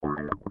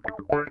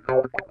Hello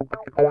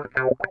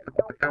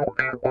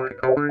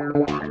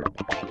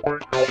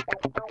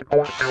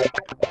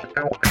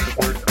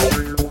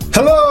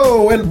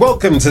and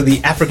welcome to the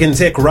African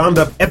Tech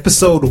Roundup,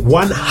 episode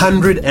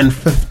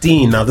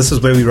 115. Now, this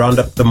is where we round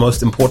up the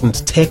most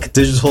important tech,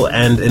 digital,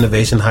 and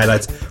innovation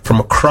highlights from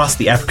across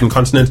the African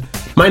continent.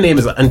 My name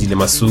is Andile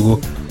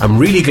Masuku. I'm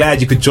really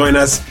glad you could join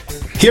us.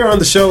 Here on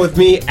the show with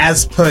me,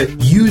 as per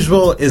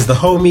usual, is the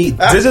homie,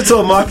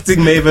 digital marketing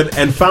maven,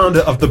 and founder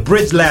of the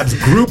Bridge Labs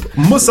Group,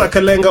 Musa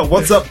Kalenga.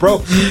 What's up, bro?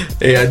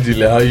 Hey,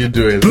 Andile, how you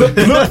doing? Look.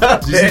 You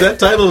see, that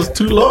title is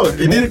too long.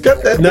 You need to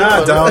cut that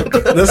Nah, down.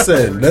 dog.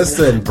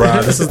 Listen,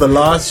 bro. This is the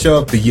last show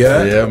of the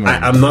year. Yeah,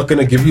 man. I'm not going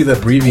to give you the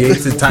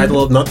abbreviated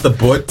title, not the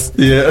but.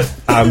 Yeah.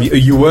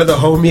 You were the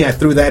homie. I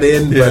threw that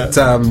in, Yeah. but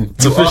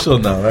It's official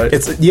now, right?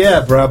 Yeah,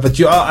 bro. But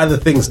you are other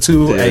things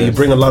too. Yeah. You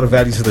bring a lot of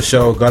value to the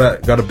show.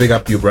 Gotta big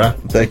up you, bro.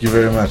 Thank you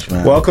very much,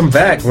 man. Welcome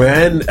back,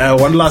 man.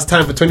 One last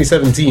time for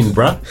 2017,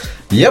 bro.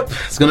 Yep,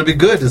 it's going to be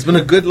good. It's been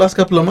a good last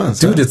couple of months.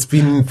 Dude, it's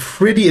been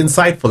pretty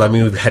insightful. I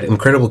mean, we've had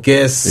incredible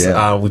guests.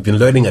 Yeah. We've been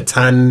learning a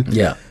ton.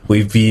 Yeah.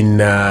 We've been,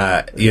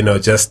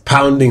 just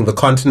pounding the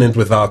continent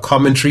with our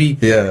commentary.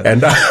 Yeah.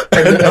 And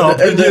our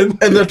opinion.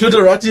 And the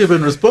Twitterati have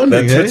been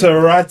responding. The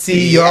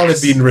Twitterati, y'all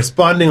have been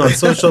responding on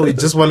social. We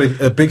just want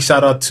a big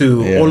shout out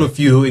to all of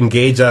you who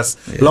engage us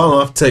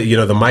long after,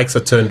 the mics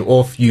are turned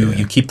off.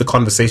 You keep the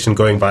conversation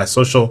going via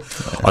social,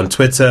 on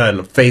Twitter and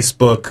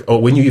Facebook,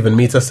 or when you even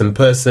meet us in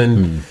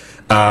person.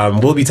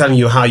 We'll be telling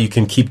you how you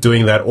can keep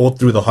doing that all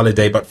through the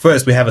holiday. But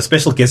first, we have a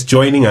special guest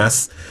joining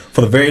us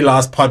for the very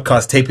last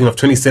podcast taping of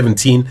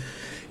 2017.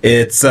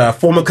 It's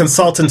former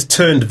consultant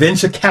turned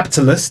venture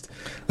capitalist,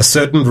 a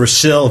certain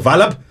Rachel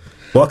Valab.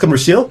 Welcome,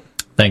 Rachel.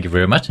 Thank you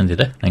very much,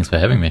 Andile. Thanks for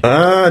having me.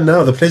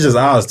 No, the pleasure's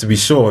ours, to be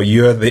sure.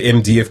 You're the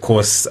MD, of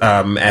course,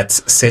 at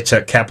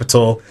Secha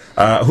Capital.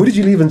 Who did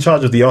you leave in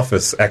charge of the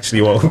office,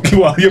 actually, while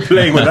you're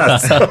playing with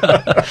us?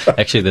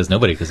 Actually, there's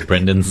nobody because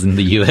Brendan's in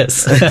the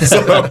US.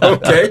 So,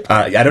 okay.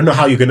 I don't know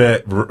how you're going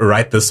to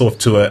write this off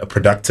to a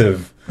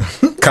productive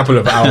couple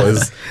of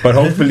hours, but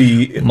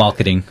hopefully...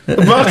 Marketing.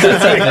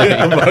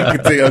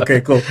 Marketing.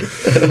 Okay, cool.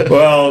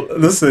 Well,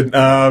 listen,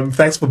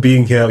 thanks for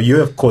being here.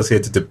 You're, of course, here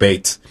to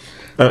debate.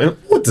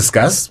 We'll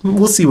discuss.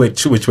 We'll see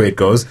which way it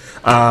goes.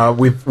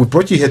 We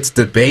brought you here to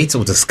debate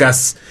or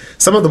discuss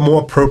some of the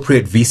more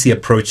appropriate VC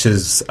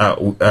approaches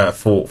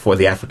for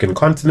the African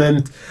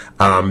continent.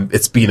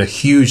 It's been a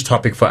huge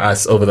topic for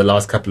us over the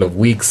last couple of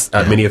weeks.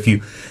 Many of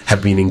you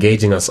have been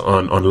engaging us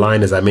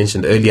online, as I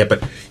mentioned earlier.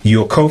 But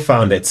your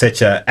co-founder at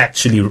Secha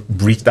actually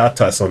reached out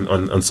to us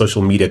on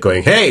social media,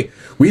 going, "Hey,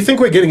 we think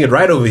we're getting it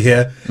right over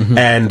here,"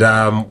 and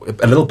a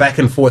little back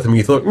and forth. And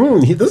we thought,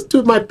 this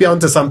dude might be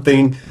onto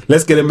something.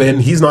 Let's get him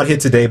in. He's not here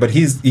today, but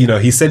he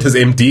sent his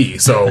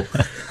MD. So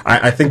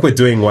I think we're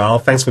doing well.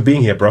 Thanks for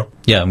being here, bro.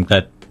 Yeah, I'm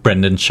glad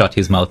Brendan shut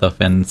his mouth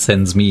off and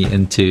sends me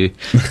to do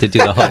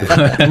the hard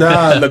work.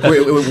 Nah, look,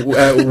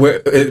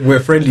 we're a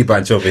friendly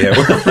bunch over here.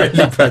 We're a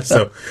friendly bunch.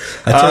 So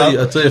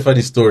I'll tell you a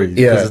funny story.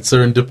 Yeah. Because it's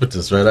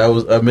serendipitous, right?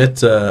 I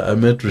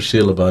met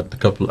Rachel about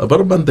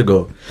a month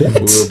ago.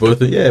 What?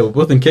 We were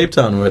both in Cape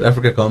Town. We were at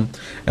AfricaCom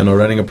and we're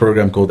running a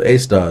program called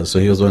A-Stars. So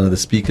he was one of the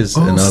speakers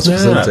and I was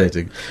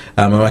facilitating.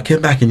 And I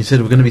came back and he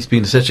said, "We're going to be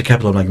speaking to Secha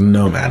Capital." I'm like,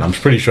 "No, man, I'm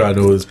pretty sure I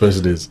know who this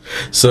person is."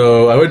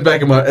 So I went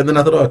back and then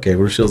I thought, okay,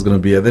 Rachel's going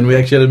to be here. Then we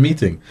actually had a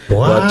meeting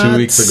about 2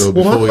 weeks ago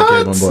before we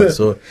came on board.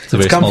 So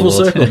it's come full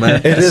circle,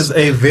 man. It is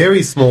a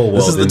very small world.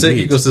 This is the tech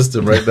indeed.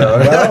 ecosystem right now.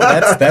 Well,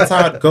 that's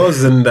how it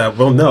goes. And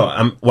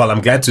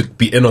I'm glad to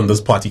be in on this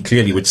party,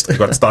 clearly, which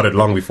got started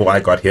long before I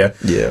got here.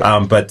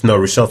 Yeah. But no,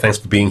 Rachel, thanks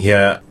for being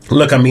here.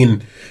 Look, I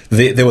mean,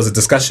 there was a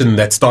discussion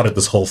that started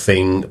this whole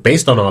thing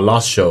based on our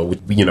last show.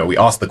 We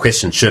asked the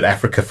question, should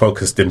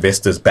Africa-focused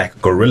investors back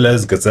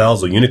gorillas,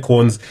 gazelles, or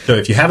unicorns? So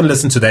if you haven't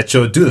listened to that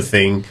show, do the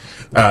thing.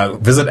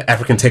 Visit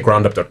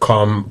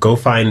africantechroundup.com, go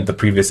find the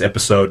previous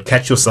episode,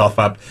 catch yourself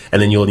up,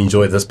 and then you'll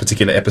enjoy this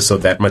particular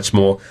episode that much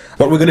more.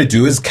 What we're going to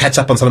do is catch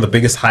up on some of the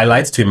biggest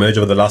highlights to emerge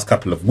over the last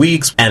couple of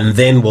weeks, and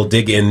then we'll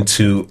dig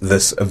into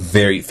this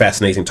very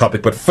fascinating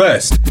topic. But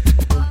first,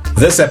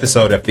 this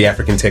episode of the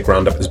African Tech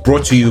Roundup is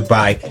brought to you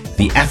by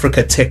the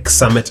Africa Tech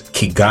Summit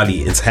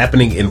Kigali. It's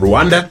happening in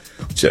Rwanda,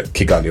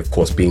 Kigali, of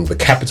course, being the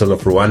capital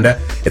of Rwanda.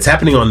 It's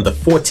happening on the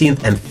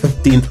 14th and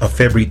 15th of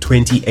February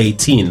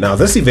 2018. Now,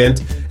 this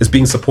event is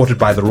being supported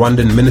by the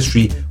Rwandan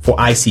Ministry for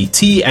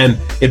ICT, and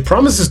it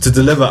promises to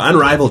deliver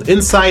unrivaled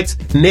insights,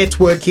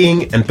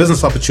 networking, and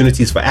business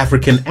opportunities for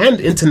African and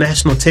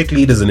international tech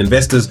leaders and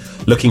investors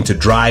looking to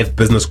drive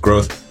business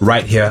growth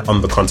right here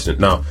on the continent.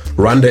 Now,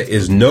 Rwanda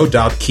is no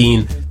doubt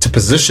keen to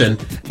position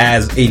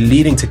as a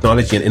leading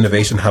technology and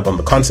innovation hub on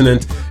the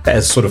continent,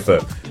 as sort of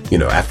a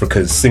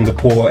Africa's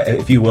Singapore,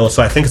 if you will.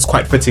 So I think it's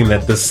quite fitting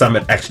that this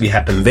summit actually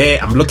happened there.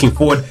 I'm looking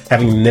forward,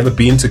 having never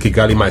been to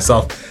Kigali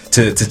myself,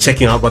 to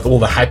checking out what all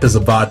the hype is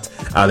about.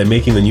 They're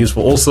making the news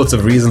for all sorts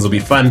of reasons. It'll be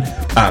fun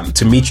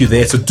to meet you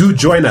there. So do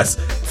join us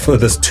for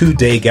this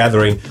 2-day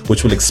gathering,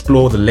 which will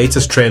explore the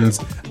latest trends,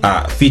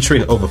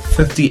 featuring over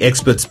 50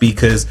 expert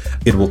speakers.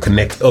 It will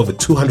connect over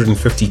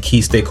 250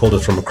 key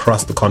stakeholders from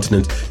across the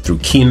continent through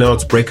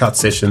keynotes, breakout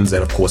sessions,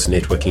 and of course,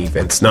 networking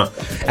events. Now,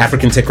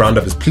 African Tech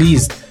Roundup is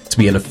pleased to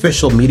be an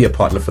official media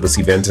partner for this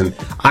event, and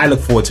I look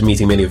forward to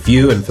meeting many of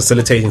you and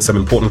facilitating some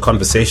important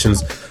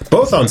conversations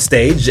both on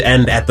stage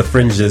and at the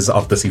fringes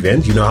of this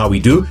event. You know how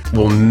we do.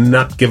 We'll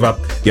not give up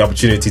the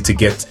opportunity to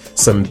get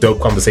some dope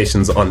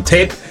conversations on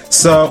tape.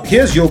 So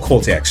here's your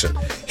call to action.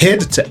 Head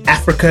to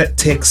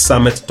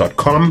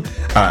africatechsummit.com.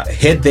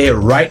 Head there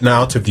right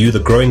now to view the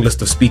growing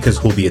list of speakers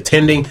who will be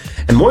attending,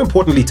 and more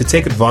importantly, to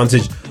take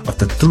advantage of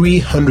the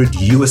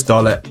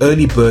 $300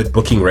 early bird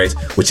booking rate,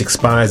 which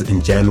expires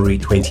in January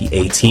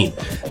 2018.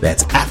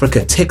 That's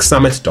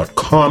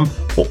africatechsummit.com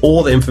for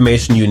all the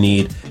information you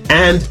need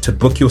and to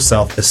book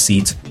yourself a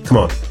seat. Come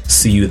on,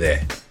 see you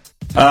there.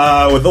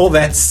 With all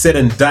that said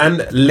and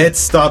done, let's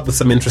start with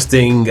some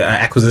interesting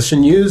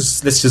acquisition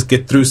news. Let's just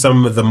get through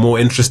some of the more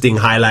interesting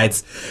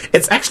highlights.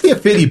 It's actually a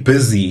fairly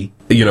busy,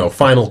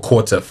 final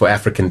quarter for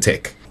African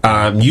tech.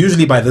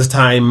 Usually by this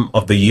time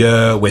of the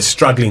year, we're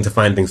struggling to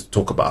find things to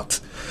talk about.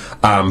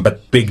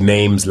 But big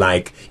names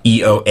like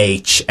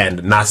EOH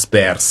and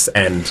Naspers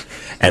and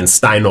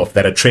Steinhoff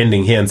that are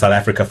trending here in South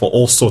Africa for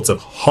all sorts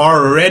of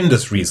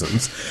horrendous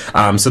reasons.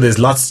 So there's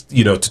lots,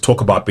 to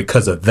talk about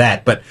because of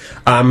that. But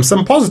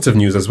some positive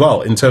news as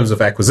well in terms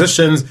of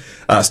acquisitions.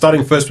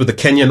 Starting first with the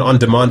Kenyan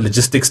on-demand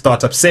logistics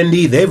startup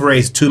Sendi. They've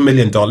raised $2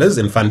 million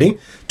in funding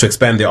to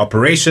expand their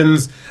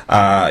operations.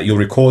 You'll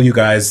recall, you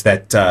guys,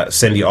 that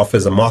Sendi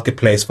offers a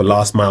marketplace for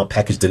last-mile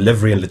package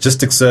delivery and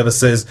logistics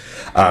services.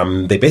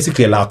 They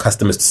basically allow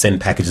customers to send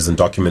packages and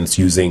documents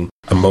using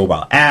a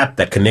mobile app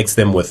that connects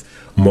them with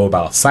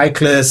mobile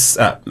cyclists,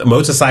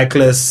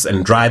 motorcyclists,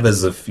 and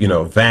drivers of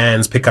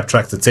vans, pickup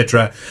trucks,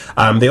 etc.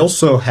 They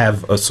also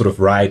have a sort of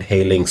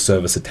ride-hailing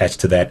service attached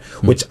to that,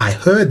 which I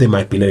heard they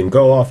might be letting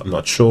go of. I'm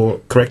not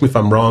sure. Correct me if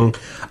I'm wrong.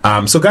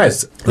 So,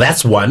 guys,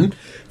 that's one.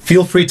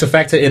 Feel free to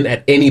factor in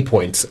at any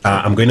point.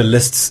 I'm going to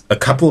list a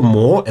couple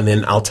more, and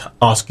then I'll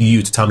ask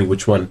you to tell me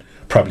which one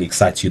probably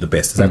excites you the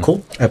best. Is that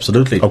cool?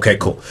 Absolutely. Okay,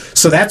 cool.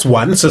 So that's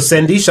one. So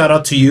Sendi, shout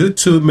out to you.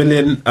 $2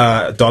 million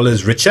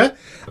richer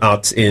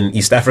out in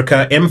East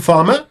Africa.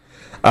 M-Pharma,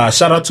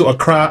 shout out to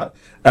Accra,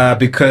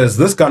 because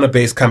this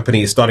Ghana-based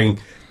company is starting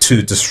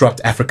to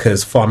disrupt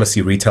Africa's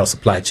pharmacy retail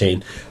supply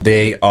chain.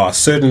 They are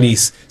certainly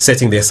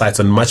setting their sights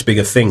on much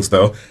bigger things,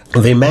 though.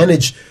 They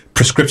manage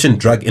prescription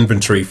drug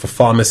inventory for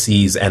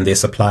pharmacies and their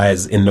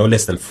suppliers in no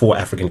less than 4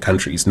 African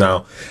countries.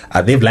 Now,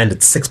 they've landed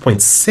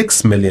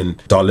 $6.6 million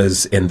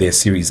in their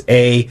Series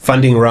A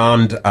funding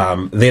round.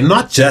 They're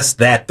not just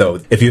that, though.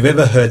 If you've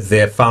ever heard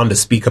their founder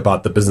speak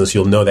about the business,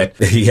 you'll know that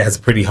he has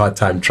a pretty hard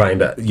time trying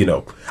to,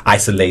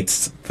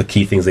 isolate the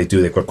key things they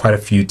do. They've got quite a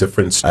few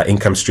different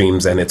income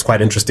streams, and it's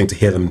quite interesting to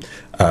hear them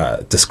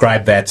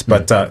describe that.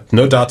 But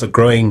no doubt a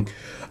growing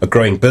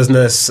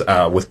business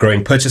with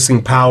growing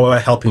purchasing power,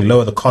 helping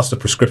lower the cost of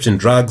prescription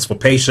drugs for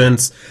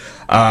patients.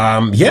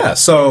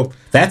 So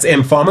that's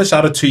M-Pharma.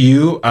 Shout out to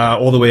you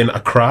all the way in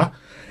Accra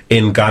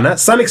in Ghana.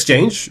 Sun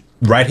Exchange,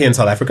 right here in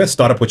South Africa,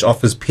 startup which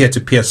offers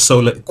peer-to-peer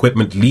solar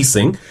equipment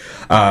leasing,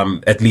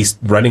 at least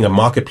running a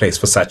marketplace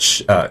for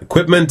such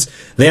equipment.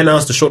 They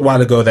announced a short while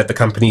ago that the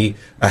company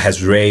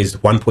has raised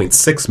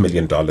 $1.6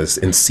 million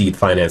in seed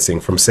financing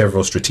from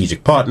several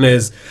strategic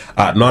partners,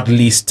 not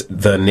least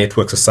the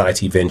Network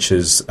Society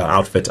Ventures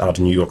outfit out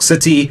in New York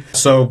City.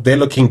 So they're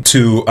looking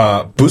to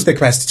boost their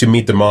capacity to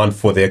meet demand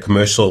for their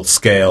commercial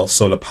scale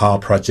solar power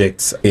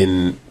projects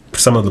in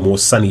some of the more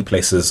sunny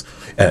places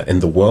in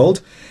the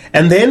world.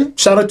 And then,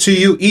 shout out to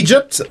you,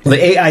 Egypt.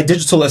 The AI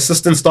digital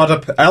assistant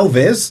startup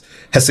Alves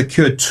has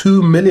secured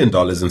 $2 million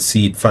in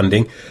seed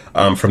funding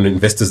from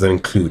investors that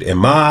include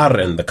Emar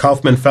and the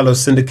Kaufman Fellows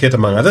Syndicate,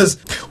 among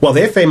others. Well,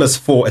 they're famous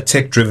for a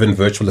tech-driven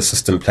virtual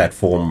assistant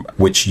platform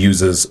which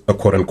uses a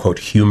quote-unquote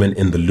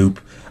human-in-the-loop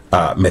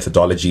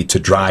methodology to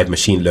drive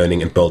machine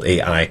learning and build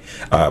AI.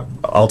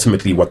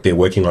 Ultimately, what they're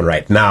working on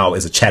right now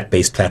is a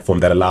chat-based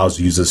platform that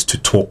allows users to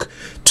talk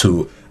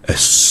to a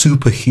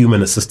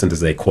superhuman assistant, as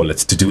they call it,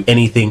 to do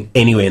anything,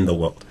 anywhere in the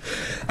world,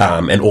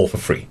 and all for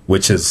free,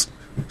 which is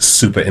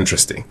super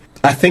interesting.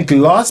 I think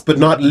last but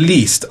not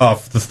least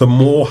of the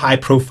more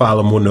high-profile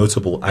or more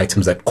notable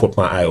items that caught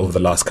my eye over the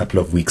last couple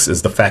of weeks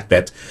is the fact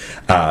that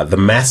the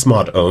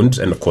Massmart owned,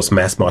 and of course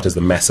Massmart is the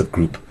massive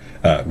group,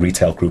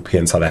 retail group here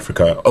in South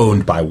Africa,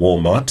 owned by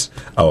Walmart,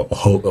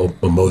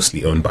 or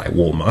mostly owned by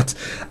Walmart.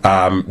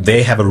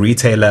 They have a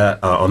retailer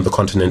on the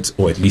continent,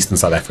 or at least in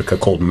South Africa,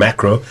 called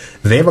Makro.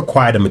 They've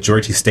acquired a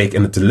majority stake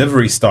in a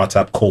delivery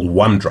startup called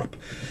OneDrop.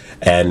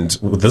 And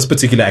with this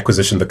particular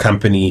acquisition, the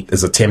company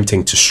is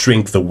attempting to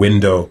shrink the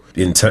window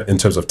in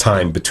terms of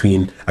time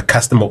between a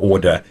customer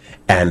order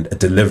and a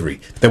delivery.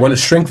 They want to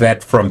shrink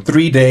that from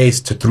 3 days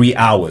to 3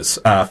 hours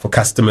for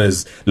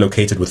customers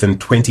located within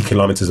 20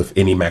 kilometers of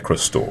any macro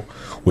store,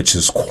 which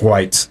is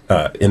quite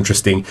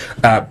interesting.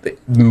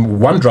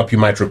 OneDrop, you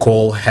might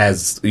recall,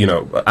 has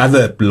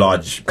other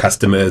large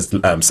customers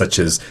such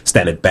as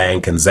Standard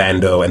Bank and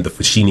Zando and the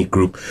Foschini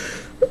Group.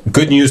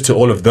 Good news to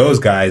all of those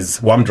guys.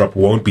 OneDrop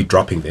won't be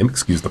dropping them,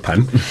 excuse the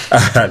pun.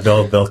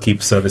 They'll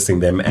keep servicing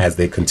them as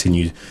they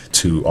continue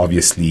to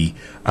obviously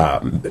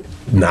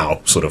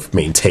now sort of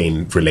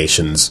maintain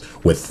relations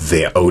with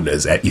their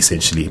owners at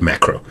essentially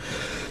Macro.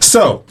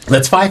 So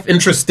that's 5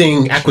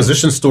 interesting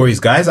acquisition stories,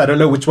 guys. I don't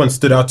know which one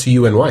stood out to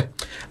you and why.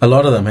 A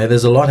lot of them. Hey,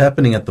 there's a lot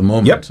happening at the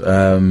moment. Yep.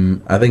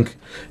 I think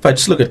if I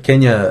just look at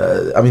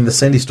Kenya, I mean, the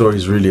Sendy story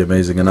is really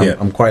amazing, and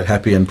I'm quite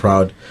happy and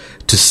proud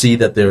to see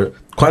that they're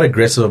quite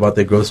aggressive about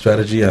their growth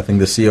strategy. I think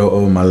the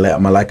COO,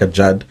 Malaika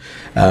Judd,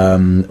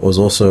 was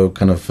also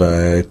kind of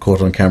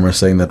caught on camera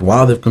saying that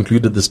while they've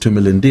concluded this $2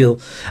 million deal,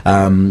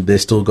 they're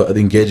still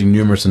engaging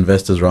numerous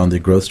investors around their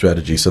growth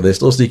strategy. So they're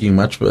still seeking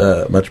much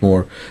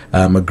more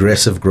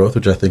aggressive growth,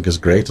 which I think is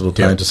great. It'll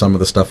tie into some of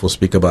the stuff we'll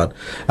speak about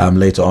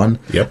later on.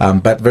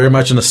 Yep. But very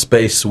much in a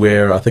space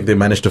where I think they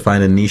managed to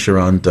find a niche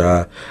around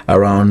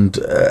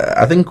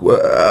I think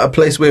a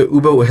place where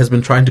Uber has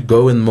been trying to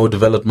go in more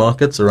developed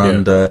markets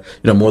around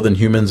more than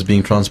humans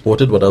being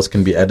transported. What else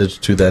can be added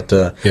to that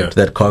to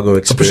that cargo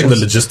experience? So pushing the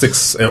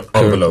logistics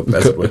envelope,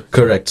 as it were.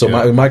 Correct. So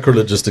micro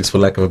logistics, for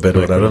lack of a better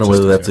word. I don't know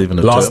whether that's even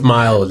a last term.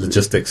 mile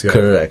logistics. Yeah.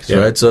 Correct. Yeah.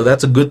 Right. So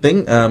that's a good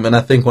thing. And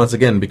I think once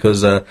again,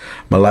 because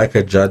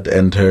Malaika Judd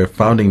and her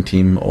founding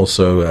team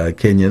also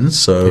Kenyans,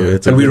 so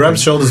it's and we rubbed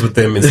shoulders with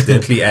them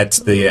incidentally at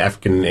the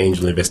African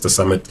Angel Investor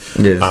Summit.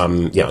 Yes.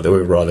 They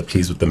were rather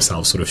pleased with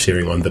themselves, sort of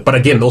sharing on that. But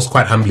again, also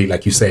quite humbly,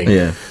 like you're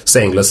saying,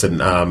 saying, listen,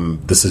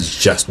 this is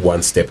just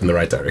one step in the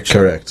right direction.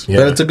 Correct. Yeah.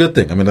 But it's a good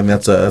thing. I mean,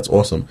 that's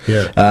awesome.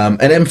 Yeah.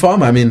 And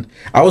M-Pharma, I mean,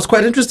 I was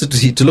quite interested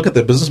to look at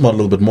their business model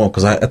a little bit more,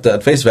 because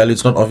at face value,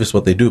 it's not obvious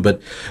what they do, but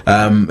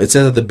it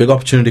says that the big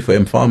opportunity for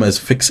M-Pharma is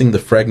fixing the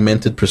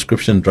fragmented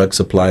prescription drug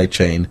supply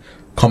chain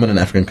common in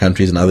African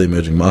countries and other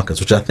emerging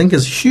markets, which I think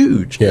is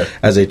huge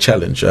as a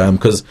challenge.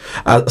 Because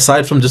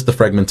aside from just the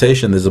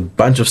fragmentation, there's a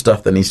bunch of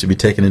stuff that needs to be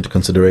taken into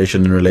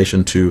consideration in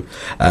relation to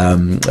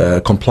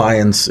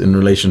compliance, in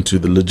relation to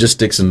the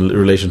logistics, in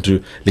relation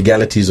to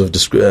legalities of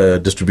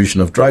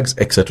distribution of drugs,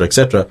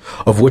 etc.,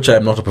 of which I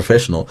am not a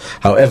professional.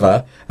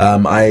 However,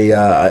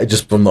 I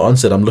just from the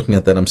onset, I'm looking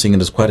at that, I'm seeing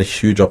it as quite a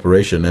huge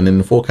operation. And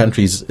in 4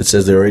 countries, it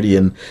says they're already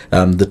in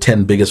the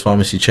 10 biggest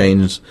pharmacy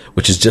chains,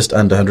 which is just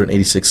under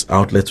 186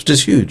 outlets, which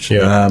is huge.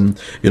 And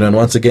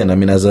once again, I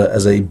mean, as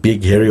a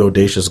big, hairy,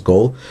 audacious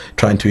goal,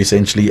 trying to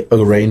essentially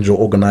arrange or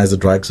organize the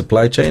drug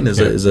supply chain is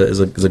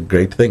a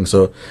great thing.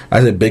 So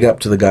I say big up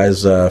to the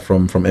guys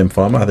from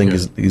M-Pharma. I think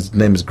his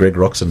name is Greg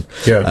Roxon.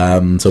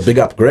 So big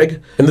up,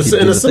 Greg. In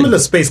a similar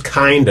space,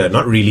 kinda,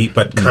 not really,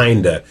 but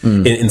kinda,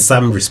 in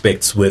some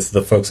respects, with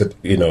the folks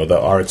at the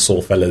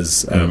RxSol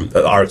fellas,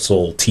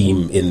 RxSol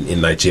team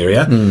in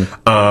Nigeria.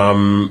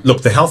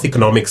 Look, the health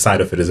economic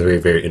side of it is very,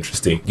 very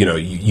interesting.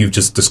 You've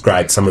just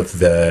described some of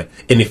the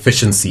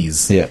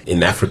inefficiencies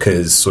in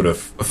Africa's sort of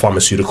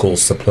pharmaceutical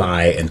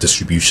supply and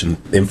distribution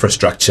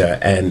infrastructure,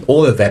 and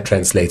all of that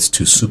translates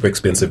to super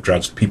expensive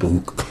drugs for people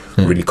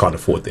who really can't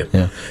afford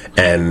them,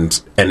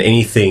 and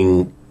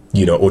anything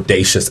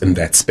audacious in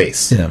that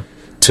space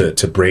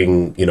to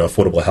bring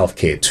affordable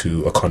healthcare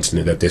to a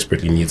continent that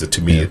desperately needs it,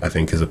 to me I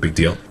think is a big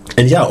deal.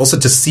 And also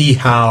to see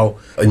how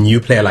a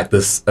new player like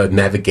this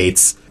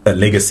navigates a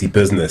legacy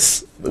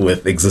business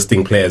with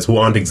existing players who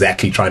aren't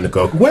exactly trying to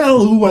go, well,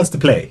 who wants to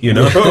play, and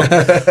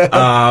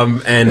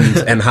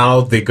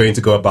how they're going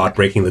to go about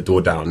breaking the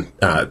door down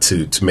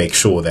to make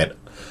sure that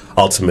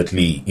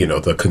ultimately,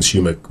 the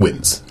consumer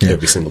wins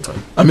every single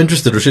time. I'm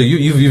interested, Rashid.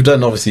 You've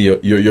done obviously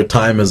your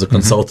time as a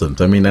consultant.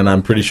 I mean, and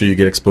I'm pretty sure you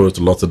get exposed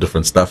to lots of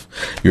different stuff.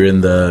 You're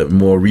in the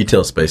more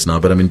retail space now,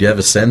 but I mean, do you have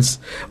a sense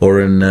or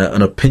an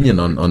opinion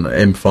on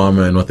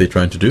M-Pharma and what they're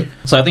trying to do?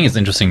 So I think it's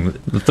interesting.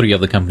 The 3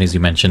 other companies you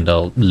mentioned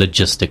are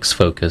logistics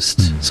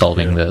focused,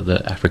 solving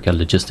the Africa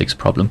logistics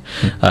problem.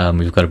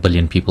 We've got 1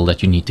 billion people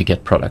that you need to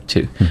get product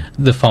to.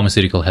 The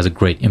pharmaceutical has a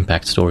great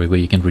impact story where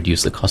you can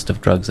reduce the cost of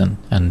drugs and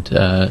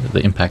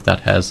the impact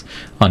that has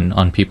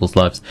on people's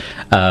lives.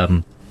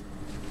 So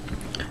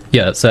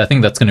I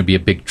think that's going to be a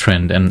big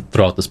trend, and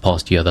throughout this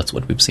past year, that's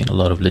what we've seen, a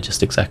lot of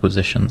logistics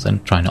acquisitions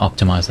and trying to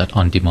optimize that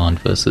on demand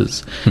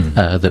versus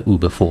the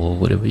Uber for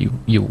whatever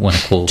you want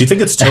to call. Do you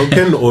think it's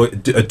token, or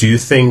do you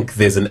think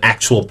there's an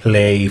actual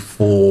play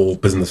for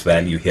business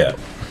value here?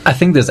 I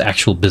think there's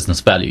actual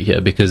business value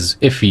here, because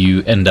if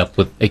you end up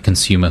with a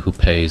consumer who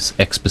pays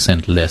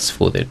X% less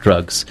for their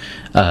drugs,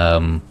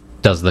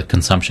 does the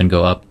consumption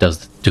go up?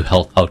 Do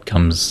health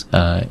outcomes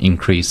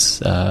increase?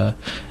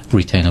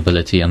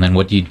 Retainability? And then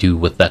what do you do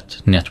with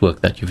that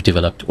network that you've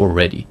developed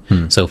already?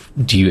 So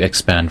do you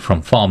expand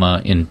from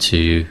pharma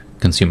into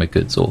consumer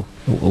goods, or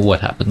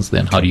what happens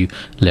then? How do you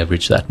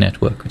leverage that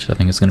network, which I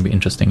think is going to be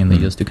interesting in the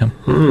years to come.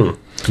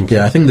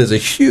 Yeah, I think there's a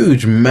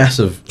huge,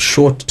 massive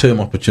short-term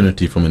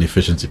opportunity from an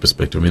efficiency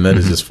perspective. I mean, that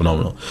is just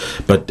phenomenal.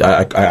 But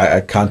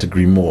I can't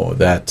agree more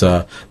that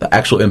the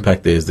actual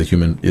impact there is the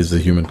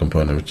human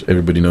component, which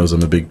everybody knows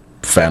I'm a big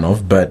fan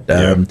of. But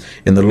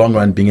in the long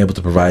run, being able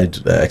to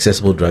provide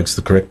accessible drugs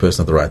to the correct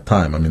person at the right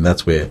time, I mean,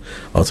 that's where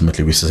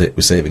ultimately we're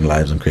saving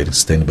lives and creating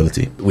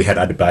sustainability. We had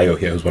Adebayo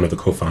here, who's one of the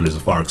co-founders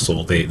of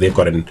Arxol. They've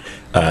got an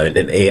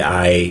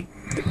AI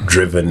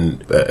driven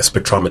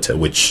spectrometer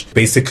which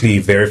basically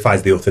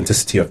verifies the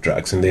authenticity of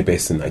drugs, and they're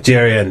based in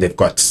Nigeria, and they've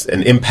got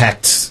an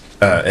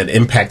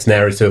impact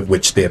narrative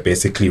which they're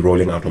basically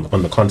rolling out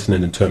on the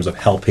continent in terms of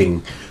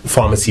helping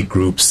pharmacy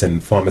groups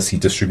and pharmacy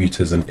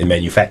distributors and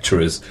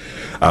manufacturers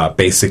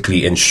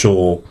basically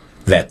ensure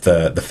that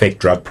the fake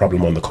drug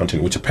problem on the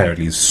continent, which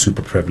apparently is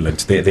super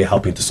prevalent, they're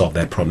helping to solve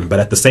that problem. But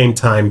at the same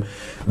time,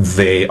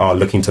 they are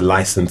looking to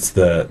license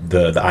the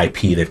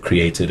IP they've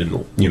created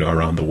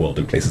around the world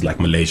in places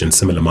like Malaysia and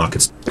similar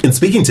markets. In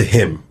speaking to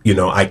him,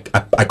 I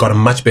got a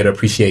much better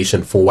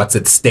appreciation for what's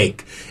at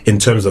stake in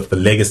terms of the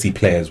legacy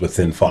players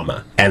within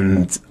pharma,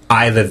 and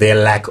either their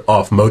lack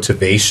of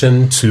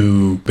motivation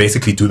to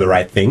basically do the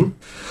right thing,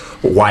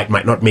 why it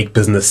might not make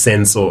business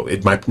sense, or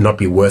it might not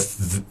be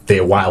worth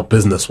their while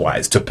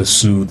business-wise to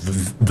pursue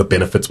the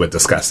benefits we're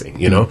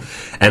discussing,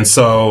 And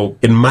so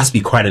it must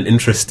be quite an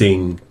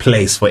interesting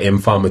place for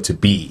M-Pharma to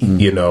be,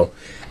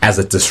 as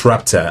a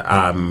disruptor.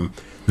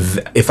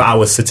 If I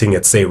was sitting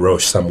at, say,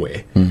 Roche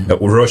somewhere,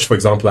 Roche, for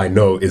example, I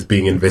know is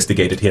being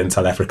investigated here in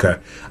South Africa,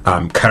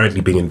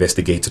 currently being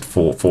investigated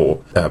for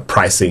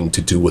pricing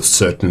to do with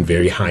certain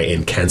very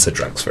high-end cancer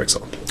drugs, for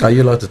example. Are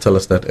you allowed to tell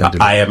us that, Andy?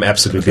 I am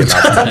absolutely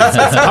allowed to tell us.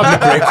 It's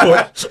public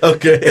record.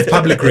 Okay. It's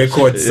public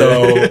record.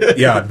 So,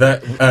 yeah,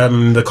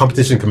 the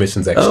Competition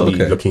Commission's actually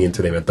looking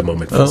into them at the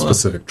moment for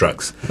specific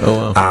drugs.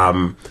 Oh,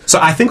 wow. So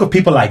I think of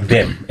people like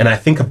them, and I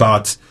think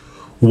about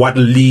what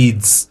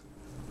leads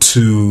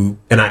to,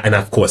 and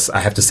of course I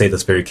have to say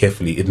this very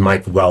carefully, it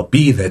might well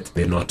be that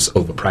they're not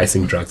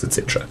overpricing drugs,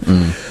 etc.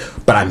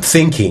 But I'm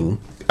thinking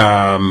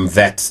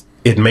that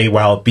it may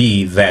well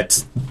be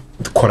that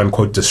the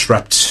quote-unquote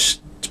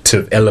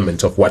disruptive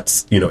element of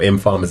what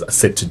M-Pharma is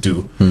set to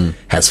do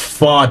has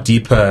far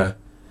deeper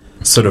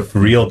sort of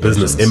real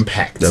business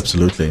impact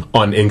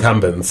on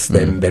incumbents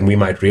than we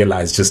might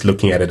realize just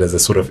looking at it as a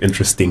sort of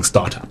interesting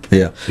startup.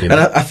 Yeah. And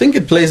I think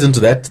it plays into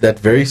that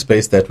very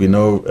space that we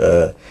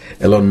know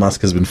Elon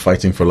Musk has been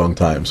fighting for a long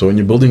time. So when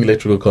you're building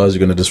electrical cars, you're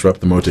going to disrupt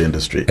the motor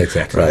industry.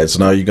 Exactly. Right. So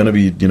now you're going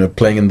to be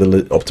playing in the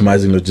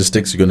optimizing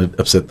logistics. You're going to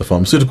upset the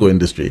pharmaceutical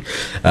industry,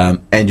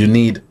 and you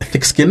need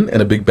thick skin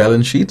and a big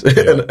balance sheet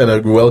and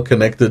a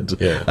well-connected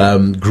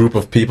group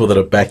of people that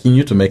are backing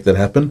you to make that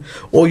happen.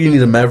 Or you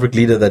need a maverick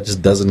leader that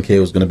just doesn't care,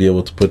 who's going to be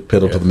able to put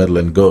pedal to the metal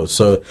and go.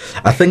 So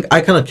I think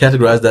I kind of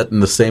categorize that in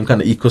the same kind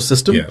of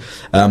ecosystem,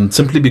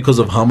 simply because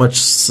of how much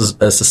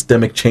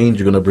systemic change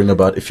you're going to bring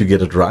about if you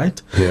get it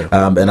right.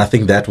 And I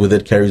think that with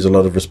it carries a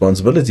lot of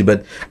responsibility.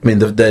 But I mean,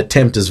 the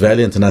attempt is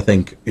valiant, and I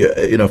think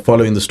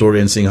following the story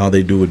and seeing how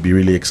they do would be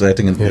really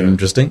exciting and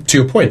interesting. To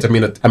your point, I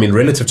mean,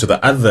 relative to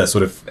the other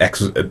sort of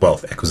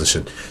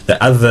acquisition, the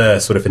other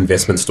sort of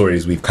investment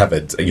stories we've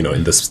covered,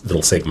 in this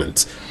little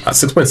segment,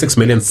 6.6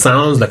 million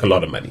sounds like a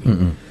lot of money.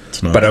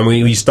 But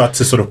when we start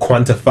to sort of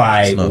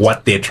quantify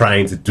what they're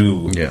trying to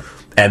do,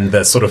 and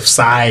the sort of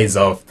size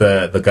of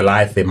the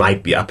Goliath they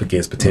might be up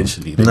against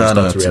potentially, then you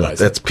start to realize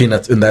that's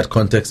peanuts in that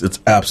context. It's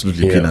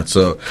absolutely peanuts.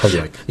 So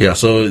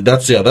so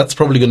that's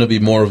probably going to be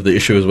more of the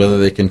issue, is whether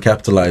they can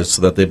capitalize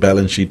so that their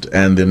balance sheet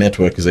and their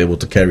network is able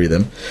to carry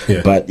them.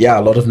 But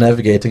a lot of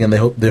navigating, and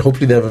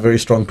hopefully they have a very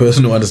strong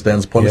person who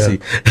understands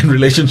policy and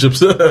relationships.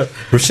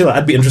 Rushila,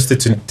 I'd be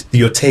interested to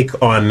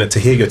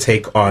hear your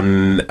take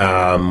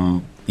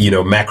on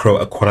macro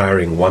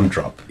acquiring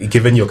OneDrop.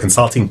 Given your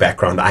consulting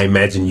background, I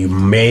imagine you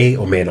may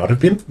or may not have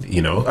been,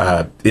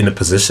 in a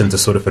position to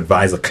sort of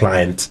advise a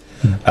client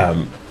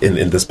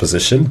in this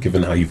position,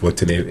 given how you've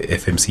worked in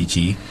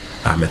FMCG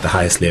at the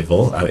highest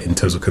level in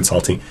terms of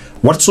consulting.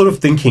 What sort of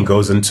thinking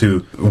goes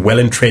into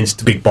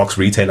well-entrenched big box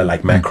retailer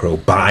like Macro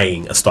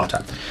buying a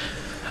startup?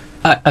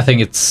 I think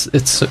it's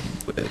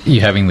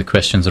you having the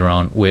questions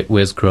around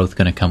where's growth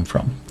going to come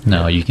from.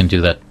 Now you can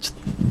do that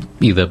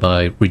either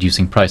by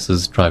reducing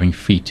prices, driving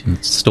feet in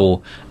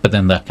store, but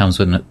then that comes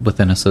with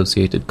an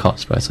associated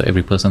cost, right? So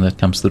every person that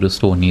comes through the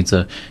store needs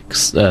a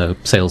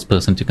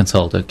salesperson to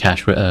consult, a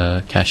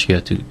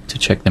cashier to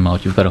check them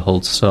out. You've got to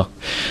hold stock.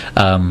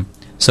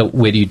 So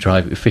where do you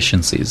drive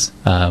efficiencies?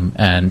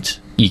 And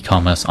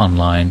e-commerce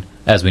online,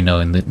 as we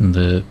know in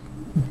the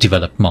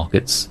developed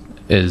markets,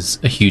 is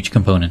a huge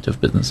component of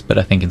business, but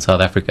I think in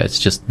South Africa it's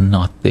just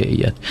not there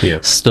yet.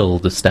 Still,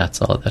 the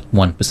stats are that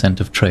 1%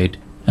 of trade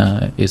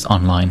is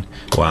online.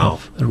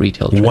 Of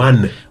retail trade.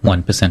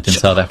 1% in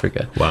South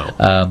Africa.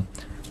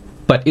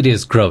 But it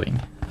is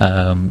growing,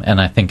 and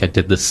I think I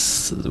did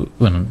this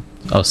when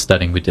I was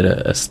studying. We did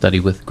a study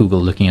with Google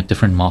looking at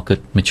different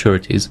market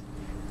maturities,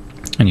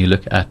 and you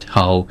look at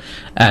how,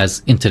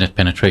 as internet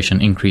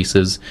penetration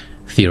increases,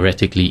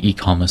 theoretically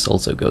e-commerce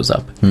also goes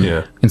up.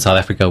 Yeah. In South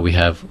Africa, we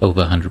have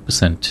over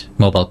 100%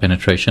 mobile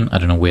penetration. I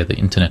don't know where the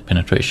internet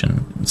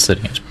penetration is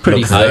sitting. It's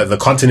pretty high. The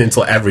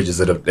continental average is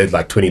at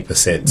like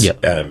 20%.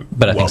 Yeah,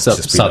 but I think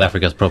South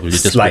Africa is probably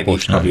slightly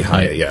disproportionately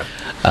higher. Yeah,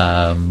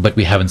 but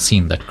we haven't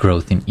seen that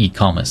growth in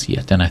e-commerce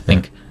yet, and I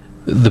think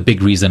the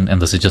big reason, and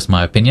this is just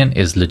my opinion,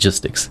 is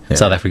logistics. Yeah.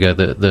 South Africa,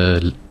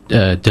 the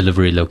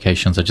delivery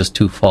locations are just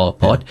too far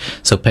apart.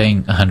 So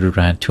paying 100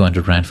 Rand,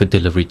 200 Rand for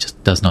delivery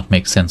just does not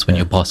make sense when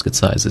your basket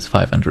size is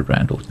 500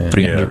 Rand or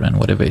 300 Rand,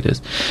 whatever it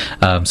is.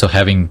 So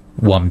having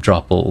one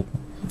drop or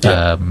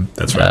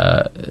that's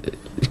right.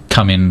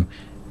 come in,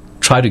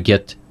 try to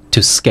get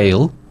to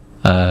scale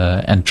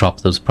and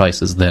drop those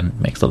prices, then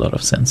makes a lot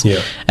of sense.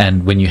 Yeah.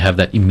 And when you have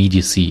that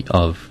immediacy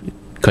of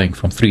going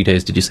from 3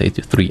 days, did you say,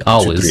 to 3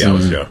 hours? 3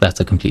 hours, yeah. That's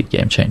a complete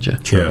game changer.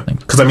 Yeah,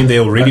 because I mean they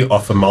already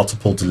offer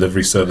multiple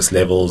delivery service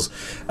levels,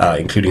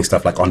 including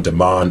stuff like on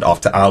demand,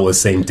 after hours,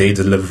 same day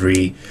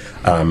delivery,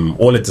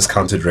 all at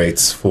discounted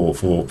rates for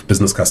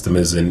business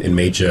customers in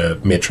major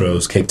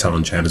metros, Cape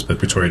Town, Johannesburg,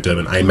 Pretoria,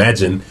 Durban. I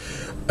imagine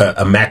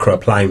a Makro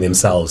applying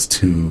themselves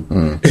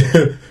to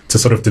to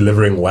sort of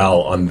delivering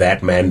well on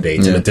that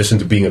mandate, in addition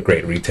to being a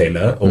great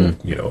retailer, or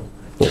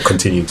or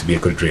continuing to be a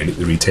good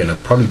retailer,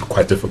 probably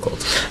quite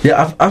difficult.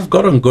 Yeah, I've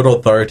got on good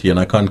authority, and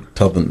I can't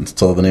tell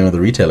the name of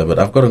the retailer, but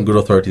I've got on good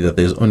authority that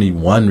there's only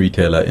one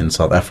retailer in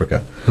South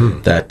Africa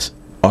that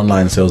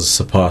online sales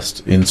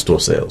surpassed in-store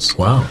sales.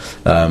 Wow.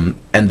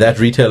 And that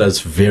retailer is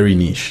very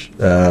niche.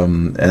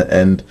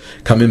 And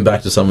coming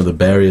back to some of the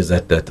barriers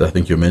that I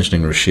think you're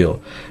mentioning,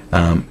 Rashil,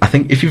 I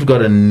think if you've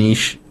got a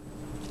niche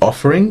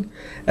offering,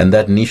 and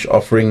that niche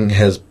offering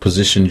has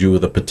positioned you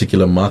with a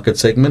particular market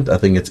segment, I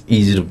think it's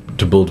easy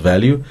to build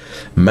value.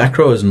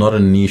 Makro is not a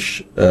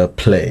niche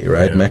play,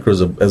 right? Yeah.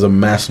 Makro is a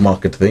mass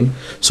market thing.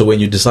 So when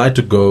you decide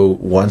to go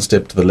one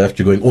step to the left,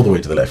 you're going all the way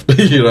to the left.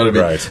 You know what I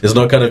mean? Right. It's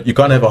not you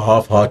can't have a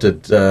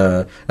half-hearted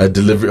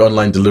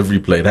online delivery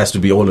play. It has to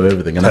be all of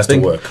everything. And I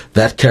think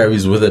that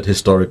carries with it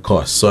historic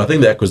costs. So I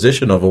think the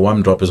acquisition of a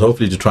one-drop is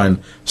hopefully to try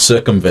and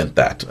circumvent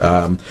that.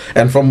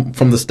 And from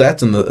the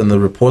stats and the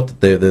report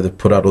that they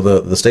put out, or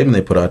the statement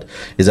they put out,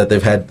 is that they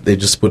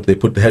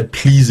had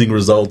pleasing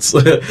results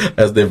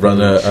as they've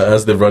run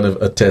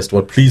a test.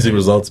 What pleasing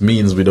results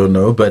means, we don't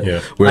know, but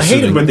I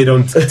hate it when they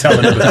don't tell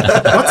anybody.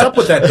 What's up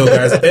with that though,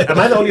 guys? Am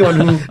I the only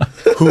one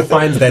who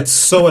finds that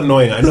so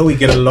annoying? I know we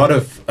get a lot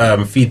of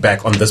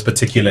feedback on this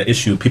particular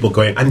issue, people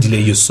going,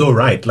 Andile, you're so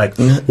right, like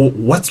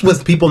what's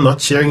with people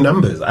not sharing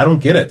numbers? I don't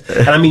get it.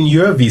 And I mean,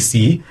 you're a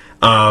VC.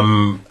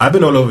 I've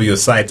been all over your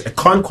site. I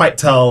can't quite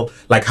tell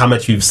like how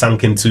much you've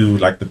sunk into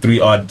like the 3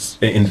 odd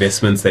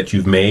investments that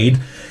you've made.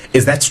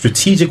 Is that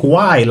strategic?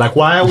 Why? Like,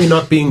 why are we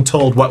not being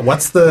told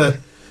what's the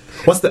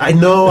I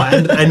know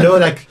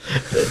like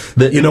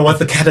once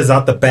the cat is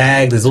out the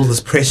bag, there's all this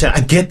pressure. I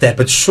get that,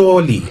 but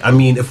surely, I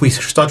mean, if we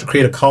start to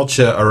create a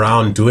culture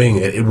around doing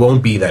it, it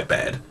won't be that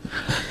bad.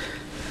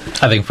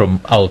 I think from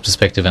our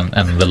perspective,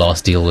 and the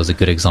last deal was a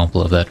good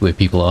example of that, where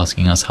people are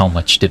asking us how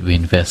much did we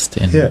invest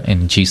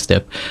in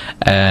G-Step,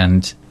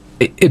 and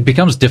it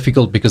becomes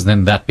difficult because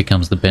then that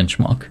becomes the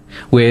benchmark,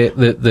 where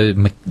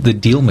the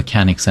deal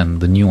mechanics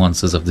and the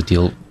nuances of the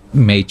deal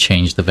may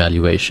change the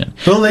valuation.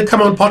 Well, they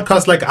come on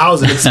podcasts like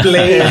ours and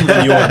explain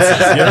the nuances.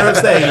 You know what I'm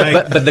saying?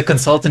 Like, but the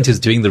consultant who's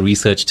doing the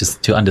research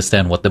to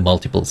understand what the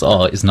multiples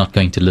are is not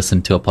going to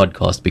listen to a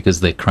podcast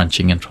because they're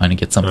crunching and trying to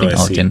get something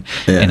out in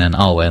an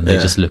hour, and they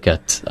just look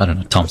at, I don't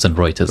know, Thomson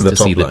Reuters to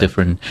see the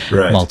different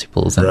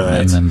multiples,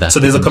 and then that. So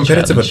there's a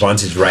competitive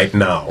advantage right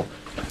now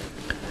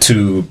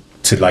to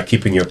like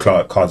keeping your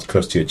cards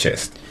close to your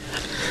chest.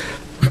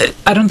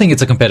 I don't think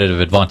it's a competitive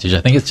advantage.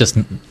 I think it's just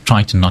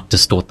trying to not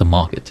distort the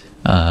market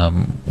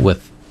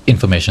with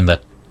information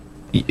that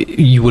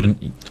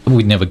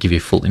we'd never give you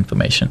full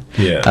information.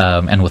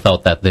 Yeah. And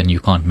without that, then you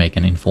can't make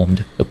an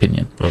informed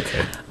opinion.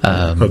 Okay.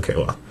 Okay.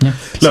 Well, yeah.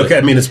 Look,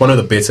 I mean, it's one of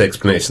the better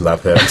explanations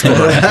I've heard. I'm still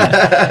not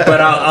happy.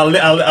 But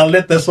I'll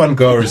let this one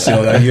go,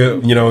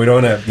 Rashil. We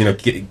don't want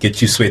to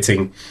get you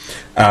sweating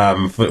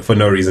for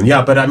no reason.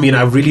 Yeah, but I mean,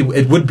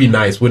 it would be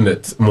nice, wouldn't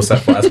it, Musa,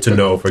 for us to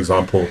know, for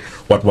example,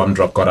 what one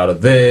drop got out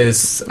of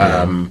this.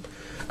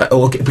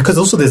 Because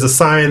also there's a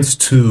science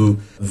to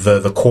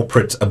the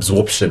corporate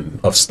absorption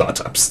of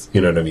startups,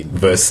 you know what I mean,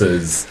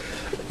 versus,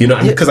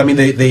 because I mean,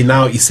 they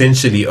now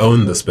essentially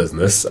own this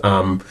business.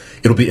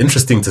 It'll be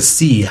interesting to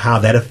see how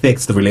that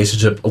affects the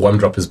relationship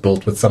OneDrop has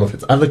built with some of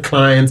its other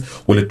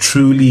clients. Will it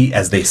truly,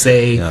 as they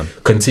say,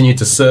 continue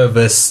to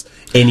service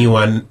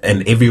anyone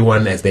and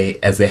everyone as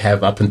they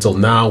have up until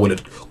now? Will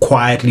it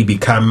quietly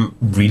become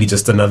really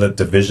just another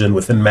division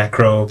within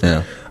Makro?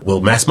 Yeah.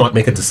 Will Massmart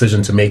make a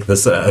decision to make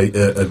this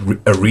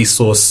a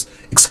resource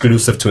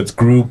exclusive to its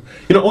group?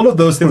 All of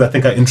those things I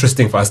think are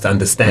interesting for us to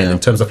understand in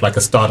terms of like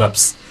a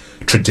startup's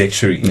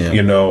trajectory,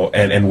 you know,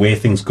 and where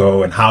things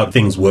go and how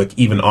things work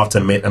even after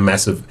a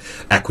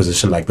massive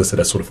acquisition like this at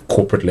a sort of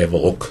corporate level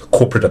or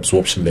corporate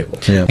absorption level.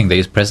 I think there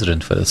is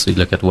precedent for this. You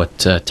look at what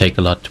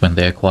Takealot, when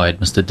they acquired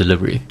Mr.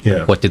 Delivery.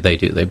 What did they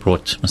do? They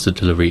brought Mr.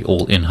 Delivery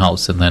all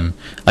in-house, and then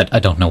I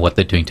don't know what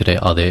they're doing today.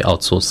 Are they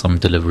outsourced some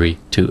delivery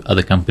to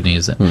other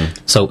companies?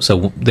 So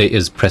there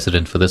is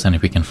precedent for this, and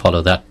if we can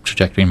follow that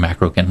trajectory,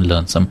 Macro can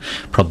learn some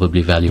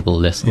probably valuable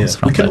lessons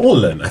from that. We can all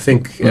learn. I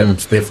think there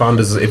are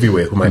founders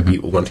everywhere who might be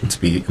wanting to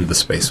be in the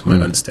space, who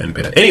might understand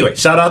better. Anyway,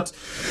 shout out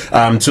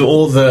to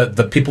all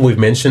the people we've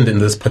mentioned in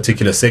this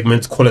particular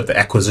segment. Call it the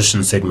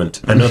acquisition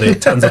segment. I know there are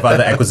tons of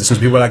other acquisitions.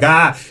 People are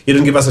like, you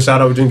didn't give us a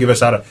shout out, we didn't give a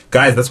shout out.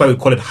 Guys, that's why we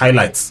call it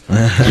highlights.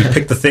 We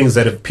pick the things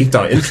that have piqued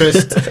our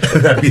interest.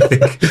 That we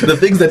think the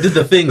things that did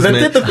the things, man.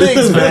 Did the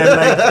things, man.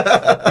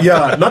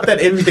 Like, not that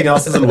everything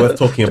else isn't worth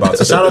talking about.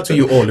 So shout out to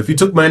you all. If you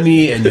took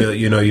money and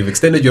you've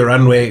extended your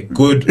runway,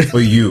 good for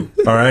you.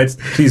 All right?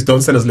 Please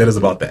don't send us letters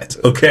about that.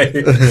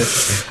 Okay?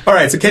 All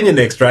right, so Kenya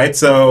next, right?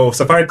 So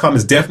Safaricom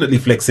is definitely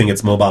flexing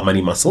its mobile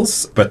money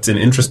muscles, but in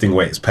interesting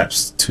ways,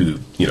 perhaps to,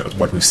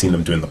 what we've seen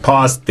them do in the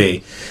past.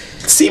 They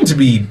seem to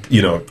be,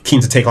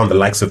 keen to take on the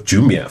likes of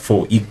Jumia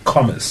for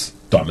e-commerce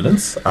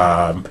dominance.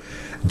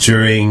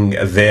 During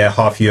their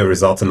half-year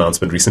results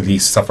announcement recently,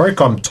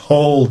 Safaricom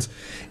told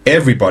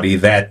everybody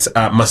that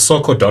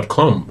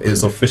Masoko.com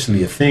is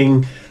officially a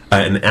thing,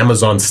 an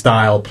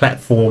Amazon-style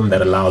platform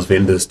that allows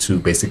vendors to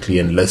basically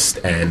enlist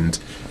and,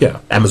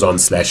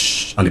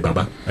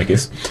 Amazon/Alibaba, I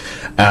guess.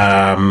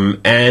 And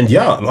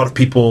a lot of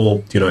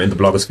people, in the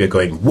blogosphere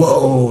going,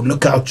 whoa,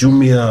 look out,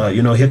 Jumia,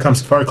 here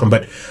comes Safaricom.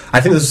 But I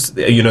think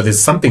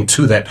there's something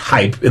to that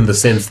hype in the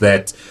sense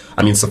that,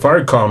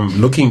 Safaricom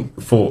looking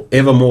for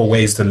ever more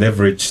ways to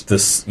leverage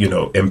this,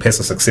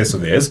 M-Pesa success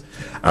of theirs.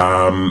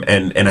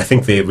 And I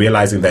think they're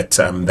realizing that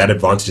that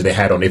advantage they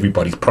had on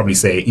everybody, probably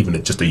say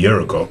even just a year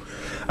ago,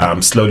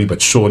 slowly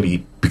but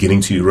surely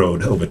beginning to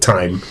erode over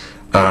time.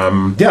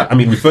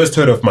 We first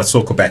heard of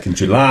Masoko back in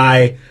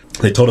July.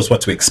 They told us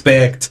what to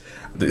expect.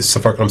 The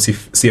Safaricom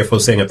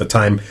CFO saying at the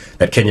time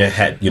that Kenya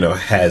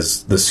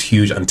has this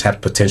huge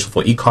untapped potential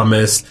for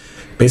e-commerce,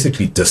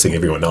 basically dissing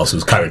everyone else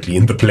who's currently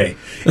in play.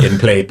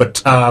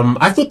 But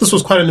I thought this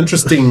was quite an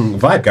interesting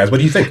vibe, guys. What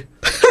do you think?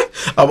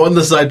 I'm on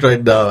the site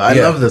right now. I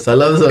love this.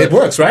 It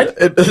works, right? I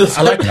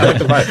like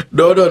the vibe.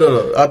 No.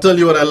 I'll tell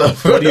you what I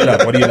love. What do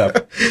you love?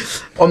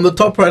 On the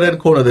top right-hand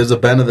corner, there's a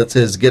banner that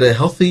says, get a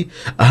healthy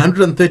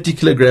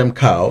 130-kilogram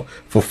cow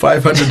for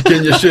 500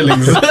 Kenya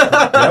shillings.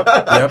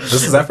 Yep.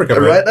 This is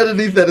Africa, right? Right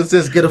underneath that, it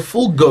says, get a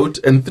full goat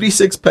and 3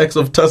 6-packs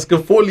of Tusker,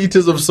 4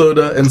 liters of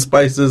soda and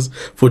spices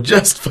for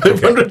just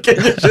 500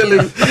 Kenya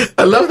shillings.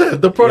 I love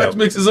that. The product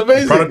mix is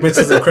amazing. The product mix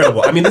is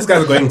incredible. These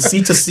guys are going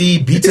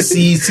C2C,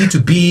 B2C,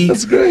 C2B,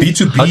 that's great.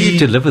 B2B. How do you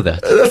deliver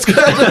that? That's great.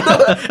 I don't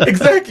know.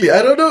 Exactly.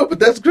 I don't know, but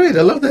that's great.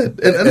 I love that.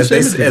 And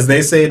as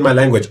they say in my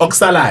language,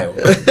 Oksalayo.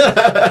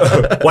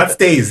 What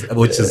stays,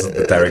 which is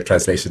the direct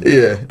translation.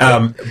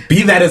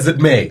 Be that as it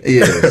may.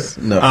 Yes.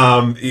 No.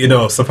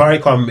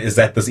 Safaricom is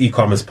at this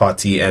e-commerce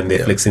party and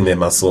they're flexing their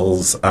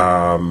muscles.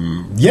 I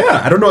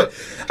don't know.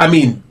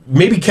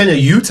 Maybe Kenya,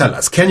 you tell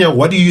us. Kenya,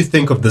 what do you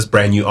think of this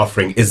brand new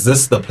offering? Is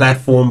this the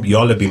platform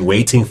y'all have been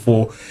waiting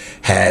for?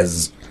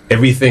 Has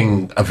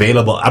everything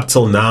available up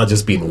till now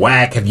just been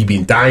whack? Have you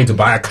been dying to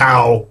buy a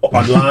cow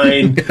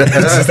online? It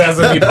just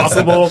hasn't been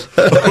possible.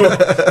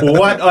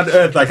 What on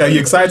earth? Are you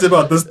excited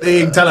about this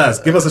thing? Tell us.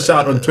 Give us a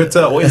shout on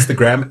Twitter or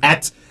Instagram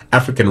at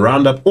African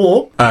Roundup,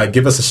 or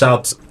give us a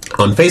shout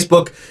on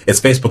Facebook.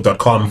 It's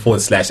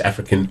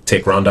facebook.com/African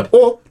Tech Roundup,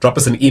 or drop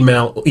us an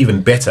email, or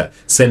even better,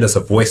 send us a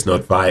voice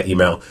note via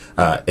email.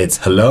 It's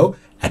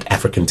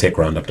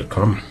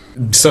hello@africantechroundup.com.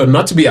 So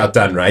not to be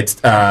outdone, right?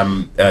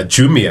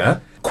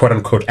 Jumia,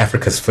 quote-unquote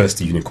Africa's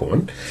first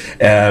unicorn,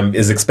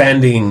 is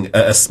expanding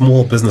a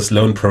small business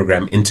loan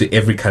program into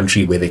every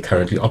country where they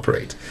currently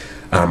operate.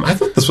 I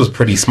thought this was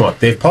pretty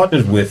smart. They've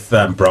partnered with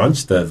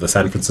Branch, the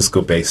San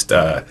Francisco-based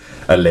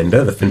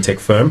lender, the fintech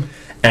firm,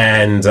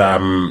 and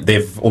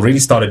they've already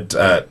started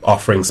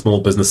offering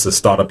small businesses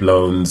startup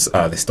loans.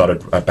 They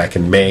started back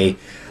in May.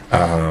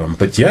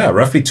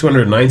 Roughly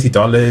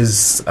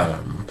 $290,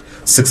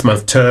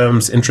 6-month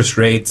terms, interest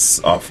rates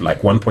of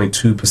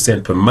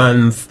 1.2% per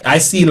month. I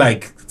see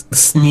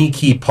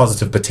sneaky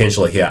positive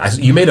potential here.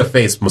 You made a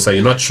face, Musa.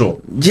 You're not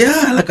sure.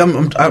 Yeah,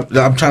 I'm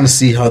trying to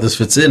see how this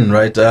fits in,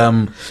 right?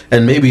 And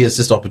maybe it's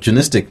just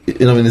opportunistic.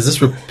 Is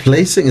this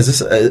replacing? Is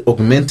this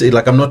augmented?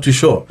 I'm not too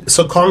sure.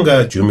 So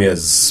Konga,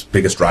 Jumia's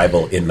biggest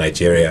rival in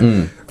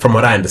Nigeria, from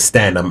what I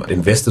understand,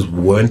 investors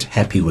weren't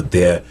happy with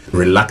their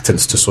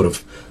reluctance to sort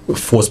of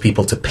force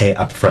people to pay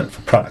upfront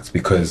for products,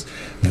 because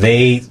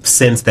they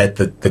sensed that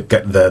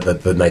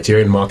the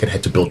Nigerian market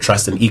had to build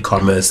trust in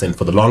e-commerce, and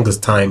for the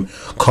longest time,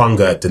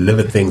 Konga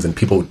delivered things and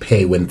people would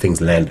pay when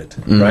things landed,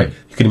 right?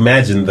 You can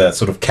imagine the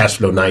sort of cash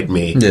flow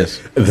nightmare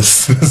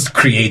this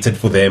created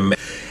for them.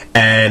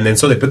 And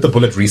so they bit the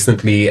bullet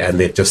recently, and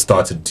they've just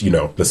started,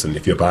 listen,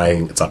 if you're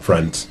buying, it's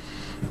upfront.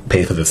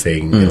 Pay for the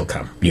thing, it'll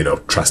come.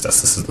 Trust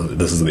us.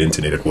 This is the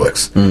internet. It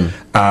works.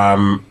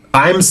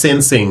 I'm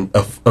sensing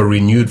a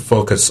renewed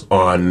focus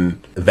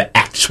on the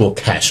actual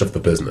cash of the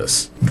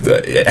business,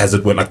 as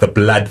it were, like the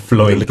blood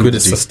flowing through the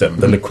system,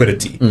 the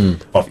liquidity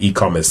of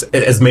e-commerce,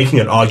 as making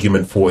an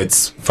argument for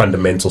its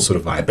fundamental sort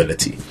of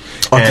viability.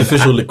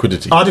 Artificial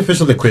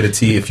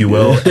liquidity, if you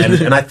will.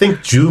 And I think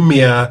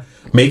Jumia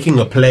making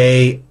a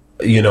play,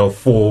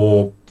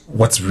 for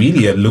what's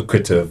really a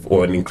lucrative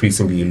or an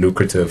increasingly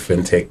lucrative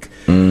fintech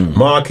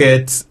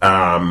market.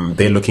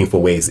 They're looking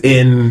for ways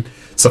in.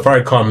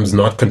 Safaricom's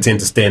not content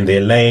to stay in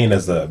their lane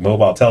as a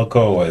mobile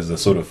telco or as a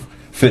sort of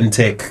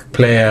fintech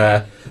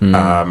player,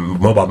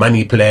 mobile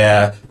money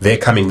player. They're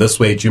coming this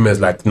way. Jumia's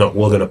like, no,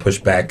 we're going to push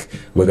back.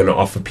 We're going to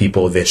offer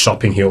people, they're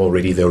shopping here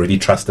already. They already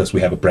trust us.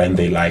 We have a brand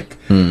they like.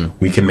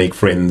 We can make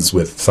friends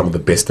with some of the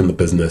best in the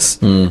business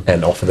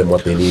and offer them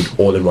what they need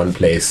all in one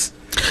place.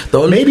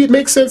 Maybe it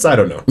makes sense. I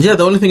don't know. Yeah,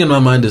 the only thing in my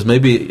mind is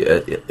maybe,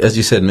 as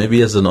you said,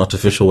 maybe as an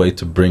artificial way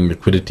to bring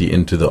liquidity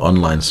into the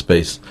online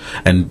space,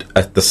 and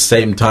at the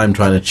same time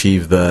trying to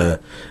achieve the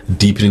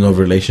deepening of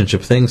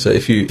relationship thing. So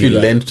if you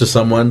lend to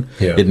someone,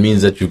 it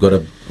means that you've got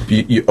to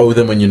you owe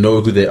them when you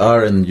know who they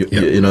are, and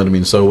you know what I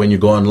mean. So when you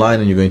go online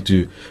and you're going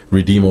to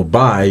redeem or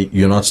buy,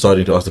 you're not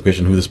starting to ask the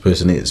question who this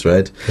person is,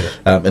 right?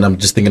 And I'm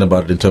just thinking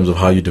about it in terms of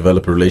how you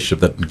develop a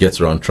relationship that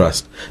gets around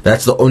trust.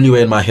 That's the only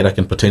way in my head I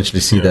can potentially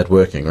see that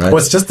working, right?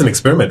 Well, it's just an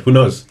experiment. Who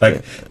knows?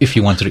 Like, if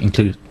you wanted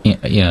to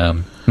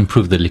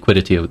improve the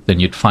liquidity, then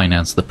you'd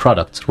finance the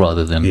products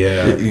rather than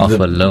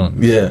offer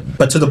loans. Yeah.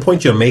 But to the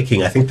point you're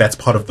making, I think that's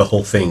part of the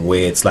whole thing,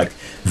 where it's like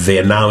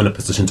they're now in a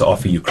position to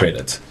offer you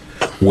credit.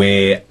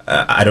 Where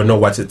I don't know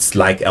what it's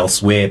like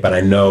elsewhere, but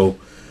I know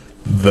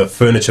the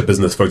furniture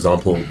business, for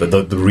example,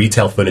 the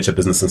retail furniture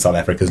business in South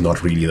Africa is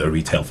not really a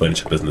retail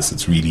furniture business.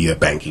 It's really a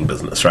banking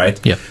business, right?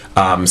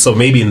 Yeah. So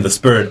maybe in the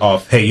spirit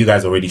of, hey, you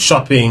guys are already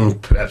shopping,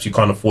 perhaps you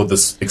can't afford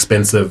this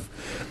expensive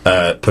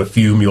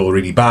perfume you're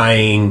already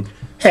buying.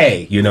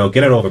 Hey, get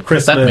it over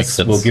Christmas. That makes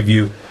sense. We'll give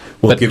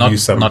you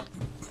some. Not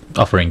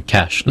offering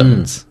cash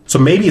loans. So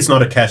maybe it's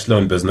not a cash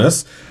loan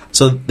business.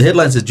 So the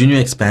headline says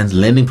Jumia expands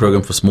lending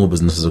program for small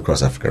businesses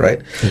across Africa,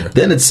 right? Yeah.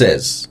 Then it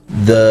says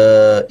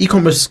the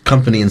e-commerce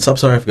company in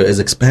Sub-Saharan Africa is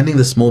expanding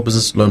the small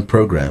business loan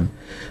program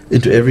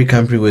into every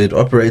country where it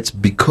operates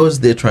because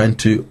they're trying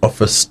to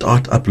offer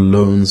start-up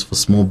loans for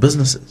small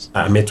businesses.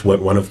 I met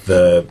one of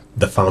the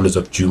founders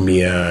of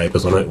Jumia. It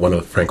was one of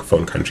the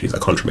Francophone countries. I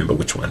can't remember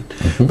which one.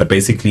 But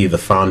basically the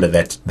founder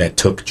that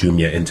took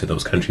Jumia into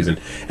those countries.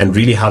 And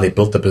really how they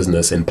built the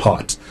business in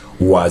part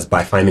was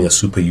by finding a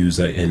super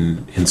user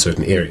in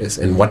certain areas.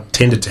 And what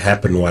tended to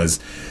happen was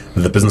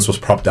the business was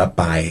propped up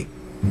by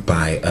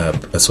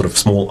a sort of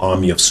small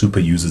army of super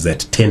users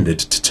that tended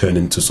to turn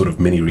into sort of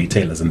mini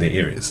retailers in their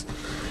areas.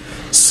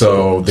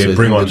 So they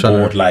bring on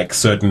board like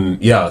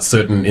certain individuals.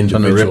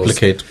 Trying to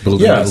replicate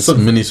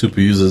building mini super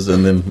users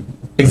and then...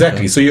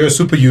 Exactly. So you're a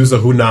super user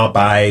who now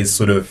buys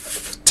sort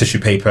of tissue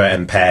paper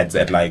and pads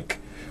at like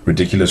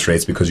ridiculous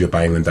rates because you're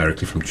buying them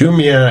directly from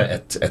Jumia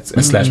at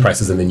slash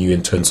prices, and then you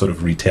in turn sort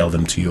of retail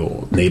them to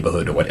your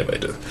neighborhood or whatever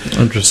it is.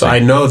 Interesting. So I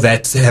know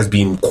that has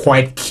been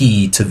quite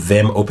key to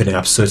them opening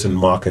up certain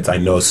markets. I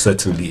know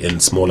certainly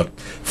in smaller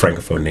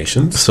Francophone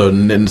nations. So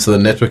the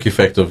network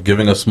effect of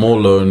giving a small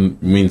loan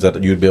means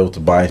that you'd be able to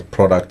buy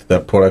product.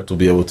 That product will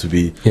be able to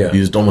be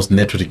used almost the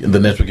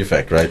network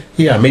effect, right?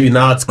 Yeah, maybe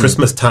now it's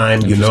Christmas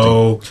time. You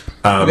know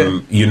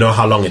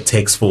how long it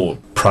takes for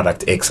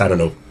product X. I don't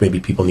know. Maybe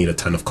people need a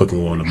ton of cooking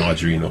oil or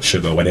margarine or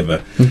sugar or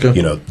whatever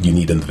you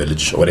need in the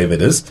village or whatever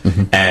it is,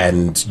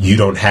 and you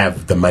don't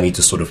have the money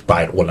to sort of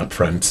buy it all up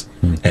front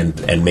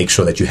and make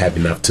sure that you have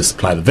enough to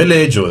supply the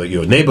village or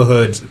your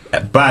neighborhood.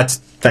 But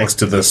thanks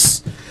to this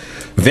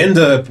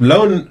vendor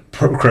loan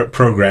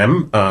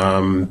program,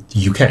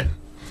 you can.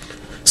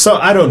 So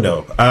I don't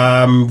know.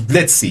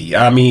 Let's see.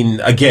 I mean,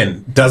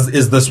 again,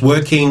 is this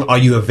working? Are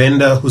you a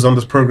vendor who's on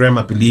this program?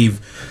 I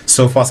believe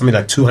so far something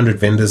like 200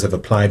 vendors have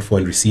applied for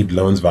and received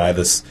loans via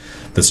this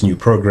new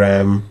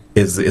program.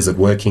 Is it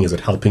working? Is it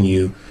helping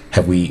you?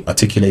 Have we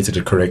articulated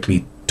it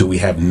correctly? Do we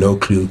have no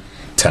clue?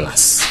 Tell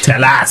us.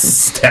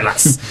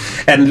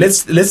 And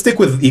let's stick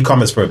with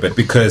e-commerce for a bit,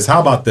 because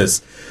how about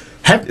this?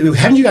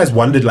 Haven't you guys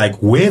wondered, like,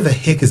 where the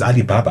heck is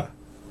Alibaba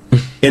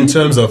in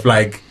terms of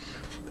like?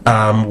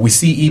 We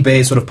see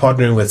eBay sort of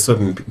partnering with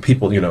certain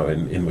people,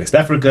 in West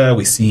Africa.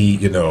 We see,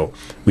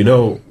 we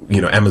know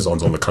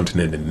Amazon's on the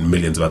continent in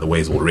millions of other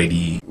ways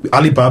already.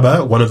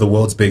 Alibaba, one of the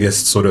world's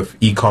biggest sort of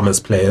e-commerce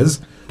players,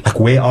 like,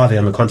 where are they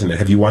on the continent?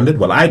 Have you wondered?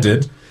 Well, I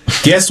did.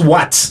 Guess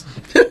what?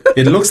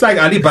 It looks like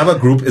Alibaba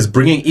Group is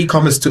bringing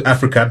e-commerce to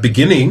Africa,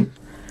 beginning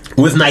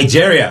with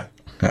Nigeria.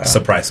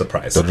 Surprise.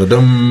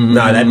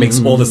 Now, that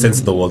makes all the sense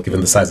in the world given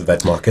the size of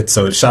that market.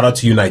 So shout out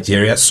to you,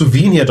 Nigeria.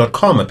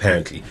 Souvenir.com,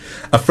 apparently.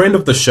 A friend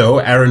of the show,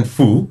 Aaron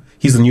Fu,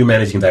 he's the new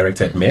managing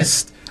director at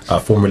Mest,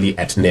 formerly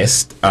at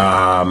Nest,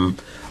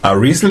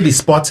 recently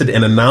spotted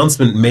an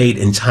announcement made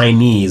in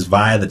Chinese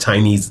via the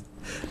Chinese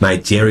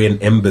Nigerian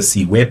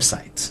embassy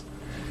website,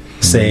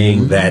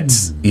 saying that,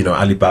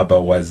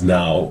 Alibaba was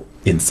now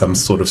in some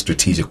sort of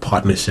strategic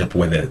partnership,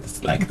 whether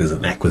it's like there's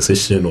an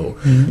acquisition or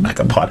like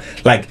a part,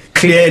 like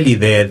clearly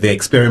they're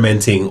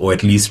experimenting or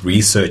at least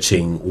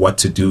researching what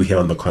to do here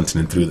on the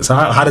continent through this.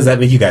 How does that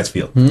make you guys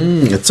feel?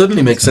 It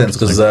certainly makes sense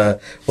because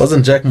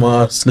wasn't Jack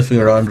Ma sniffing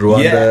around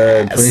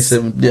Rwanda in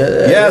 2017?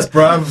 Yes,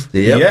 bruv.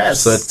 Yep.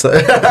 Yes. So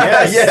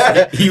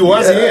Yes. He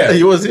was here.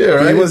 He was here,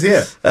 right? He was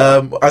here.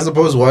 I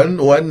suppose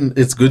one,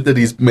 it's good that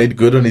he's made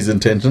good on his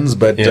intentions,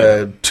 but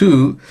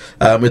two,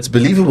 it's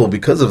believable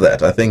because of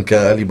that. I think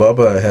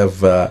Alibaba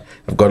have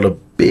got a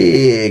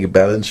big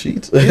balance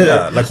sheet.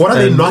 Yeah, like what are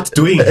they not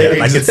doing here?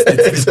 Like it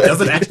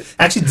doesn't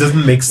actually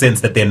doesn't make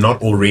sense that they're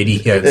not already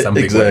here in some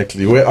big way.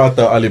 Exactly. Where art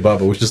thou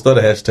Alibaba? We should start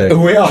a hashtag.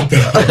 Where art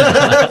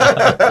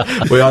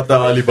thou? Where art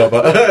thou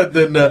Alibaba?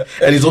 Then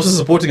and he's also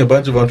supporting a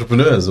bunch of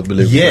entrepreneurs, I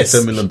believe. Yes.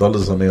 Like $10 million or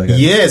something like that.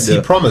 Yes, he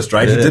promised,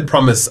 right? Yeah. He did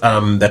promise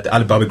that the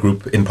Alibaba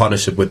Group, in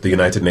partnership with the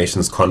United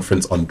Nations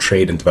Conference on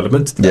Trade and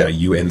Development,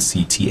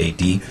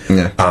 UNCTAD,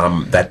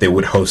 that they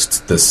would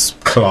host this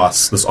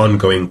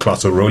ongoing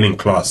class, a rolling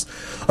class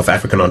of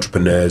African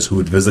entrepreneurs who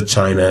would visit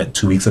China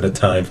 2 weeks at a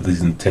time for these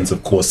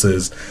intensive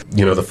courses.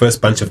 You know, the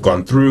first bunch have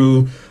gone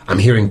through. I'm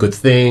hearing good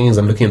things.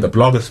 I'm looking at the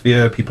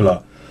blogosphere. People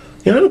are,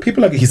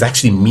 he's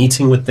actually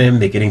meeting with them.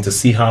 They're getting to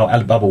see how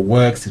Alibaba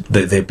works.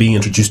 They're being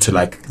introduced to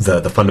like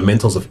the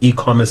fundamentals of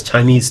e-commerce,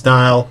 Chinese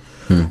style.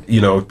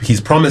 You know, he's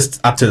promised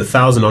up to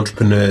 1,000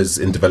 entrepreneurs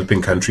in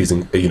developing countries,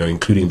 and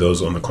including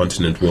those on the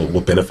continent,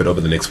 will benefit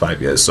over the next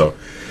 5 years. So,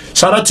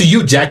 shout out to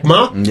you, Jack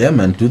Ma. Yeah,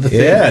 man, do the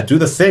thing. Yeah, do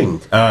the thing.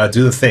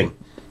 Do the thing.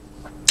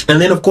 And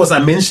then, of course, I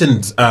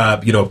mentioned,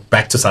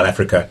 back to South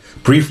Africa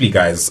briefly,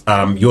 guys.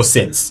 Your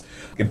sense.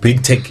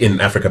 Big tech in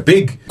Africa,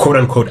 big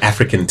quote-unquote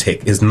African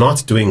tech is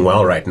not doing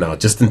well right now,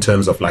 just in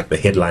terms of like the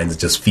headlines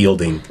just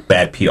fielding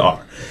bad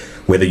PR.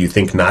 Whether you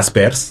think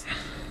Naspers,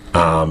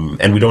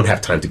 and we don't have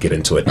time to get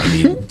into it. I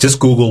mean, just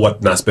Google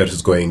what Naspers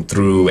is going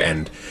through,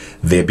 and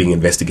they're being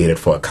investigated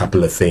for a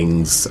couple of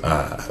things.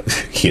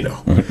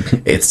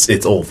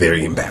 It's all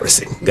very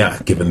embarrassing,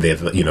 given they're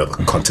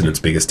the continent's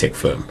biggest tech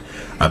firm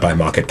by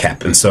market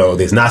cap. And so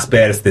there's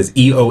Naspers, there's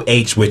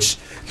EOH, which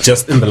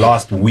just in the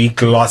last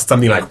week lost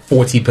something like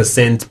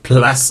 40%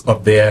 plus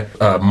of their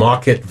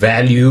market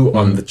value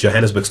on the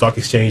Johannesburg Stock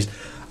Exchange.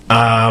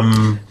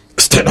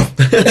 Steinhoff.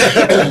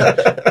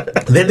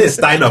 Then there's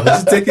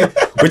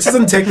Steinhoff, which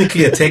isn't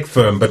technically a tech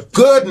firm, but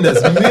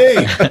goodness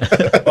me!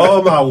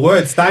 Oh my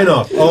word,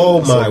 Steinhoff! Oh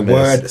my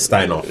word,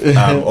 Steinhoff!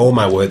 Oh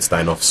my word,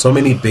 Steinhoff! So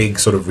many big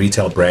sort of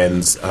retail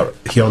brands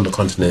here on the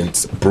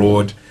continent,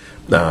 abroad,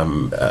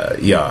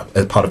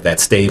 as part of that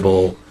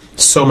stable.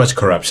 So much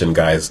corruption,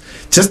 guys.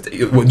 Just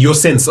your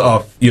sense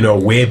of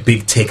where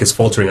big tech is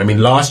faltering. I mean,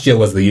 last year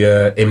was the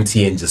year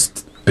MTN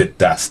just bit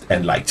dust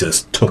and like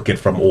just took it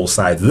from all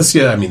sides. This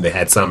year, I mean, they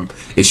had some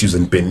issues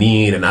in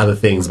Benin and other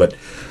things, but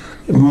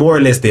more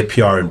or less their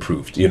PR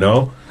improved,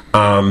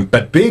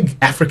 but big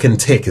African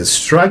tech is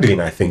struggling,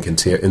 I think, in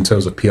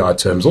terms of PR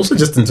terms. Also,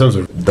 just in terms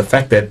of the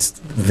fact that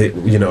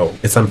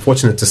it's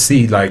unfortunate to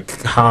see like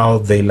how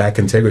they lack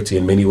integrity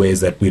in many ways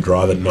that we'd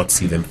rather not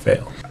see them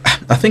fail.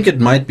 I think it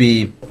might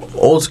be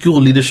old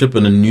school leadership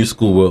in a new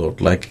school world.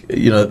 Like,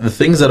 the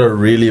things that are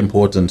really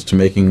important to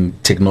making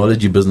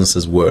technology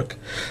businesses work,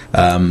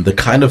 the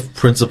kind of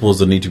principles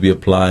that need to be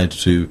applied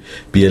to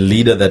be a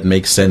leader that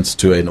makes sense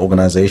to an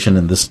organization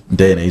in this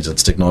day and age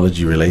that's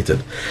technology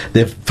related.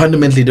 They're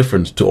fundamentally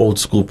different to old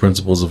school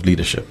principles of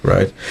leadership,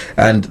 right?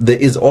 And there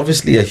is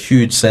obviously a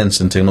huge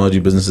sense in technology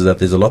businesses that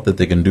there's a lot that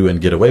they can do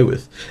and get away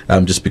with,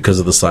 just because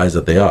of the size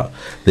that they are.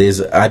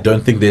 I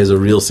don't think there's a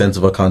real sense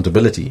of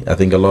accountability. I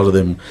think a lot of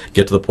them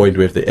get to the point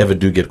where if they ever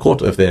do get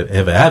caught, or if they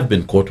ever have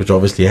been caught, which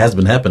obviously has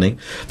been happening,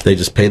 they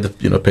just pay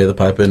the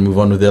piper and move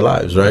on with their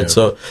lives, right? Yeah.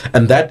 So,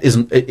 and that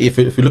isn't, if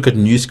you look at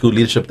new school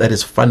leadership, that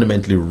is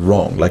fundamentally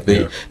wrong. Like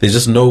there's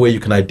just no way you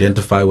can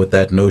identify with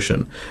that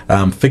notion.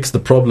 Fix the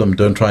problem,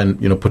 don't try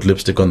and put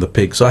lipstick on the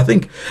pig. So I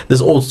think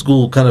this old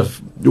school kind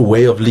of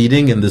way of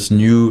leading and this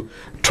new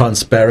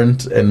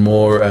transparent and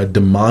more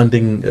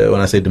demanding,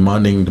 when I say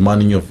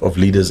demanding of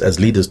leaders as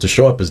leaders to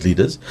show up as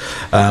leaders,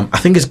 I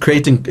think is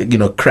creating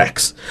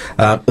cracks.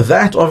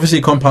 That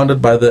obviously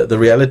compounded by the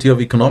reality of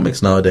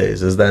economics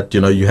nowadays is that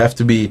you have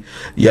to be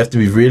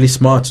really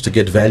smart to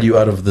get value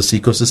out of this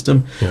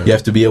ecosystem. You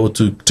have to be able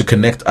to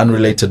connect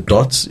unrelated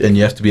dots, and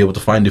you have to be able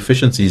to find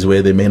efficiencies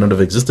where they may not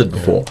have existed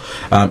before.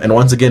 And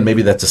once again,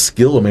 maybe that's a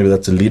skill or maybe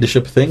that's a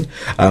leadership thing,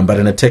 but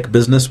in a tech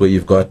business where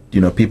you've got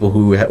people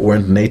who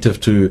weren't native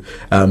to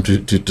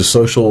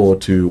social or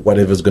to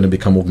whatever's going to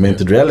become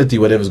augmented reality,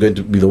 whatever's going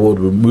to be the world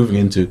we're moving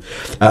into,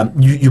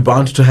 you're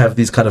bound to have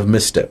these kind of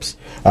missteps.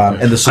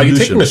 And the solution. Are you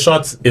taking a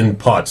shot in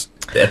part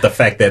at the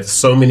fact that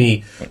so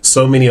many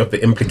of the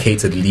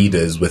implicated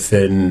leaders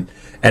within,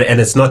 and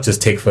it's not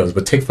just tech firms,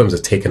 but tech firms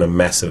have taken a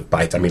massive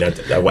bite. I mean, I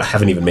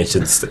haven't even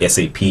mentioned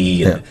SAP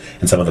and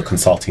some of the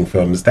consulting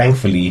firms.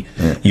 Thankfully,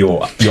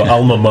 your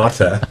alma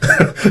mater,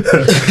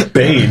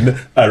 Bain,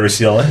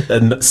 Rochelle,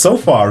 and so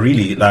far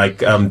really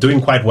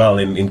doing quite well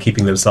in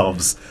keeping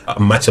themselves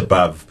much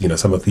above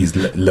some of these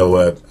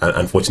lower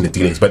unfortunate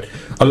dealings. But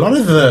a lot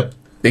of the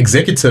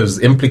executives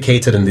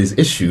implicated in these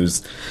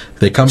issues,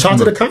 they come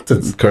chartered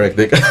accountants. Correct.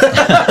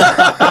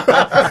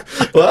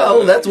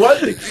 Well, that's one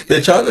thing.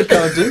 They're chartered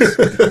accountants.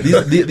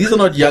 These are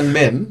not young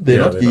men.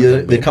 They're not.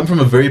 They come from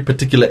a very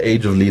particular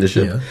age of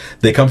leadership. Yeah.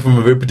 They come from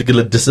a very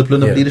particular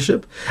discipline of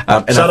leadership.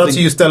 And Shout out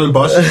to you,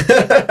 Stellenbosch.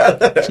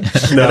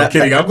 No, I'm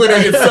kidding. I'm going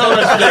to get so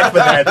much flack for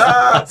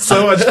that.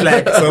 So much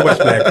flack.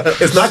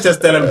 It's not just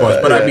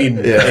Stellenbosch, but I mean,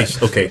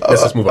 okay,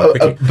 let's just move on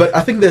quickly. But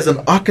I think there's an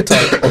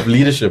archetype of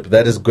leadership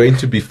that is going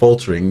to be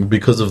faltering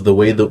because of the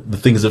way the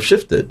things have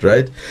shifted,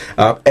 right?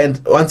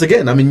 And once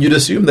again, I mean, you'd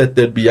assume that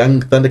there'd be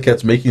young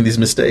Thundercats making these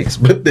mistakes,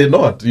 but they're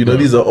not. You know,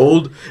 these are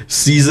old,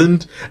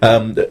 seasoned,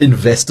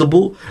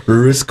 investable,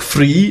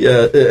 risk-free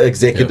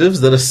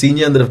executives that are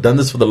senior and that have done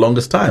this for the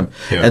longest time.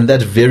 Yeah. And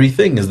that very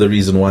thing is the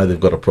reason why they've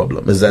got a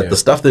problem, is that the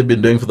stuff they've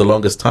been doing for the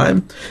longest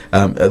time,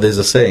 there's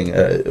a saying,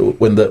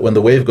 when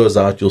the wave goes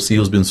out, you'll see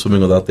who's been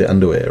swimming without their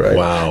underwear, right?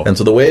 Wow. And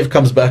so the wave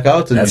comes back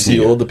out and you see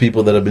all the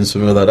people that have been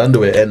swimming without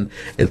underwear, and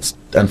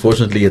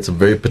unfortunately it's a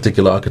very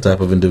particular archetype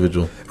of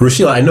individual.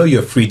 Rushil, I know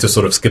you're free to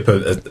sort of skip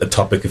a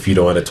topic if you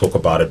don't want to talk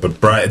about it, but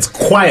bruh, it's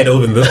quiet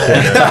over in this corner.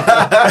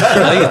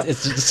 I think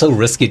it's just so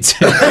risky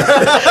too.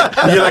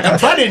 You're like, I'm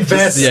trying to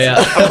invest.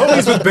 I'm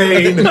homies with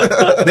Bain.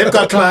 They've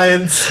got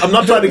clients. I'm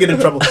not trying to get in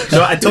trouble.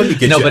 No, I totally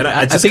get you. But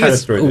I think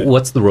it's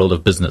what's the role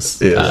of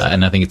business?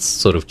 And I think it's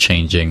sort of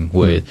changing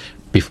where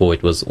before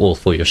it was all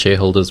for your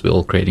shareholders, we're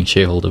all creating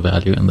shareholder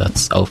value, and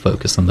that's our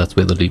focus, and that's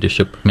where the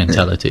leadership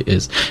mentality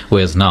is.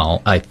 Whereas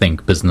now, I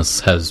think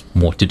business has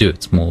more to do.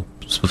 It's more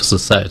for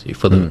society,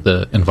 for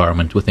the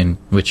environment within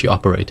which you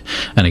operate.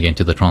 And again,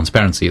 to the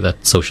transparency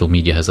that social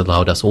media has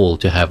allowed us all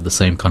to have the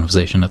same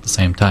conversation at the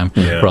same time,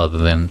 rather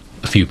than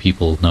a few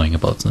people knowing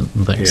about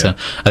certain things. So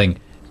I think,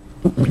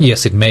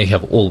 yes, it may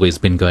have always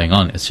been going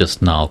on. It's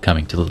just now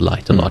coming to the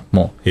light a lot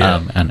more.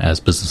 And as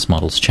business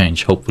models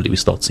change, hopefully we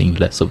start seeing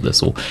less of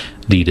this, or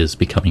leaders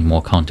becoming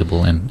more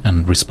accountable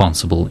and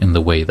responsible in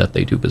the way that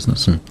they do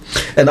business.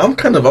 And I'm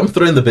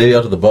throwing the baby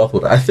out of the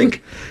bathwater. I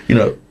think,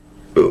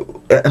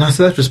 and I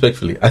say that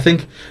respectfully, I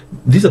think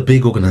these are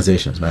big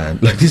organizations, man.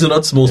 Like, these are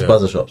not small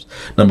spaza shops,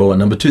 number one.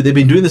 Number two, they've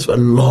been doing this for a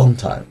long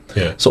time.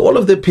 So all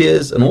of their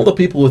peers and all the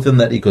people within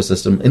that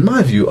ecosystem, in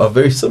my view, are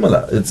very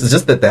similar. It's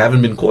just that they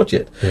haven't been caught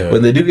yet.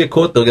 When they do get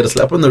caught, they'll get a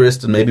slap on the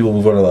wrist and maybe we'll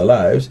move on with our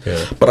lives.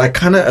 But I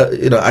kind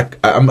of,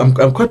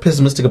 I'm quite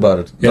pessimistic about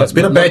it. It's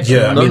been a bad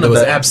year. I mean, there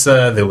was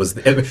ABSA, there was...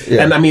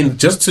 And I mean,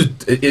 just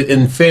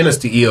in fairness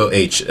to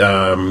EOH,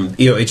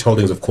 EOH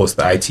Holdings, of course,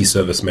 the IT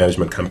service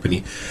management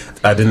company,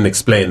 I didn't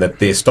explain that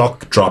their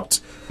stock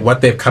dropped.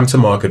 What they've come to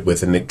market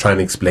with, and they're trying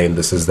to explain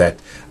this, is that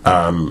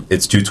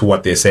it's due to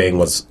what they're saying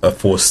was a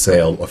forced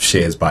sale of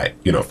shares by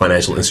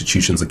financial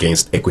institutions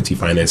against equity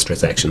finance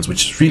transactions,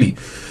 which is really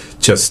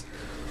just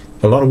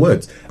a lot of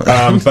words.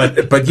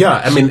 But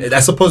yeah, I mean, I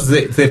suppose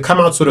they've come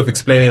out sort of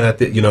explaining that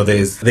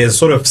there's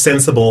sort of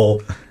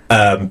sensible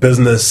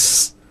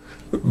business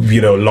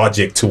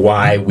logic to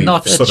why we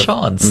not a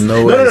chance.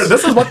 No,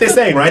 this is what they're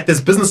saying, right?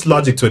 There's business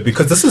logic to it,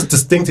 because this is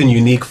distinct and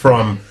unique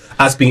from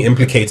us being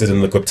implicated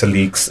in the Gupta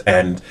leaks,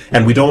 and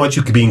we don't want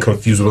you being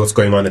confused with what's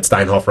going on at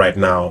Steinhoff right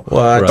now.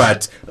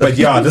 What? But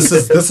yeah, this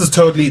is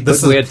totally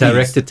where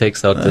director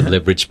takes out the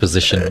leveraged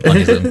position on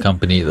his own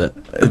company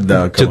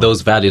to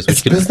those values.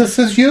 It's business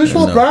as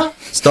usual, bruh.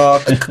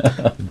 Stock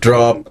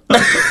drop,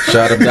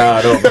 shut him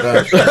down.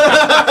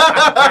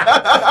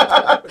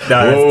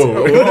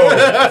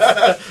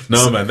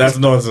 No, man, that's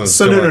nonsense.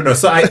 So no.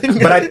 So I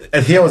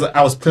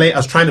was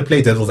trying to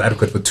play devil's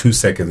advocate for 2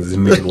 seconds. It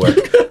didn't make it work.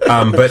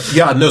 But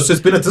yeah, no. So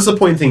it's been a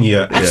disappointing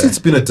year. Actually, it's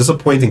been a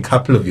disappointing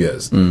couple of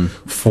years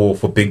for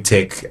big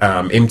tech.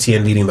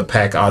 MTN leading the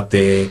pack out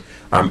there.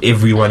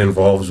 Everyone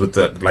involved with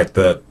the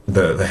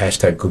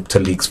hashtag Gupta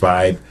leaks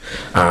vibe.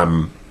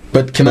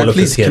 But can I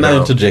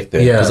interject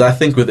there? Because I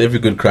think with every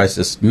good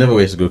crisis, never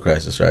waste a good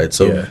crisis, right?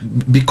 So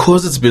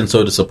because it's been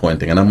so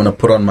disappointing, and I'm going to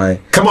put on my...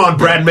 Come on,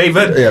 Brad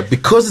Maven! Yeah,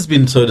 because it's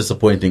been so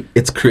disappointing,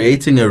 it's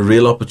creating a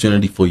real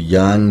opportunity for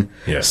young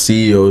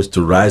CEOs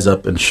to rise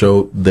up and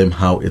show them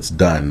how it's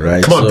done,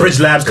 right? Come on,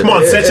 Bridge Labs, come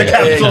on, Set Your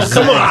Capital,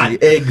 come on!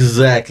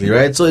 Exactly,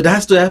 right? So it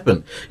has to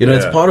happen.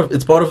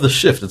 It's part of the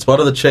shift, it's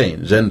part of the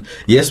change. And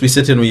yes, we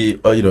sit and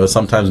we,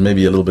 sometimes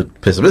maybe a little bit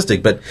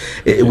pessimistic, but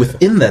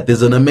within that,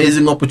 there's an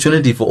amazing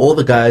opportunity for all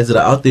the guys that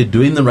are out there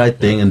doing the right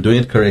thing and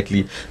doing it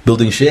correctly,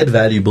 building shared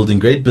value, building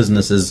great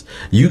businesses.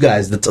 You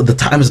guys, the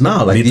time is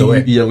now. Like,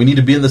 we need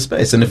to be in the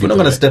space. And if we're not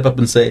going to step up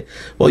and say,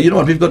 well, you know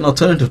what, we've got an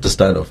alternative to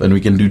Steinhoff, and we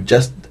can do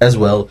just as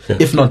well,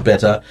 if not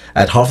better,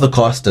 at half the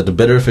cost, at a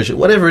better efficient,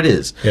 whatever it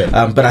is.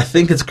 But I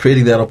think it's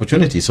creating that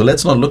opportunity. So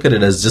let's not look at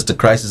it as just a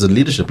crisis in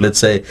leadership. Let's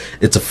say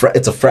it's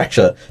a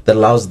fracture that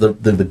allows the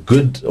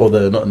good, or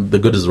the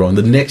good is wrong,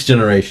 the next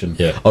generation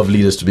of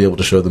leaders to be able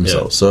to show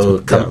themselves.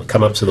 So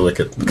come up to the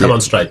wicket. Come on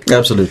strike.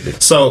 Absolutely.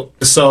 So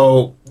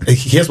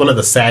here's one of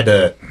the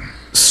sadder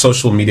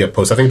social media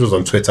posts. I think it was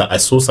on Twitter. I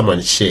saw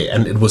someone share,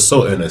 and it was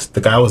so earnest.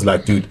 The guy was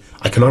like, dude,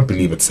 I cannot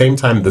believe it. Same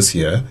time this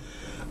year,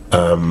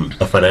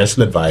 a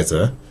financial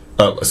advisor,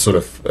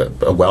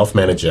 a wealth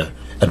manager,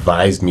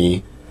 advised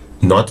me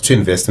not to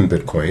invest in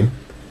Bitcoin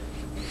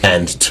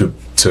and to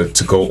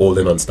go all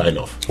in on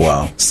Steinhoff.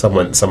 Wow.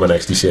 Someone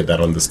actually shared that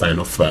on the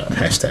Steinhoff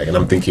hashtag, and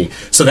I'm thinking,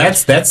 so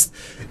that's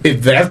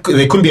if that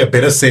there couldn't be a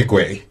better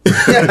segue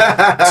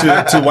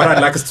to what I'd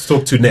like us to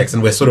talk to next,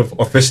 and we're sort of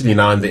officially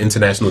now in the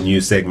international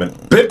news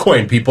segment.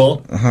 Bitcoin,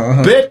 people.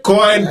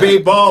 Bitcoin,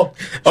 people.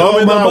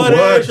 Oh my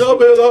word.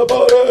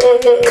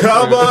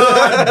 Come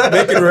on,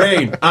 make it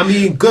rain. I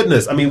mean,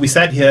 goodness. I mean, we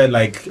sat here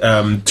like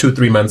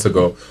 2-3 months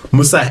ago.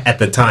 Musa at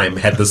the time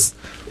had this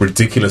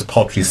ridiculous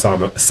paltry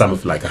sum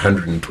of like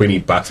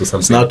 $120 or something.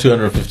 It's now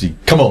 250.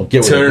 Come on,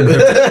 get with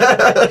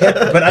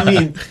it. But I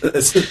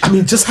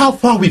mean, just how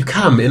far we've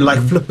come in like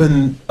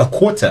flipping a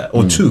quarter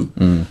or two,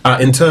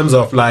 in terms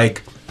of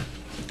like,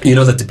 you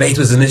know, the debate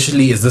was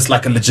initially, is this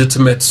like a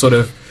legitimate sort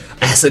of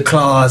asset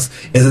class?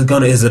 Is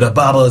it a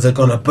bubble? Is it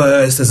gonna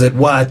burst? Is it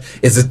what?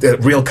 Is it a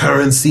real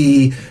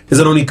currency? Is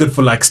it only good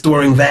for like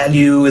storing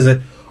value? Is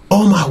it?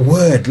 Oh my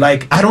word!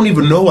 Like, I don't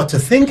even know what to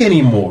think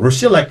anymore.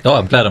 Rochelle, like, oh,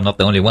 I'm glad I'm not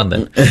the only one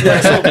then.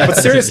 But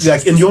seriously,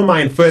 like, in your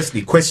mind,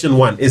 firstly, question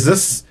one: is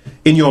this,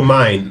 in your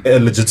mind, a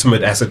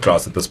legitimate asset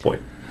class at this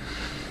point?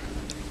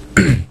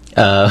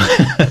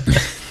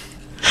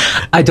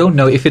 I don't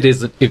know if it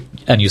is.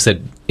 And you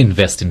said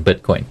invest in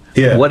Bitcoin.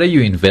 Yeah. What are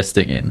you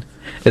investing in?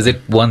 Is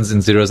it ones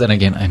and zeros? And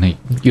again, I know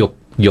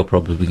you're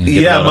probably going to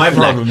get a lot of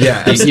flack. Problem.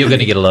 Yeah, you're going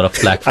to get a lot of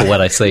flack for what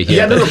I say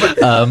here. Yeah,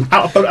 but I'm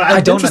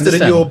don't interested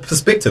understand. in your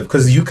perspective,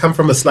 because you come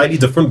from a slightly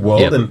different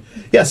world, Yep. and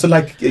so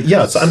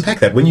unpack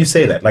that. When you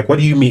say that, like, what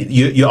do you mean?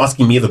 You're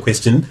asking me the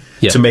question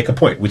to make a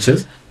point, which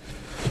is,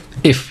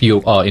 if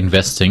you are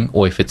investing,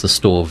 or if it's a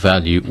store of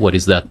value, what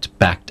is that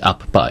backed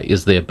up by?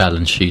 Is there a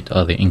balance sheet?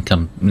 Are there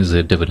income? Is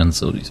there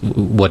dividends? Or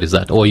what is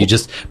that? Or are you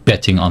just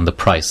betting on the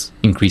price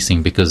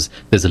increasing because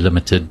there's a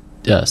limited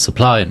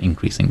supply and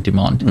increasing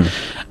demand?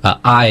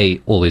 I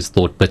always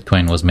thought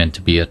Bitcoin was meant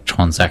to be a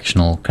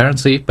transactional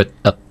currency, but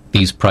at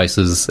these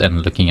prices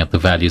and looking at the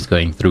values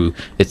going through,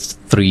 it's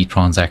 3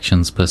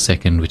 transactions per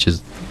second, which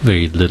is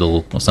very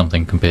little or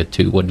something compared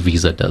to what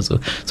Visa does. So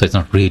it's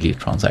not really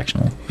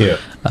transactional. Yeah.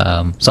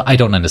 So I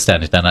don't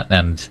understand it,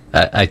 and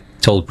I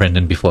told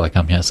Brendan before I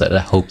come here, I said, I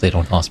hope they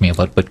don't ask me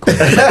about Bitcoin.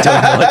 I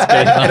don't know what's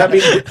going on. And I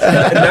mean,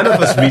 none of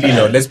us really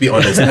know, let's be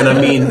honest. And I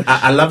mean,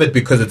 I love it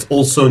because it's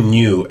also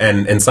new.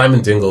 And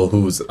Simon Dingle,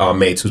 who's our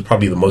mate, who's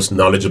probably the most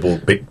knowledgeable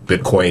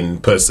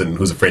Bitcoin person,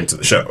 who's a friend to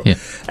the show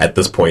at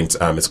this point,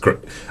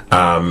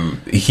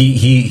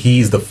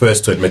 he's the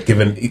first to admit,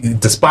 given,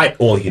 despite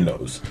all he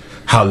knows,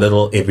 how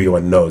little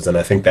everyone knows. And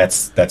I think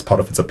that's part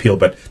of its appeal.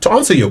 But to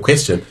answer your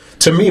question,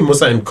 to me,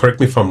 Musa, and correct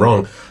me if I'm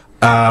wrong,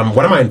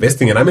 what am I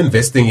investing in? I'm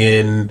investing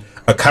in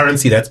a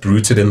currency that's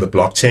rooted in the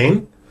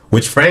blockchain,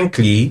 which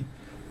frankly,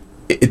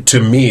 to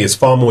me, is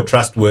far more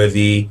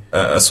trustworthy,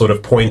 a sort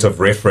of point of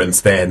reference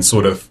than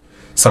sort of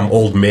some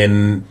old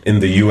men in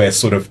the US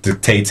sort of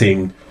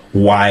dictating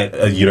why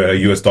a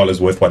US dollar is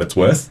worth what it's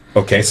worth.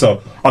 Okay,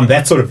 so on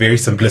that sort of very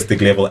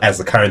simplistic level as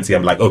a currency,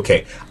 I'm like,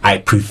 okay, I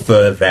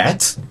prefer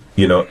that,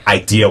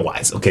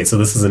 idea-wise. Okay, so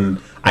this isn't,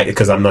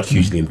 because I'm not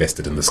hugely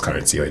invested in this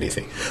currency or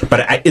anything.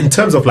 But in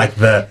terms of like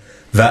the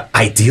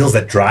ideals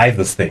that drive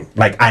this thing,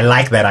 like, I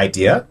like that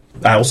idea.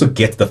 I also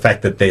get the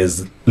fact that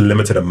there's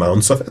limited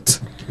amounts of it.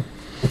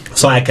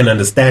 So I can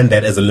understand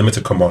that as a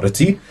limited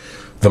commodity,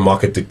 the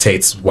market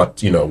dictates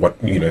what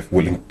if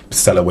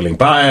willing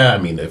buyer. I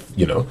mean,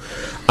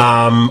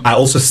 I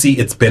also see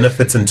its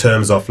benefits in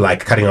terms of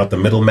like cutting out the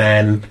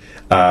middleman.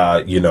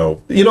 All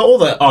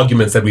the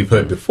arguments that we've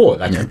heard before.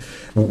 Like,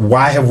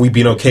 why have we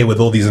been okay with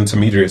all these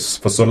intermediaries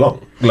for so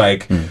long?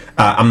 Like,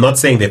 I'm not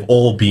saying they've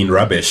all been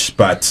rubbish,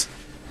 but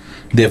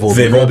they've all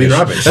been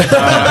rubbish. But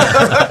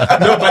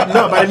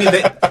I mean,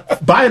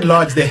 by and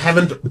large, they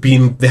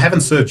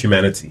haven't served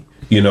humanity,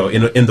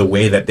 in the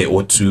way that they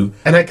ought to.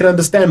 And I can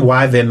understand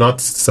why they're not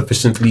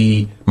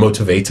sufficiently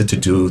motivated to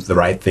do the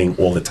right thing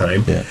all the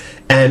time. Yeah.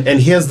 And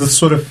here's the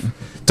sort of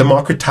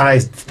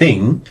democratized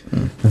thing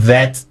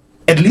that,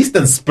 at least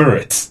in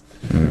spirit,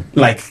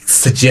 like,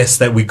 suggests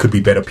that we could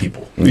be better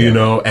people,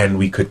 and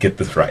we could get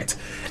this right.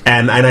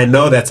 And I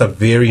know that's a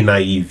very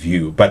naive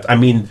view, but I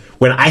mean,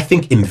 when I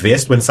think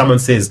when someone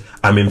says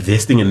I'm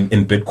investing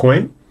in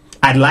Bitcoin,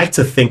 I'd like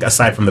to think,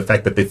 aside from the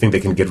fact that they think they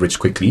can get rich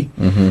quickly,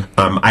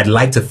 I'd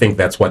like to think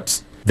that's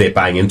what they're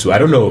buying into. I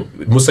don't know,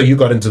 Musa, you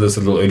got into this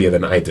a little earlier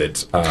than I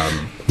did.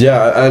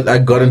 I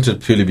got into it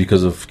purely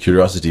because of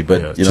curiosity,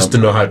 but just to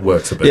know how it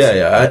works a bit.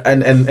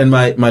 And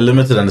my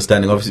limited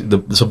understanding, obviously,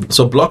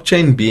 so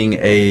blockchain being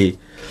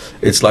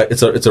it's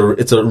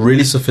a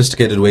really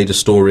sophisticated way to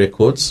store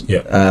records,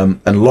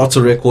 and lots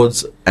of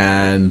records,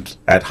 and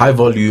at high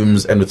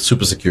volumes, and with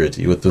super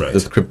security, with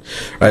crypto,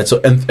 right?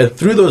 So and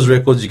through those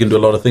records, you can do a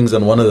lot of things,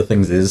 and one of the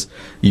things is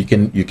you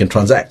can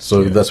transact.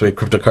 So that's where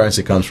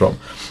cryptocurrency comes from,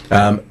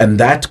 and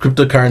that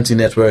cryptocurrency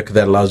network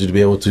that allows you to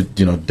be able to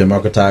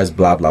democratize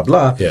blah blah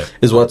blah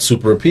is what's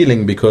super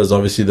appealing, because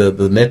obviously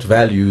the net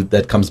value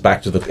that comes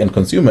back to the end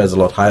consumer is a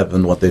lot higher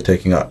than what they're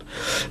taking out.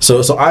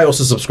 So I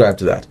also subscribe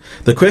to that.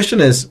 The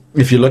question is,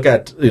 if you look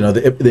at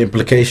the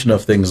implication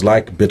of things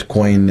like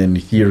Bitcoin and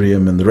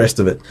Ethereum and the rest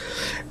of it,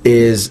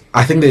 is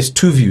I think there's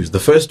two views. The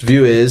first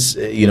view is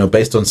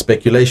based on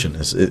speculation.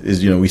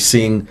 Is we're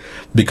seeing,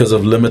 because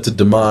of limited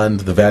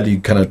demand, the value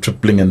kind of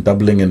tripling and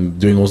doubling and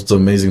doing all sorts of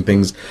amazing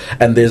things,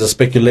 and there's a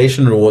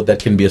speculation reward that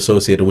can be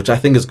associated, which I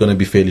think is going to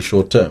be fairly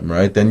short term,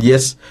 right? And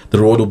yes, the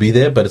reward will be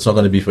there, but it's not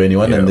going to be for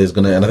anyone. And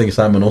I think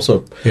Simon also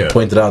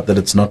pointed out that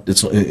it's not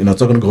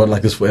going to go on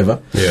like this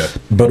forever. Yeah.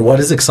 But what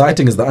is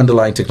exciting is the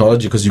underlying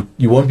technology, because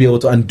you won't be able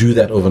to undo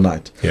that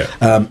overnight.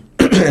 Yeah.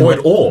 Or at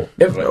all.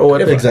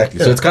 Ever. Exactly.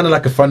 Yeah. So it's kind of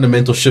like a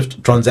fundamental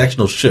shift,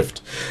 transactional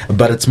shift,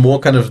 but it's more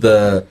kind of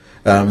the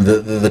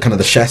kind of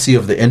the chassis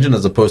of the engine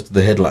as opposed to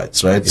the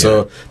headlights, right? Yeah.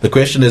 So the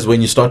question is,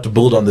 when you start to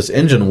build on this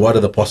engine, what are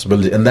the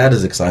possibilities? And that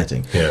is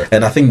exciting. Yeah.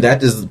 And I think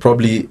that is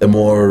probably a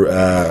more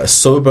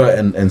sober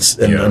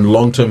and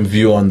long-term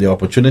view on the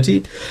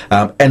opportunity.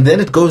 And then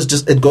it goes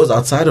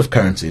outside of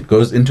currency. It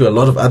goes into a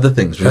lot of other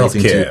things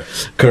relating to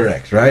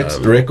correct, right?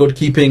 Record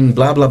keeping,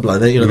 blah blah blah.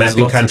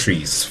 Mapping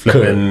countries,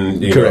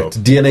 flipping,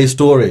 correct. DNA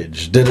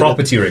storage,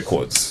 property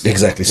records.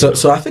 Exactly.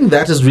 So I think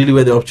that is really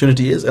where the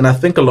opportunity is, and I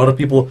think a lot of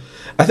people,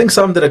 I think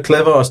some that are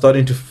clever are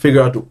starting to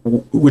figure out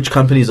which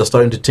companies are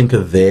starting to tinker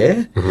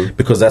there,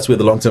 because that's where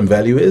the long-term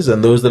value is,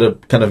 and those that are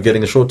kind of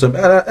getting a short-term,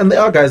 and there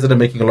are guys that are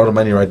making a lot of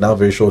money right now,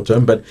 very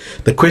short-term, but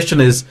the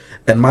question is,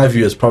 and my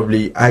view is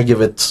probably, I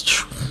give it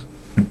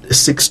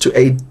 6 to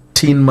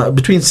 18 months,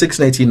 between 6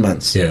 and 18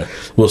 months. Yeah.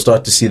 We'll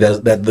start to see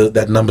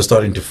that number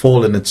starting to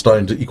fall, and it's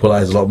starting to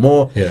equalize a lot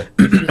more. Yeah.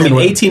 I mean,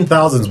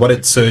 18,000 is what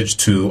it surged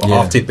to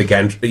after it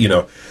began,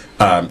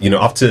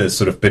 after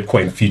sort of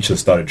Bitcoin futures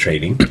started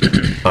trading.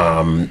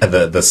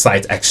 The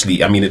site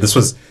actually, I mean, this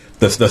was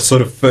the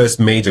sort of first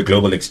major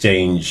global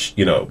exchange,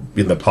 in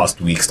the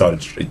past week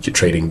started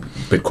trading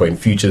Bitcoin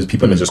futures.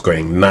 People are just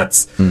going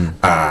nuts.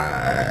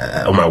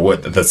 Oh my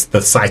word,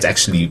 the site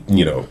actually,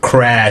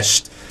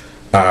 crashed.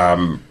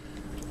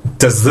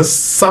 Does this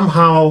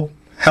somehow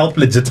help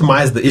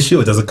legitimize the issue,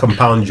 or does it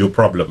compound your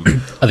problem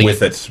I think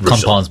with it?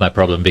 Compounds my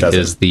problem,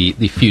 because the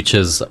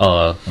futures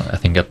are, I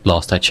think at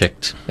last I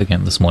checked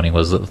again this morning,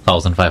 was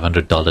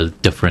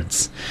 $1,500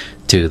 difference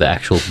to the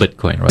actual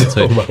Bitcoin, right?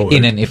 So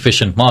in an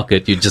efficient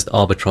market, you just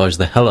arbitrage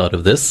the hell out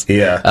of this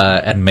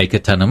and make a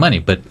ton of money.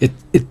 But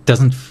it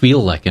doesn't feel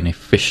like an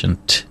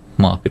efficient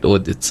market, or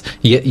it's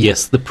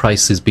yes, the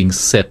price is being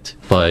set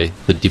by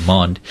the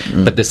demand,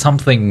 but there's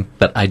something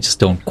that I just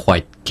don't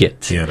quite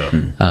get.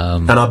 And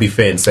I'll be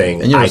fair in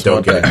saying I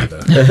don't get it either.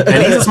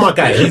 And he's a smart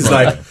guy. He's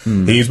like,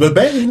 he's with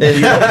Bain.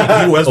 He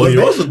was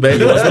with Bain.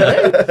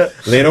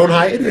 They don't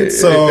hide it.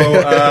 So,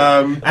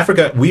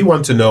 Africa, we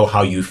want to know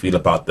how you feel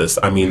about this.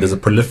 I mean, there's a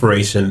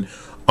proliferation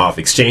of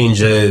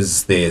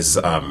exchanges. There's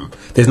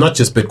not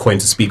just Bitcoin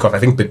to speak of. I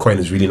think Bitcoin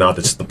is really now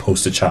just the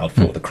poster child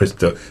for the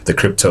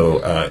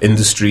crypto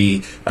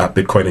industry.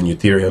 Bitcoin and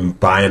Ethereum,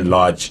 by and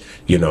large,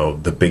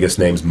 the biggest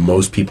names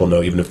most people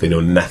know, even if they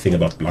know nothing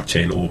about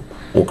blockchain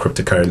or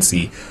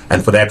cryptocurrency.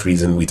 And for that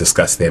reason, we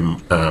discuss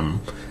them.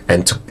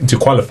 And to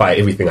qualify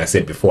everything I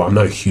said before, I'm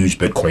not a huge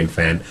Bitcoin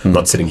fan. I'm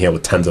not sitting here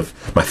with tons of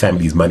my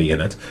family's money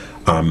in it.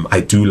 I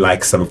do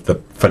like some of the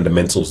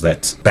fundamentals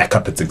that back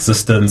up its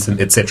existence,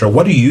 and etc.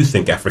 What do you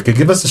think, Africa?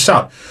 Give us a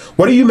shout.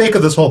 What do you make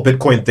of this whole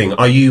Bitcoin thing?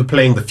 Are you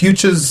playing the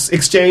futures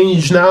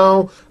exchange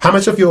now? How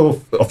much of your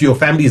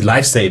family's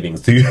life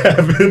savings do you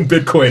have in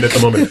Bitcoin at the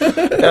moment?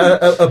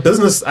 A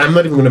business, I'm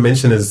not even going to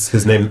mention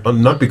his name,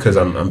 not because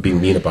I'm being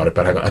mean about it,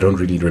 but I don't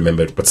really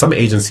remember it. But some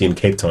agency in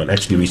Cape Town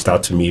actually reached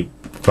out to me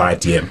via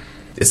DM.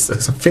 It's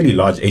a fairly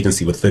large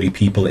agency with 30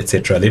 people,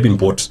 etc. They've been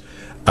bought.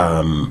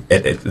 They've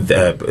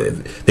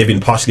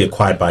been partially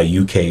acquired by a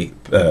UK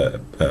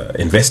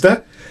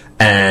investor,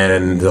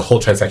 and the whole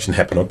transaction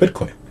happened on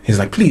Bitcoin. He's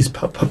like, please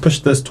push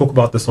this, talk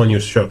about this on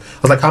your show. I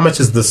was like, how much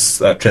is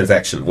this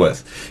transaction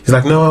worth? He's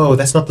like, no,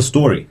 that's not the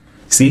story.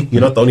 See,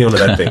 you're not the only one of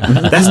that thing.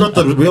 That's not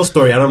the real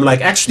story. And I'm like,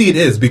 actually it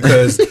is,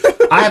 because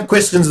I have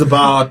questions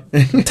about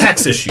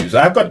tax issues.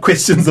 I've got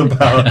questions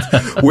about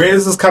where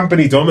is this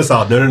company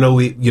domiciled? No.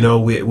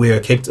 We're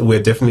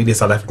definitely a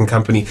South African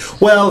company.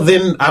 Well,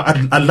 then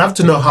I'd love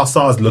to know how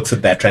SARS looks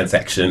at that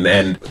transaction,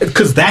 and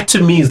because that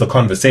to me is the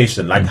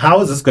conversation. Like, how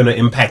is this going to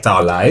impact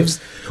our lives?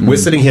 We're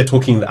sitting here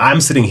talking.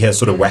 I'm sitting here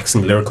sort of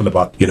waxing lyrical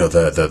about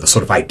the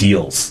sort of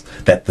ideals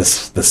that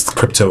this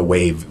crypto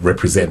wave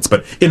represents,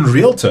 but in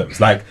real terms,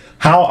 like,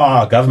 how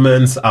are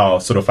governments,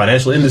 our sort of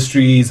financial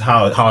industries,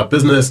 how our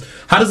business,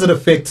 how does it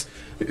affect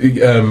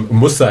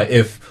Musa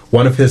if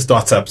one of his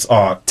startups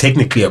are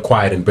technically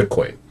acquired in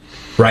Bitcoin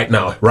right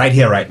now, right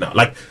here, right now?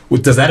 Like,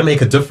 does that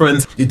make a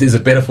difference? Is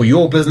it better for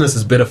your business?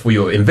 Is it better for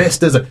your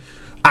investors?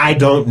 I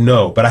don't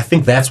know, but I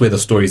think that's where the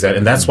story's at,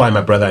 and that's why,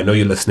 my brother, I know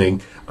you're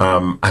listening.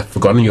 I've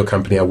forgotten your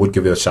company. I would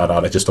give you a shout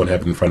out. I just don't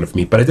have it in front of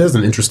me, but it is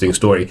an interesting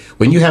story.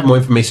 When you have more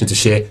information to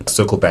share,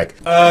 circle back.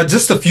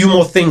 Just a few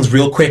more things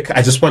real quick.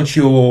 I just want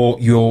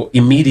your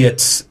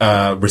immediate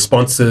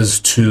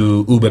responses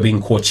to Uber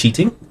being caught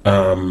cheating.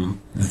 As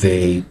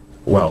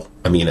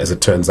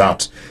it turns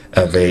out,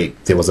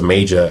 there was a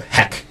major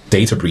hack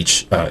data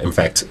breach, in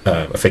fact,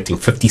 affecting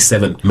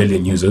 57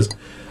 million users.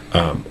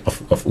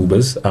 of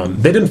Ubers.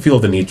 They didn't feel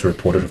the need to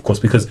report it, of course,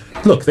 because,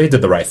 look, they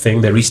did the right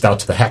thing. They reached out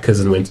to the hackers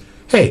and went,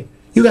 hey,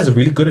 you guys are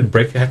really good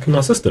at hacking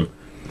our system.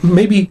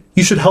 Maybe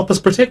you should help us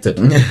protect it.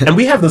 And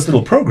we have this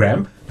little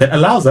program that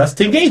allows us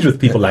to engage with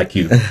people like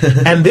you.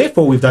 And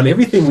therefore, we've done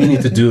everything we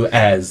need to do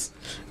as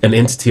an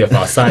entity of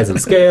our size and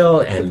scale,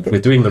 and we're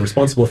doing the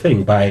responsible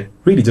thing by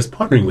really just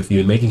partnering with you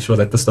and making sure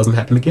that this doesn't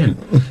happen again.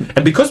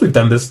 And because we've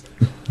done this,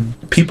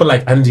 people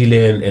like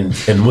Andile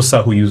and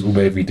Musa, who use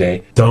Uber every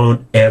day,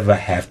 don't ever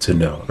have to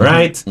know,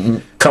 right?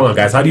 Come on,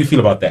 guys, how do you feel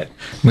about that?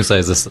 Musa,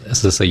 is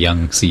this a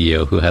young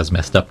CEO who has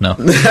messed up now?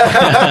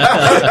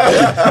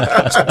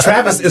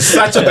 Travis is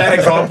such a bad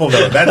example,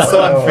 though. That's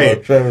so unfair.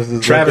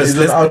 Travis, he's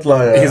an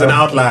outlier. He's an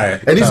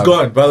outlier. And he's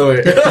gone, by the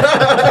way.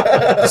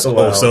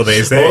 So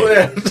they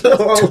say.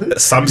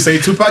 Some say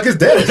Tupac is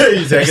dead.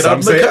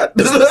 Some say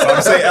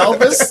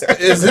Elvis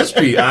is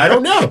history. I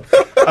don't know.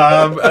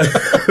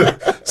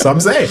 Some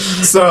say.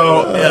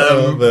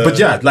 So, but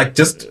yeah, like,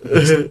 just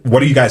what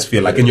do you guys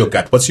feel like in your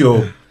gut? What's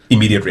your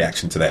immediate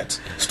reaction to that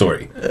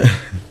story?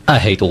 I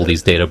hate all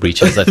these data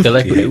breaches. I feel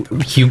like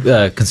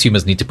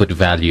consumers need to put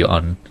value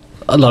on.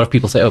 A lot of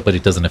people say, "Oh, but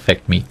it doesn't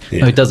affect me."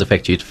 Yeah. No, it does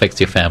affect you. It affects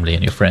your family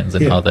and your friends,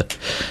 and how that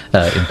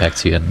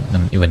impacts you.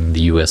 And even in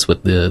the US,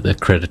 with the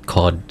credit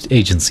card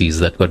agencies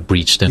that got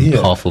breached, and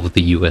half of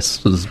the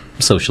US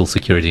social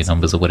security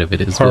numbers or whatever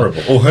it is,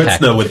 horrible. Or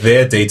Hertzner with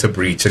their data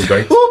breach and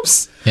going,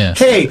 "Oops,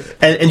 hey,"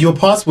 and your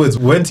passwords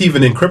weren't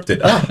even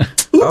encrypted.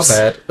 Oops,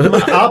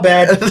 our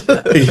bad.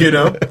 You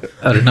know,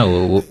 I don't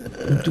know.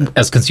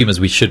 As consumers,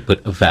 we should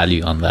put a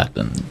value on that,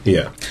 and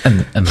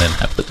then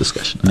have the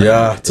discussion.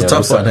 Yeah, it's a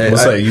tough one.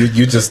 Hey,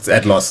 you just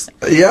at loss.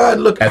 Yeah,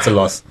 look, at a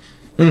loss.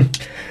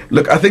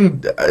 Look, I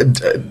think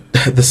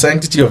the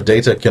sanctity of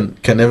data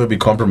can never be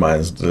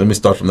compromised. Let me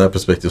start from that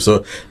perspective.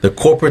 So the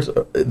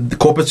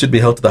corporates should be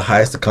held to the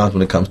highest account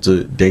when it comes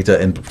to data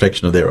and the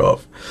protection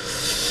thereof.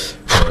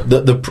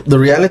 The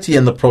reality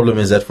and the problem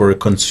is that for a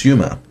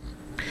consumer,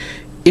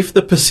 if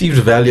the perceived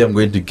value I'm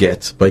going to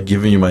get by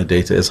giving you my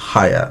data is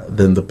higher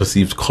than the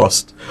perceived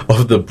cost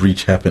of the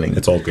breach happening,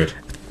 it's all good.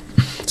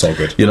 It's all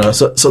good. You know,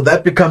 so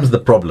that becomes the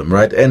problem,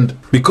 right? And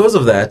because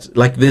of that,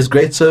 like, there's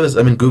great service.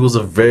 I mean, Google's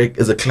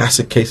is a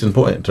classic case in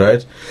point,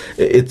 right?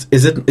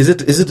 Is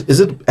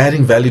it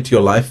adding value to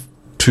your life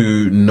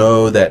to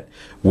know that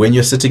when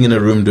you're sitting in a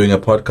room doing a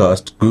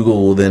podcast,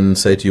 Google will then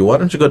say to you, "Why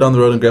don't you go down the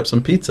road and grab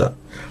some pizza?"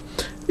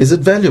 Is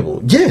it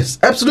valuable? Yes,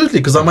 absolutely,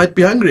 because I might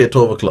be hungry at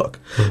 12 o'clock.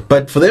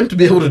 But for them to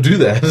be able to do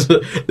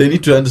that, they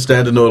need to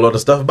understand and know a lot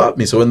of stuff about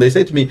me. So when they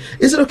say to me,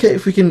 "Is it okay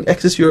if we can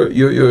access your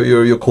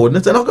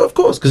coordinates?" And I'll go, "Of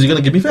course, because you're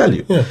going to give me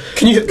value." Yeah.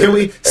 Can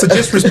we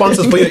suggest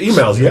responses for your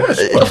emails? Yes,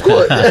 of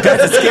course.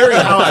 It's scary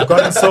how I've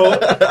gotten so.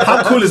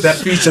 How cool is that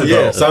feature,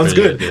 though? Yeah, sounds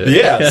good.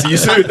 Yeah, see you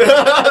soon.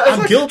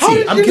 I'm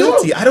guilty. I'm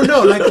guilty. I don't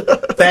know. Like,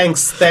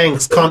 thanks.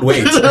 Can't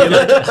wait. You're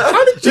like,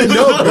 how did you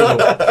know, bro?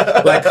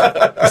 Like,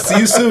 see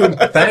you soon.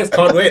 Thanks.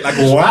 Can't wait. Like,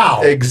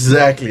 wow.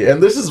 Exactly.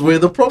 And this is where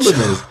the problem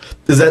is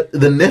that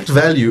the net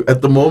value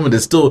at the moment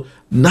is still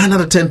 9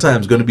 out of 10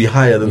 times going to be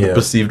higher than the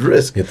perceived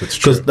risk. Yeah, that's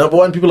true. Because number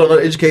one, people are not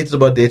educated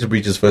about data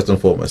breaches first and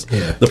foremost.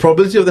 Yeah. The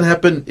probability of them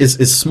happen is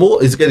small.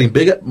 It's getting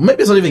bigger.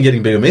 Maybe it's not even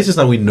getting bigger. Maybe it's just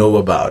now we know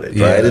about it,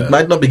 right? It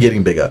might not be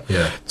getting bigger.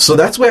 Yeah. So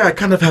that's where I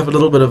kind of have a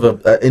little bit of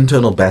an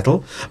internal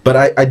battle. But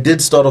I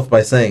did start off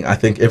by saying I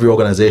think every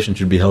organization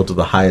should be held to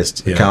the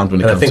highest account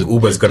when it comes to I think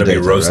Uber's going to be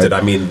roasted.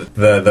 Right? I mean,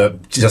 the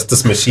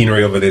justice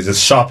machinery over there is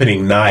just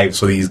sharpening knives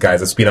for these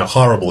guys. It's been a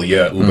horrible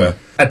year, Uber.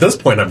 At this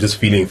point, I'm just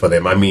feeling for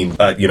them. I mean,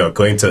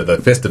 going to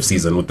the festive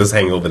season with this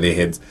hanging over their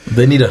heads.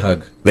 They need a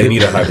hug.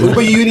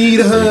 Uber, you need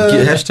a hug.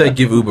 Hashtag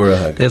give Uber a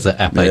hug. There's an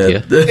app idea.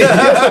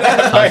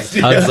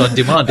 Hugs on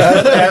demand.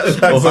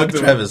 Or hug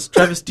Travis.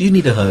 Travis, do you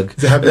need a hug?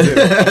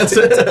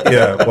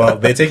 Yeah, well,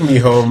 they're taking me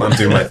home. I'm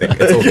doing my thing.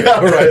 It's all good.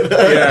 Yeah, right.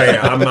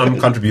 Yeah, I'm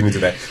contributing to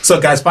that.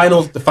 So, guys,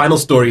 the final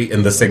story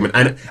in this segment.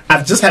 And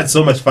I've just had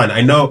so much fun.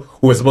 I know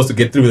we were supposed to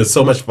get through this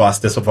so much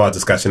faster so far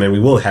discussion, and we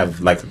will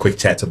have like a quick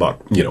chat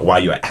about why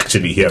you are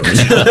actually here.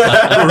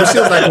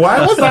 Rochelle's like,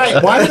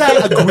 why did I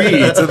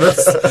agree to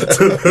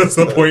this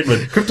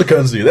appointment?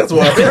 Cryptocurrency, that's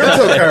why.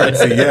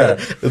 Cryptocurrency, yeah.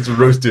 Let's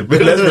roast it.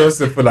 Let's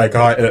roast it for like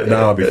an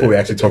hour before we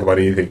actually talk about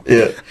anything.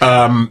 Yeah.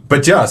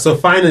 But yeah, so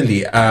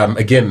finally,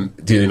 again,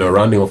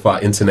 rounding off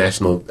our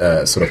international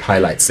sort of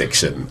highlight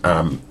section,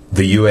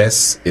 the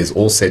US is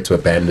all set to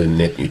abandon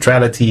net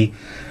neutrality.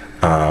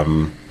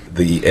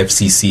 The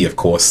FCC, of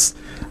course,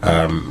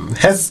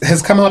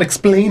 has come out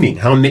explaining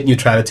how net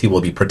neutrality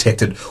will be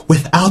protected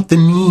without the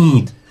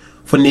need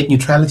for net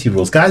neutrality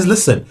rules. Guys,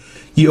 listen,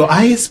 your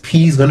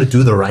ISP is going to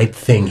do the right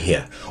thing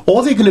here.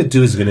 All they're going to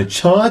do is going to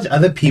charge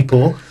other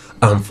people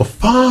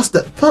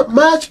for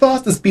much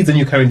faster speeds than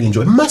you currently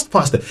enjoy, much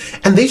faster.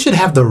 And they should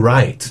have the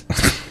right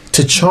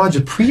to charge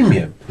a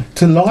premium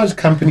to large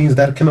companies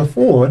that can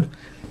afford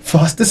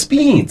faster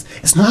speeds.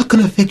 It's not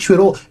going to affect you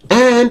at all.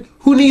 And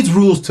who needs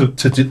rules to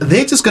do?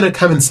 They're just going to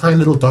come and sign a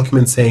little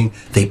document saying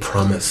they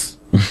promise.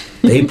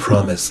 They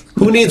promise.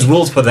 Who needs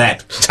rules for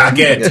that?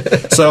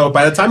 Target. So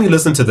by the time you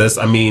listen to this,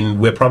 I mean,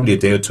 we're probably a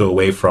day or two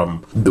away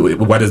from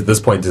what at this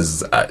point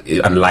is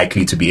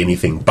unlikely to be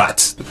anything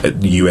but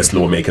U.S.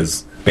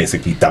 lawmakers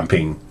basically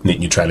dumping net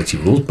neutrality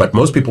rules. But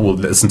most people will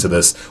listen to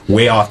this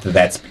way after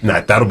that.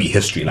 That'll be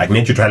history. Like,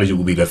 net neutrality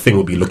will be the thing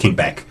we'll be looking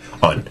back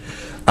on.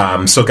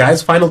 So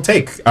guys, final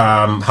take.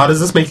 How does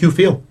this make you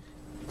feel?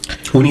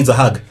 Who needs a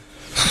hug?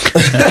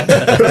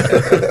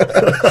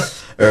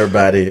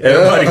 Everybody needs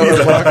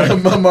a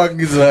hug. Mark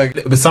needs a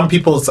hug. But some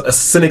people,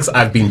 cynics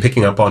I've been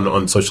picking up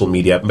on social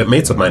media, but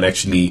mates of mine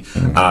actually,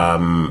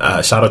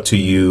 shout out to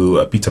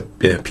you, Peter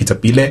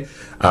Pile.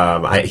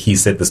 He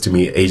said this to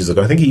me ages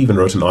ago. I think he even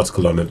wrote an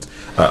article on it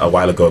a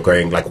while ago,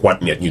 going like,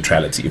 what net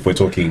neutrality? If we're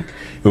talking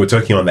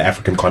on the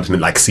African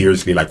continent, like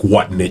seriously, like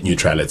what net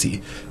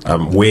neutrality?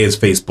 Where's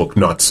Facebook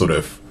not sort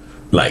of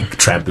like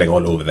trampling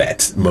all over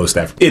that?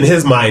 In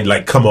his mind,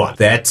 like, come on,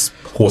 that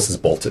horse is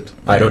bolted.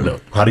 I don't know.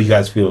 How do you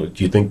guys feel?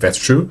 Do you think that's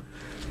true?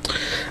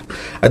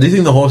 I do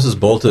think the horse is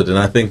bolted, and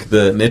I think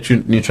the net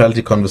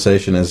neutrality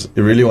conversation is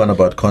really one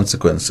about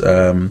consequence.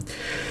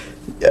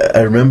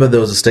 I remember there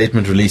was a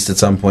statement released at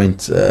some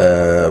point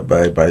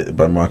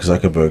by Mark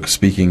Zuckerberg,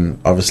 speaking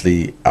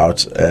obviously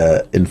out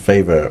in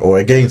favor or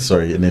against,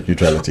 net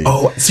neutrality.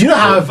 Oh, so you know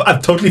how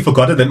I've totally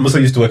forgotten that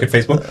Musa used to work at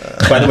Facebook.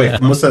 By the way,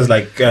 Musa is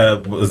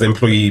was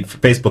employee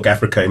Facebook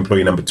Africa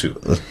employee number 2.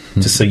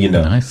 Just so you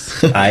know.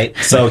 Nice.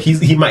 So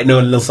he might know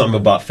a little something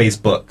about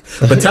Facebook.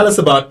 But tell us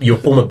about your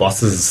former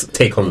boss's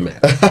take on the matter.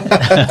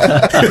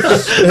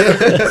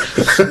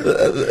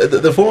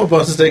 The former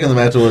boss's take on the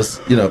matter was,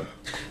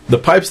 the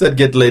pipes that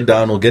get laid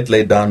down will get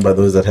laid down by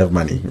those that have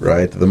money,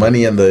 right? The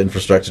money and the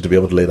infrastructure to be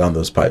able to lay down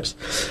those pipes.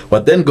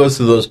 What then goes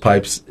to those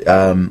pipes,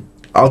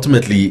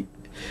 ultimately,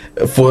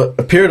 for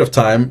a period of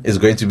time, is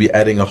going to be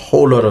adding a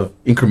whole lot of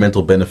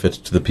incremental benefit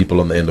to the people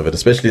on the end of it,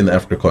 especially in the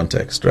Africa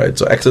context, right?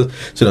 So access,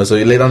 so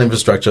you lay down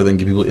infrastructure, then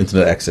give people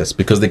internet access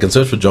because they can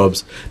search for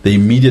jobs. The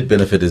immediate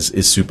benefit is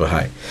super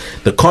high.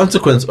 The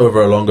consequence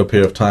over a longer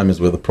period of time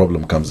is where the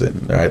problem comes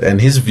in, right? And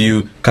his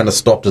view kind of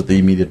stopped at the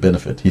immediate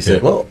benefit. He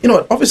said, well, you know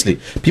what? Obviously,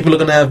 people are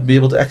going to be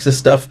able to access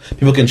stuff.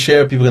 People can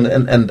share.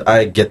 And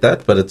I get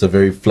that, but it's a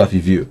very fluffy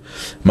view.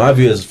 My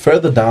view is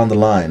further down the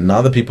line.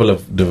 Now that people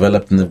have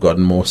developed and they've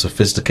gotten more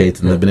sophisticated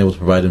and they've been able to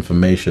provide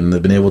information,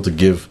 they've been able to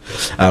give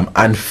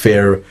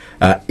unfair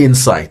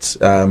insights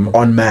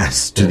en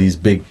masse to these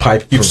big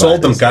pipe You've providers.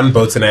 sold them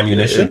gunboats and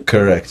ammunition.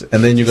 Correct.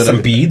 And then you're going to...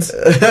 Some beads.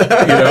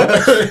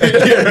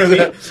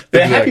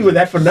 They're happy with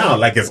that for now.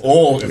 Like, it's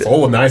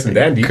all nice and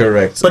dandy.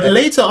 Correct. But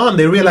later on,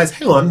 they realize,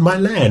 hang on, my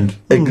land.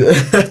 I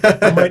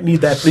might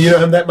need that.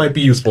 And that might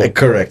be useful.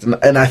 Correct.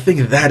 And I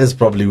think that is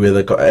probably where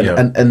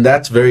and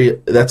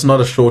that's not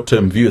a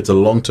short-term view. It's a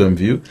long-term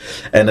view.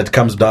 And it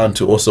comes down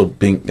to also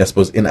being, I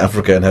suppose, in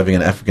Africa and having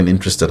an African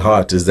interest at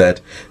heart, is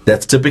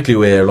that's typically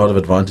where a lot of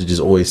advantage is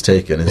always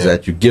taken, is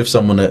that you give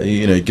someone a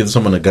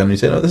gun and you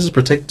say, no, this is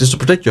to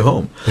protect your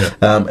home.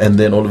 And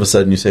then all of a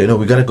sudden you say, no,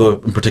 we got to go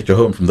and protect your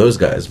home from those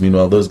guys.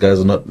 Meanwhile, those guys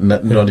are not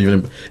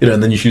even,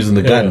 and then you're using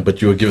the gun,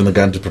 but you were given the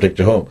gun to protect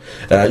your home.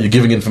 You're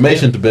giving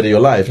information to better your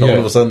life. Not all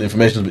of a sudden the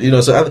information,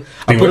 so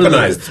being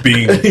weaponized,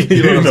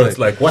 it's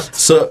like, what?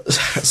 So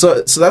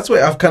that's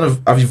where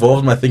I've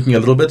evolved my thinking a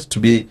little bit to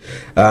be,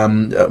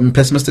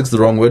 pessimistic is the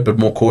wrong word, but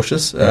more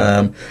cautious.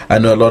 I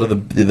know a lot of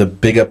the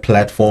bigger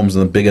platforms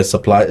and the bigger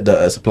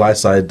supply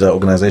side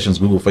organizations,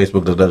 Google,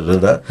 Facebook,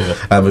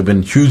 have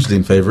been hugely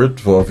in favor of it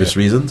for obvious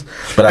reasons.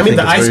 But I think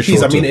the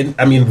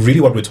ISPs,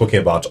 really what we're talking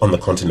about on the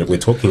continent, we're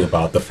talking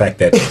about the fact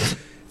that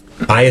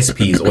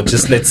ISPs, or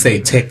just let's say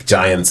tech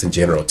giants in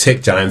general,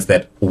 tech giants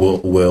that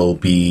will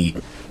be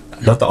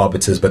not the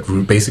arbiters, but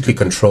basically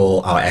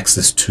control our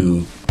access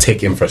to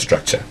tech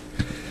infrastructure.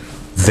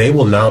 They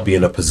will now be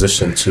in a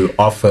position to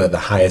offer the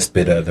highest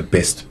bidder the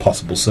best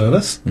possible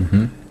service,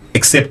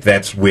 except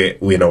that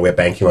we're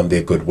banking on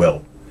their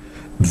goodwill.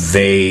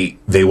 They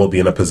will be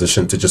in a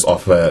position to just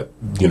offer,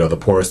 the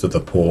poorest of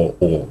the poor,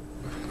 or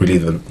really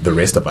the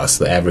rest of us,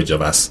 the average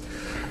of us,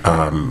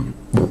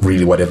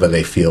 really whatever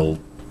they feel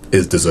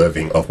is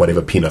deserving of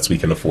whatever peanuts we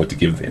can afford to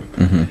give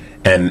them.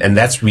 And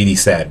that's really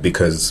sad,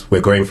 because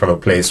we're going from a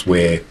place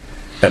where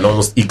an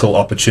almost equal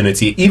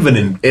opportunity,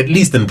 even at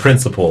least in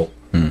principle,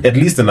 at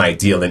least an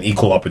ideal and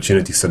equal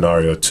opportunity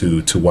scenario,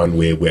 to one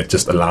where we're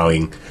just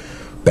allowing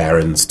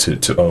barons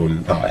to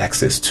own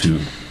access to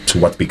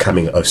what's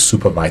becoming a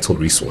super vital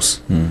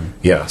resource.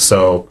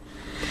 So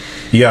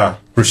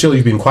Rushil,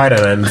 you've been quiet,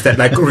 and I understand.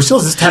 Like,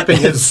 Rushil's just tapping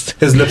his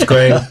lips,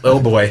 going, "Oh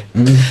boy,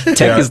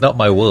 tech is not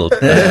my world."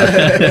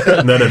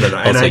 No.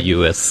 Also,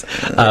 US.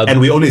 And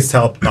we always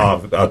tell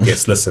our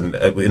guests, listen,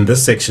 in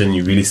this section,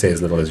 you really say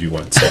as little as you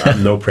want. So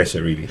no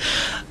pressure, really.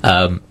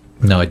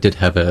 No, I did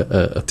have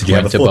a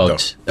point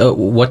about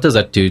what does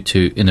that do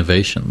to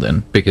innovation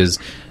then? Because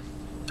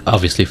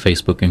obviously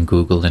Facebook and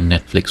Google and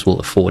Netflix will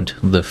afford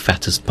the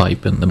fattest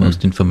pipe and the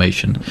most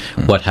information.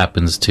 What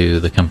happens to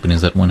the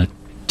companies that want to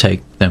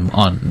take them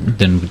on?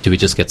 Then do we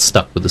just get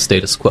stuck with the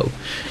status quo?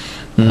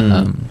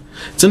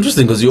 It's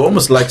interesting because you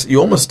almost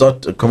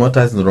start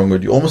commoditizing the wrong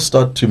word. You almost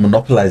start to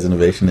monopolize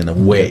innovation in a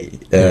way,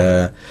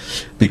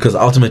 because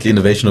ultimately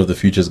innovation of the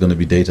future is going to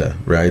be data,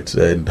 right?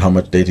 And how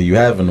much data you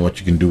have and what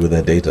you can do with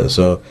that data.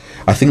 So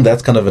I think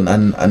that's kind of an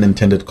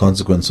unintended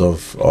consequence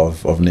of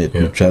net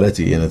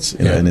neutrality in its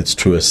in its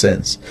truest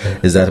sense.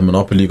 Is that a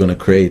monopoly going to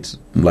create,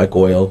 like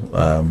oil,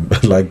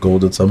 like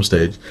gold at some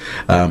stage,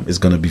 is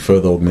going to be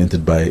further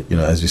augmented by,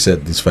 as you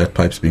said, these fat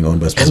pipes being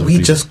owned by specific And we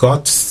people. just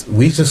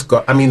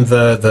got. I mean,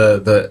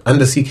 the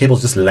undersea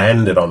cables just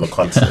landed on the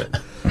continent.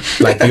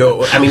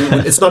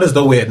 It's not as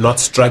though we're not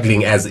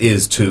struggling as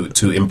is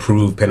to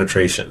improve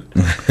penetration,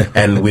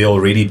 and we're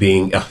already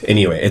being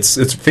anyway.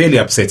 It's fairly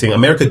upsetting.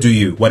 America, do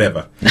you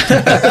whatever?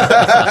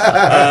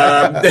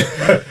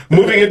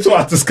 Moving into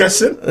our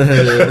discussion.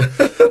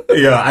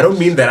 Yeah, I don't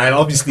mean that. I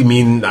obviously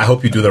mean I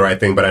hope you do the right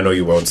thing, but I know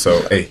you won't.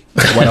 So hey,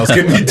 what else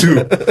can we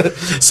do?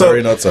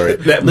 Sorry, not sorry.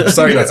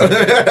 Sorry, not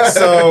sorry.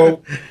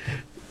 So.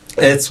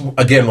 It's,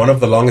 again, one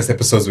of the longest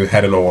episodes we've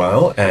had in a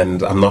while,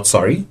 and I'm not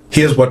sorry.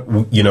 Here's what,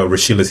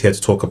 Rashil is here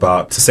to talk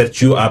about. To set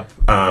you up,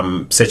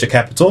 Secha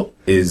Capital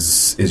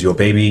is your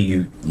baby.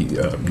 You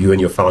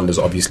and your founders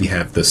obviously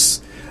have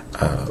this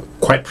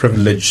quite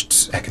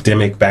privileged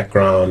academic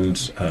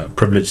background,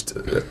 privileged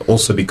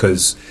also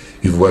because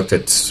you've worked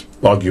at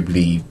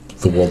arguably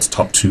the world's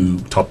top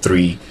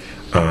 3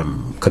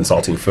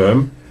 consulting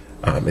firm,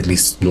 at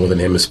least Northern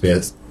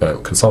Hemisphere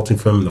consulting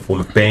firm in the form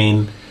of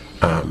Bain.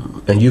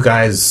 And you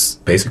guys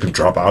basically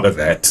drop out of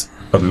that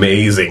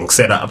amazing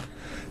setup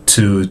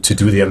to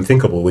do the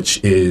unthinkable,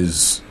 which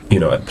is,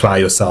 apply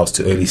yourselves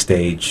to early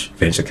stage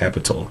venture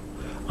capital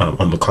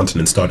on the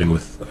continent, starting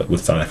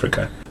with South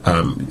Africa.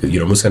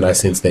 Musa and I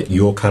sense that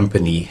your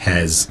company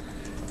has,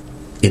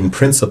 in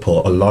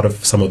principle, a lot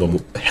of some of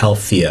the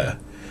healthier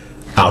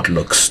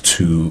outlooks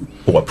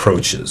or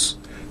approaches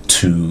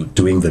to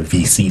doing the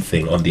VC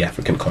thing on the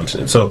African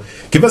continent. So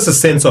give us a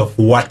sense of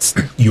what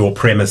your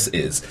premise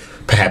is.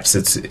 Perhaps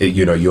it's,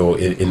 your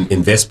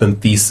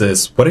investment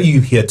thesis. What are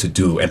you here to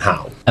do and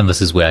how? And this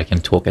is where I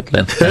can talk at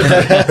length.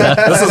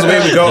 This is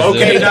where we go.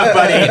 Okay, enough,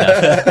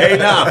 buddy.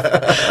 Enough.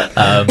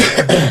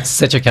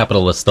 Secha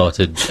Capital was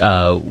started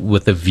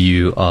with a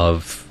view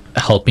of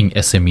helping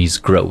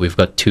SMEs grow. We've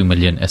got 2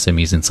 million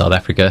SMEs in South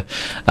Africa.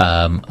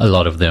 A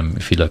lot of them,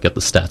 if you look at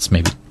the stats,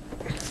 maybe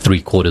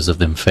 3/4 of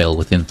them fail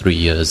within 3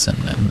 years, and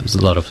there's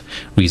a lot of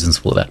reasons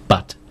for that.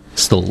 But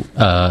still,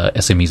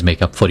 SMEs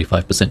make up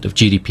 45% of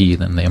GDP,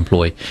 then they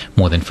employ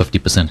more than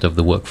 50% of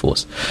the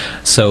workforce.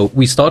 So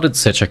we started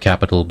Secha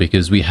Capital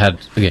because we had,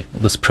 again,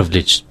 this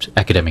privileged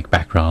academic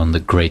background, the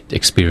great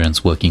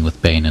experience working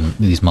with Bain and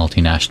these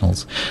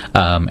multinationals,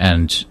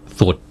 and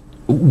thought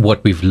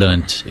what we've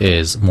learned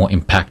is more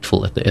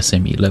impactful at the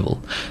SME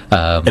level.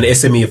 An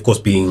SME, of course,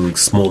 being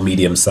small,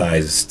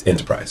 medium-sized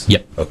enterprise.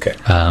 Yep. Okay.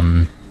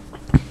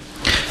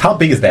 How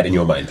big is that in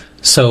your mind?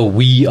 So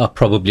we are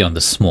probably on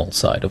the small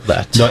side of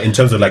that. No, in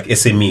terms of like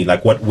SME,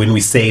 like when we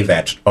say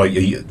that,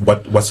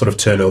 what sort of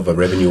turnover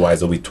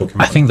revenue-wise are we talking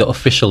about? I think the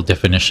official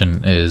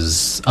definition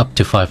is up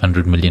to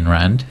 500 million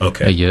rand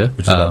a year.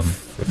 Which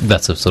is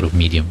that's a sort of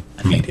medium.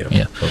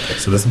 Yeah. Okay,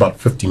 so that's about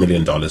 $50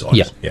 million on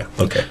it. Yeah.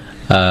 Okay.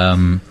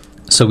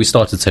 So we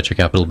started Secha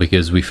Capital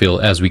because we feel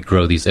as we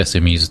grow these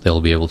SMEs, they'll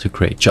be able to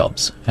create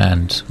jobs.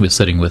 And we're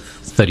sitting with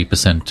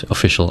 30%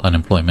 official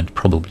unemployment,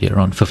 probably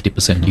around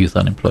 50% youth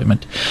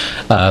unemployment.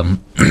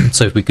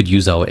 So if we could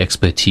use our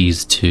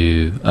expertise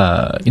to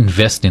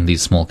invest in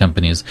these small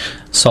companies,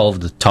 solve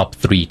the top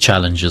 3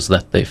 challenges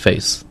that they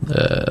face,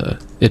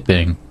 it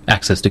being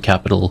access to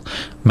capital,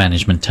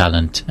 management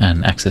talent,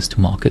 and access to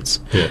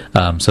markets.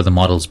 Yeah. So the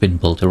model's been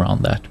built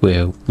around that,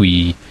 where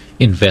we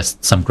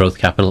invest some growth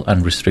capital,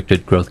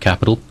 unrestricted growth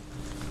capital,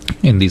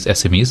 in these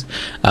SMEs.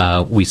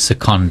 We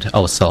second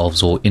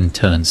ourselves or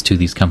interns to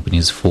these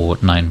companies for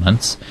 9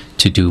 months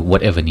to do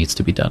whatever needs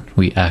to be done.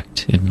 We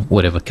act in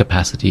whatever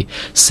capacity,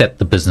 set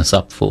the business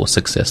up for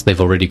success. They've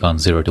already gone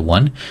 0 to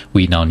 1.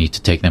 We now need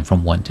to take them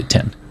from 1 to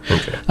 10.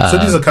 Okay. So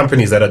these are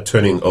companies that are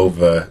turning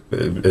over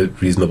a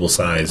reasonable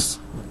size.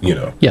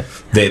 Yeah,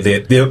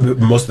 they're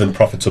most of them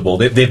profitable.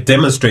 They've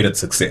demonstrated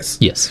success.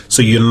 Yes.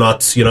 So you're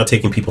not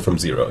taking people from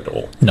 0 at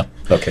all. No.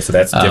 Okay, so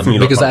that's definitely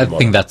not because I part of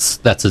think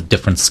that's a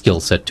different skill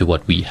set to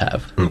what we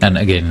have. Okay. And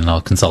again, in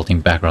our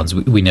consulting backgrounds,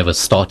 we never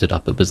started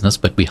up a business,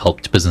 but we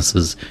helped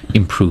businesses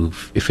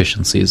improve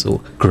efficiencies or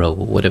grow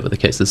or whatever the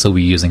case is. So we're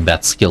using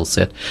that skill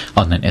set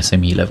on an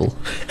SME level.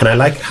 And I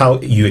like how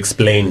you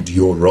explained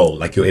your role,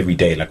 like your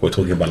everyday, like we're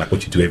talking about, like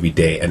what you do every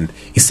day, and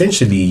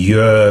essentially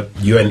you're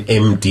an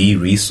MD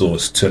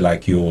resource to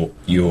like your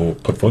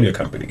portfolio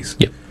companies.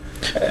 Yep.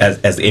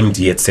 As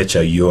MD et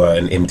cetera, you are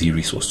an MD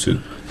resource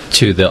too.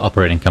 To the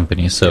operating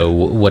company. So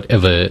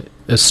whatever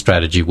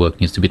strategy work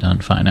needs to be done,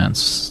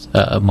 finance,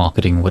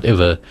 marketing,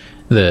 whatever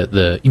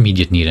the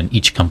immediate need, and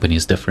each company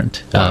is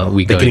different. Wow.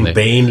 We They're go getting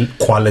Bain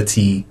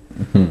quality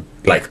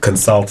like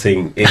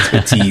consulting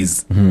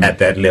expertise at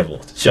that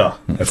level? Sure,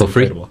 that's For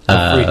free. incredible.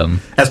 For free.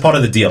 As part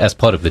of the deal. As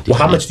part of the deal. Well,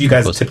 how much do you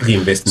guys of course. typically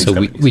invest in So these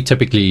we, companies? we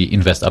typically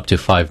invest up to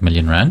 5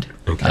 million rand,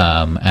 Okay.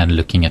 and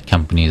looking at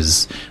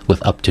companies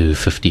with up to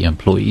 50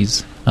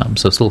 employees.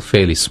 So still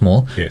fairly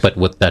small, Yes. but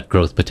with that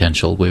growth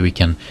potential where we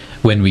can,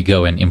 when we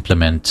go and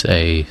implement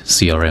a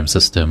CRM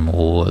system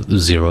or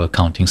zero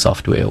accounting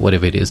software or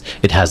whatever it is,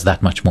 it has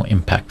that much more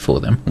impact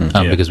for them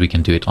Yeah. because we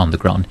can do it on the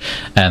ground.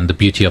 And the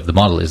beauty of the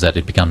model is that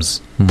it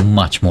becomes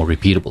much more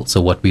repeatable. So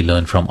what we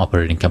learn from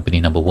operating company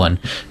number 1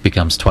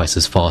 becomes twice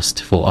as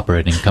fast for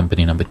operating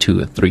company number 2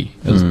 and 3.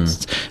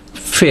 It's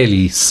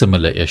fairly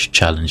similar-ish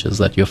challenges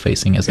that you're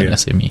facing as an Yeah.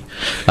 SME.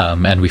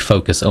 And we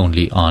focus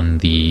only on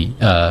the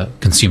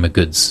consumer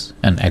goods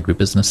and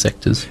agribusiness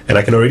sectors. And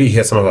I can already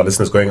hear some of our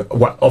listeners going,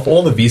 what, of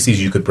all the VCs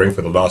you could bring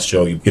for the last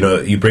show, you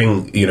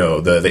bring,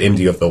 the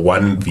MD of the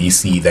one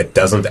VC that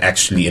doesn't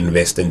actually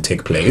invest in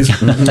tech plays,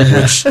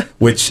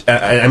 which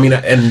I mean,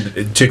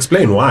 and to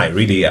explain why,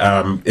 really,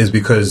 is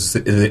because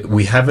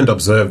we haven't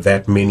observed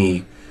that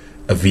many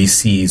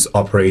VCs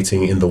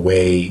operating in the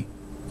way,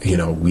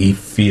 we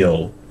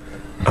feel,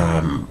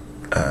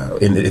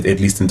 at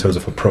least in terms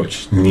of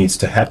approach, needs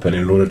to happen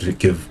in order to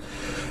give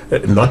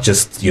not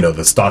just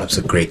the startups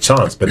a great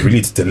chance, but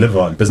really to deliver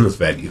on business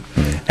value.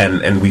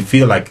 And we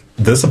feel like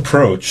this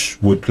approach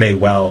would play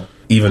well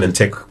even in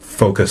tech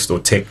focused or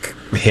tech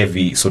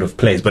heavy sort of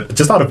plays. But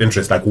just out of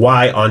interest, like,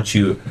 why aren't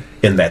you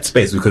in that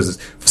space?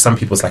 Because for some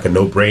people it's like a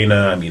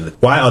no-brainer. I mean,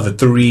 why are the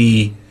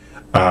 3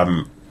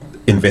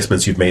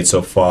 investments you've made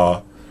so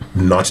far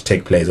not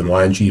tech plays, and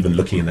why aren't you even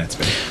looking in that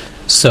space?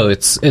 So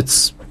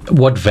it's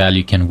what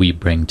value can we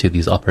bring to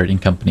these operating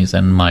companies?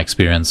 And my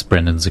experience,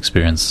 Brendan's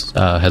experience,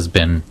 has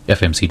been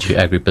FMCG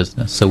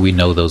agribusiness. So we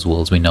know those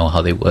worlds, we know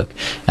how they work,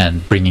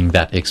 and bringing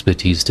that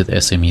expertise to the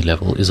SME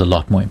level is a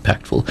lot more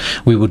impactful.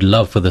 We would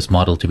love for this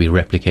model to be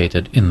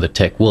replicated in the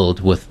tech world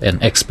with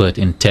an expert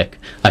in tech.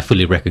 I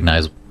fully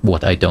recognize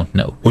what I don't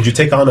know. Would you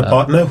take on a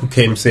partner who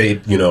came, say,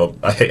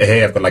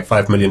 hey, I've got like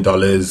 $5 million.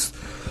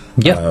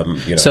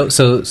 Yeah. So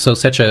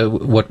Secha,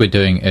 what we're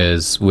doing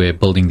is we're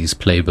building these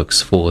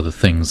playbooks for the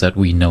things that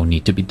we know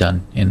need to be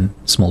done in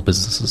small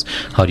businesses.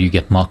 How do you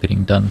get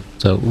marketing done?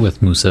 So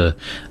with Musa,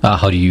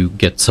 how do you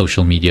get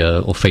social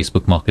media or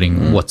Facebook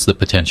marketing? What's the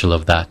potential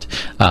of that?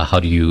 How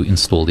do you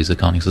install these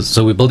accounting systems?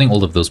 So we're building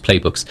all of those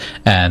playbooks,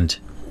 and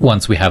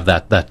once we have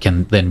that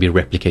can then be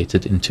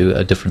replicated into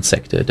a different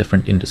sector, a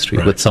different industry,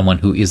 Right. with someone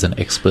who is an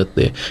expert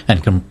there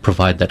and can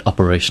provide that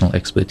operational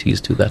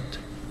expertise to that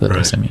Right.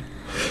 SME.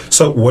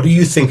 So what do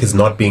you think is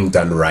not being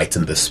done right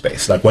in this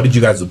space? Like, what did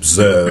you guys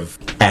observe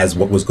as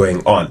what was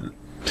going on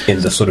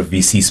in the sort of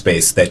VC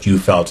space that you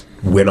felt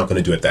we're not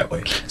going to do it that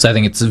way? So I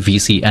think it's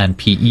VC and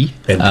PE.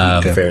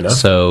 And PE, fair enough.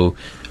 So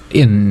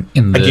in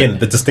the Again,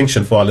 the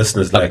distinction for our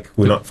listeners, like,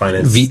 we're not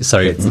finance.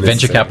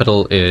 venture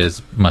capital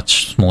is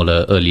much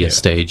smaller, earlier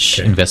stage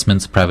Okay.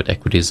 investments. Private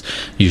equity is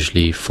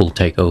usually full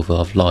takeover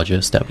of larger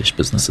established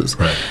businesses.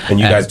 Right. And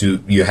you guys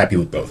you're happy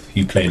with both?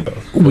 You play in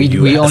both? Or We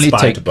you only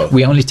aspire to both?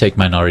 only take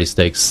minority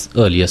stakes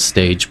earlier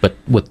stage, but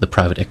with the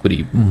private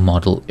equity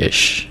model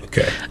ish.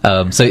 Okay.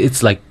 So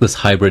it's like this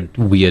hybrid,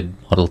 weird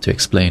model to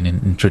explain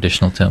in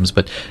traditional terms.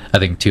 But I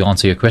think to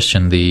answer your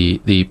question,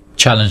 the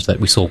challenge that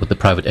we saw with the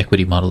private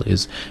equity model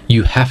is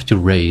you have to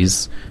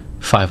raise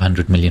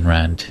 500 million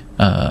rand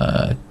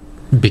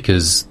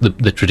because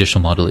the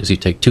traditional model is you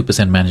take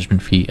 2%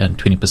 management fee and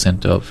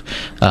 20% of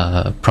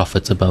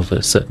profits above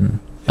a certain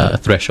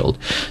threshold.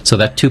 So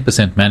that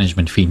 2%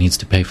 management fee needs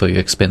to pay for your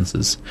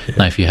expenses. Yeah.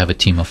 Now, if you have a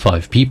team of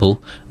 5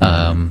 people,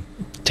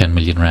 10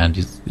 million rand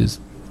is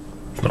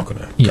It's not going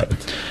to Yeah. cut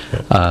it.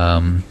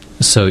 Yeah.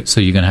 so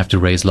you're going to have to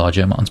raise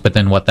larger amounts. But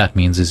then what that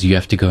means is you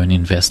have to go and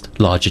invest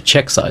larger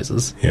check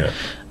sizes. Yeah.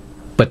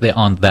 But there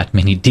aren't that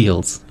many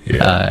deals.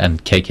 Yeah.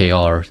 And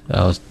KKR,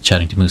 I was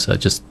chatting to Musa,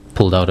 just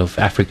pulled out of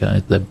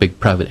Africa, the big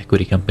private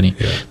equity company.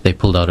 Yeah. They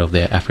pulled out of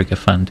their Africa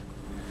fund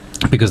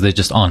because there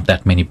just aren't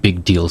that many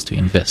big deals to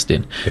invest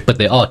in. But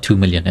there are 2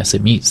 million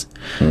SMEs.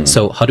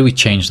 So how do we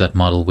change that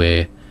model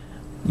where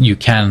you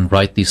can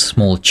write these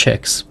small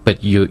checks,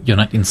 but you're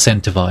not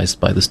incentivized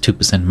by this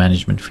 2%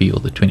 management fee or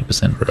the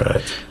 20%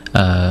 Right.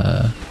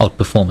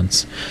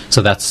 outperformance?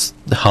 So that's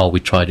how we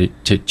try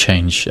to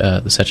change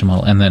the Secha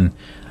model. And then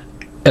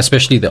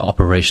especially the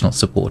operational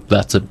support.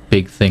 That's a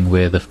big thing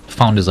where the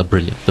founders are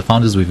brilliant. The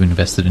founders we've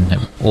invested in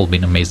have all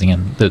been amazing.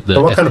 And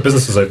So what kind of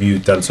businesses have you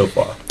done so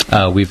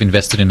far? we've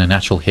invested in a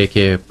natural hair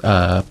care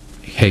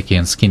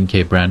and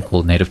skincare brand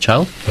called Native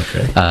Child.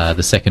 Okay.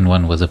 The second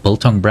one was a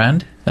biltong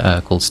brand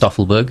called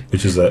Stoffelberg.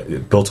 Which is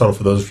built on,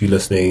 for those of you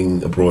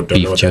listening abroad, don't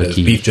Beef know what jerky. that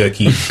is. Beef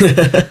jerky.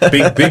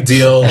 big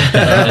deal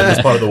in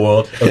this part of the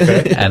world.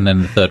 Okay. And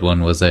then the third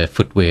one was a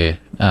footwear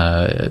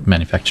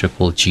manufacturer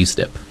called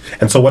G-Step.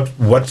 And so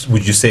what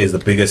would you say is the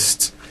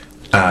biggest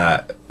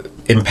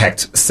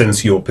impact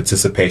since your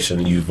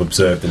participation you've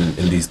observed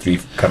in these 3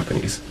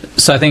 companies?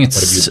 So I think What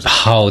have it's you-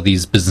 how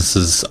these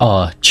businesses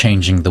are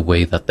changing the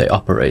way that they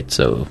operate.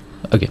 So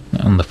again,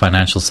 on the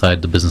financial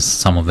side, the business,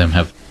 some of them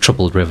have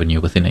tripled revenue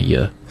within a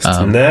year.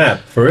 Snap.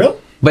 For real?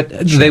 But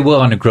they were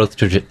on a growth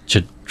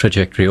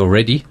trajectory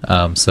already.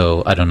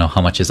 So I don't know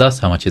how much is us,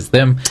 how much is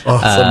them. Oh,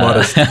 so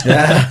modest.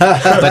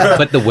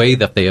 But the way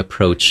that they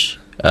approach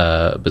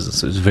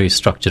business is very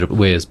structured,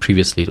 whereas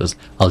previously it was,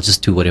 I'll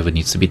just do whatever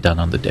needs to be done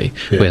on the day.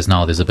 Yeah. Whereas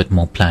now there's a bit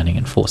more planning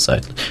and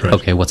foresight. Right.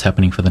 Okay, what's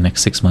happening for the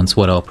next 6 months?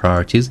 What are our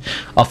priorities?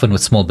 Often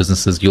with small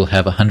businesses, you'll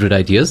have 100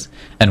 ideas.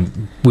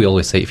 And we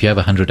always say, if you have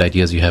 100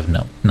 ideas, you have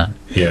none.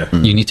 Yeah.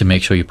 You need to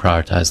make sure you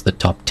prioritize the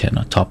top 10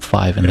 or top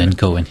 5 and then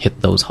go and hit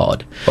those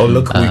hard. Oh,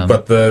 look, we've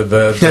got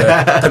the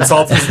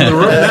consultants in the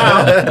room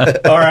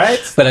now. All right.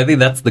 But I think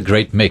that's the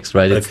great mix,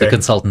 right? It's Okay. the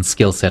consultant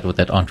skill set with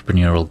that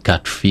entrepreneurial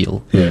gut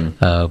feel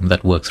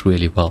that works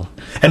really well.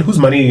 And whose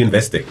money are you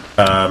investing?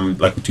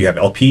 Like, do you have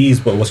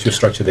LPs? What's your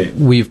structure there?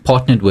 We've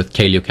partnered with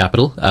Kaleo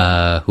Capital,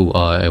 who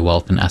are a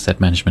wealth and asset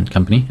management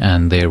company,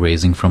 and they're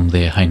raising from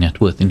their high net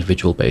worth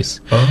individual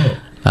base. Oh,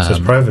 so it's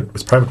private.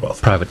 It's private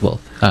wealth. Private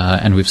wealth.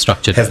 And we've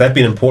structured... Has that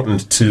been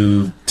important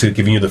to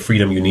giving you the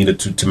freedom you needed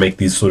to make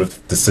these sort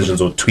of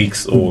decisions or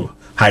tweaks or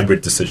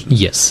hybrid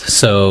decisions? Yes.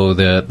 So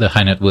the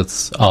high net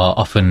worths are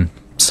often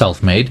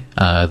self-made.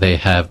 They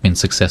have been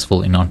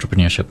successful in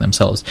entrepreneurship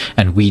themselves,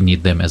 and we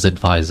need them as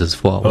advisors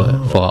for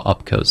our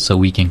opcos. So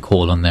we can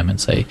call on them and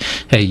say,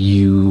 "Hey,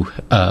 you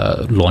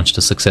launched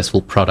a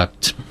successful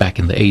product back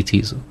in the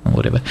 80s or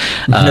whatever.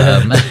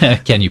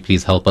 Can you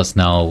please help us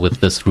now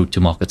with this route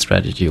to market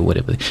strategy or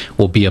whatever,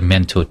 or be a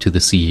mentor to the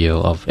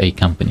CEO of a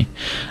company?"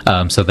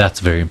 So that's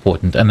very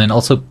important. And then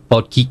also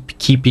about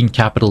keeping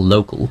capital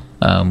local.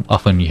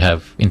 Often you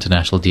have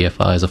international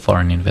DFIs or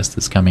foreign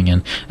investors coming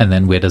in, and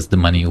then where does the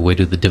money, or where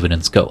do the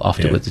dividends go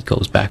afterwards? It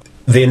goes back.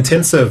 The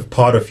intensive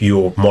part of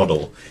your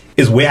model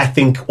is where I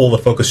think all the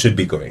focus should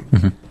be going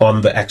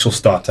on the actual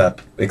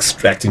startup,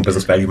 extracting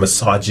business value,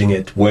 massaging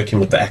it, working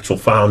with the actual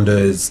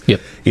founders,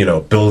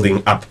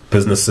 building up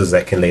businesses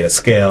that can later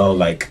scale,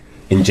 like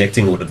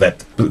injecting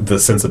the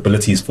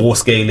sensibilities for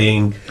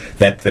scaling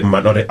that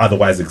might not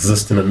otherwise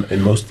exist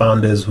in most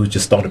founders who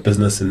just start a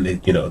business and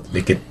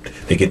they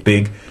get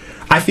big.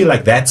 I feel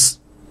like that's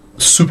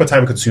super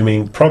time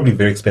consuming, probably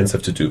very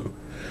expensive to do.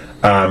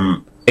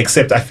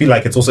 Except I feel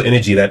like it's also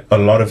energy that a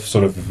lot of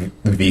sort of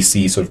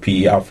VC, sort of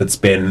PE outfits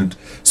spend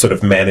sort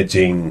of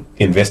managing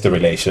investor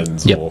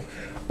relations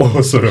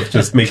or sort of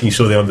just making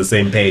sure they're on the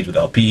same page with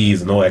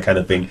LPs and all that kind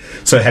of thing.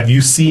 So have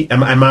you seen,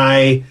 am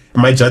I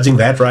judging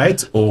that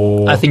right?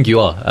 Or I think you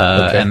are.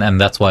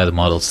 And that's why the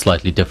model's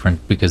slightly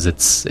different, because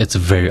it's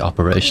very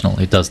operational.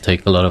 It does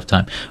take a lot of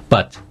time.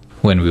 But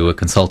when we were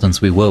consultants,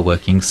 we were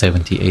working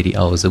 70, 80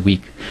 hours a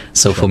week.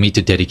 So for me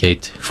to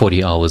dedicate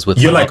 40 hours with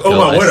you're like, oh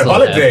my word, a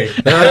holiday.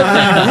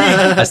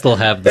 I still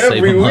have the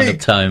same amount of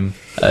time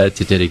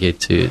to dedicate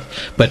to it.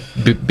 But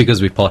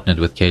because we partnered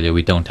with Kaleo,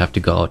 we don't have to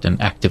go out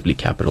and actively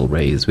capital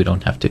raise. We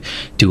don't have to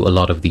do a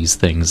lot of these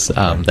things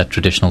that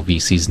traditional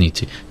VCs need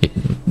to.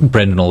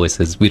 Brendan always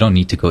says, we don't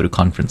need to go to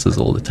conferences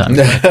all the time.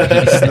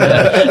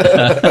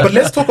 But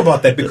let's talk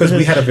about that, because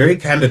we had a very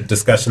candid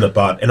discussion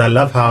about, and I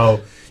love how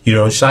you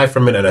don't shy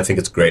from it, and I think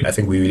it's great. I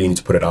think we really need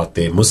to put it out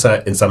there.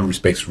 Musa, in some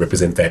respects,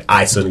 represent that.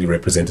 I certainly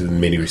represent it in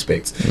many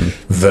respects.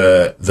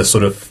 The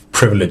sort of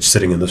privilege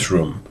sitting in this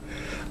room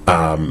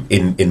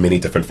in many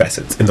different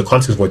facets. In the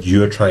context of what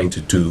you're trying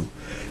to do,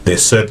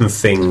 there's certain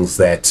things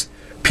that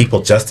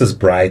people just as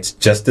bright,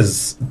 just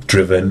as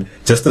driven,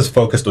 just as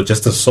focused, or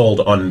just as sold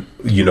on,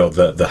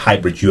 the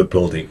hybrid you're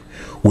building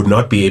would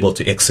not be able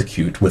to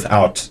execute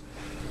without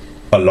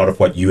a lot of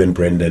what you and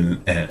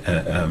Brendan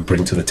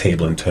bring to the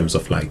table in terms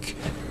of like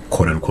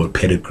quote unquote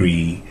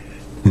pedigree,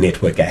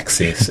 network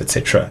access,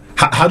 etc.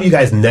 How do you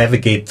guys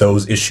navigate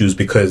those issues?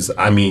 Because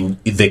I mean,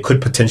 they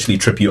could potentially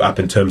trip you up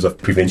in terms of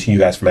preventing you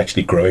guys from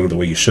actually growing the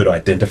way you should, or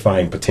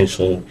identifying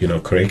potential,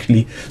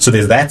 correctly. So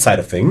there's that side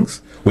of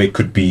things where it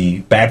could be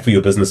bad for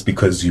your business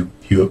because you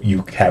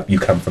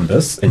come from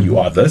this and you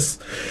are this,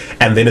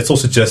 and then it's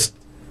also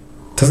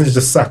doesn't it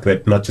just suck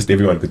that not just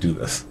everyone could do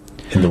this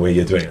in the way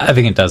you're doing it? I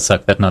think it does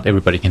suck that not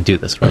everybody can do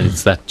this, right?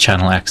 It's that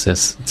channel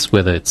access. It's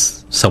whether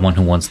it's someone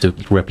who wants to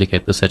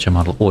replicate the Secha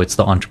model, or it's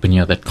the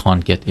entrepreneur that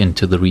can't get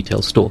into the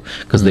retail store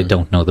because they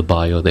don't know the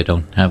buyer, or they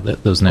don't have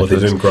those networks. Or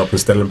they didn't grow up in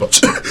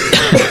Stellenbosch.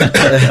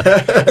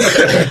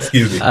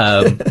 Excuse me.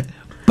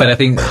 But I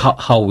think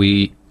how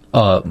we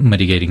are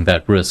mitigating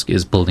that risk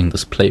is building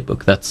this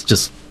playbook. That's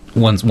just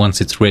once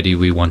it's ready,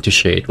 we want to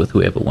share it with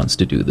whoever wants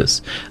to do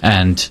this.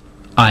 And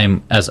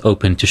I'm as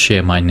open to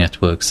share my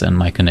networks and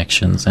my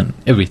connections and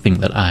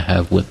everything that I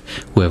have with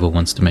whoever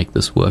wants to make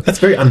this work. That's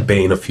very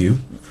un-Bain of you.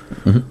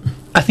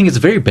 I think it's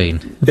very Bain.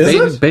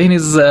 Bain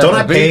is. Don't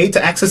I pay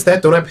to access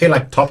that? Don't I pay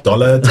like top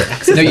dollar to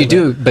access? No, you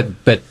do,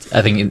 but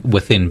I think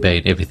within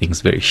Bain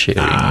everything's very sharing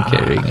and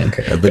caring.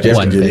 And but you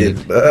have to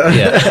do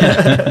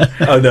yeah.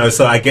 Oh no,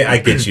 so I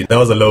get you. That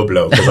was a low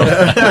blow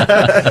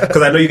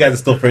because I know you guys are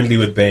still friendly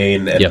with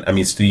Bain, and I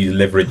mean, still you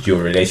leverage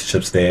your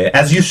relationships there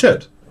as you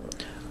should.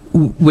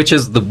 Which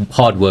is the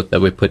hard work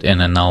that we put in,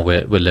 and now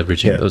we're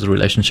leveraging those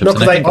relationships. No,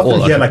 because I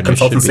often hear like entrepreneurs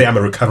consultants say I'm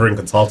a recovering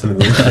consultant in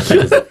the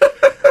industry.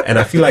 And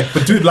I feel like,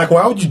 but dude, like,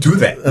 why would you do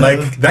that?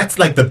 Like, that's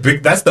like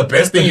that's the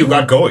best thing you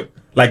got going.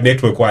 like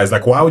network-wise?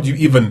 Like, why would you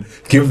even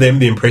give them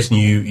the impression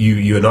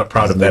you are not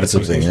proud of that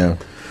Something, association?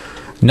 yeah.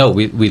 No,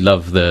 we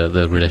love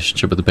the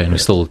relationship with the band. We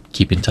still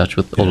keep in touch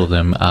with all of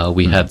them.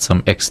 We had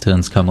some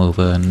externs come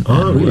over and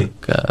really?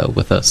 work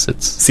with us.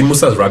 It's See,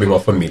 Musa's rubbing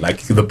off on me. Like,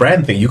 the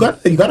brand thing, you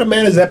got to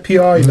manage that PR.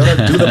 You got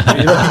to do the,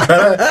 you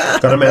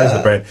gotta manage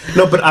the brand.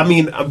 No, but I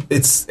mean,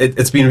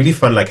 it's been really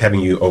fun, like, having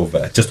you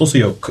over. Just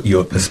also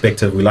your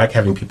perspective. We like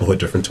having people who are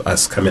different to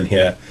us come in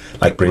here,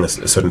 like, bring us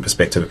a certain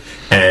perspective.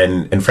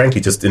 And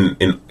frankly, just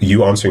in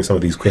you answering some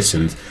of these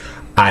questions,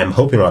 I'm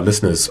hoping our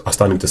listeners are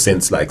starting to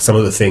sense, like, some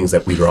of the things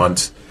that we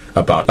rant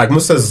about. Like,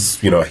 Musa's,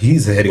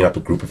 he's heading up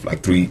a group of,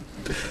 like, three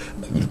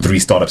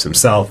startups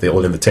himself. They're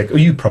all in the tech. Oh,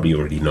 you probably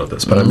already know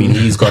this, but I mean,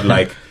 he's got,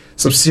 like,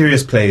 some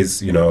serious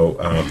plays, in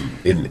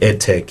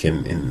edtech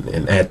and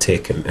in ad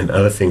tech and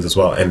other things as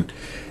well.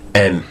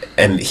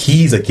 And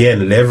he's,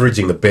 again,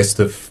 leveraging the best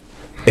of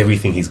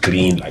everything he's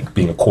gleaned, like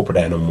being a corporate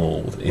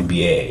animal with an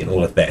MBA and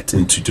all of that,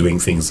 into doing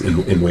things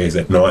in ways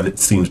that no one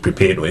seems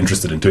prepared or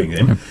interested in doing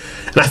them.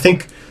 And I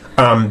think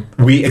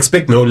we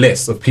expect no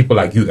less of people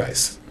like you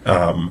guys.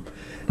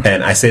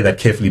 And I say that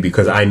carefully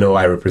because I know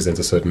I represent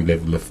a certain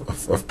level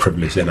of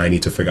privilege, and I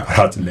need to figure out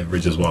how to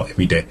leverage as well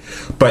every day.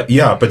 But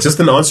just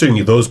in answering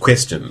you those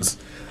questions,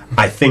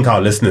 I think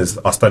our listeners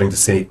are starting to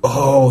say,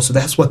 oh, so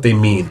that's what they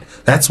mean.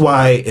 That's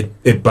why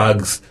it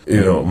bugs,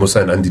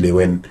 Musa and Andile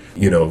when,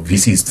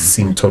 VCs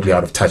seem totally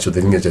out of touch with.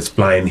 They think they just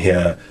fly in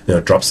here,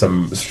 drop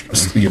some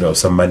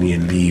money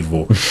and leave,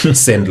 or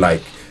send,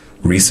 like,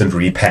 recent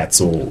repats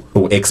or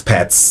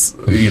expats,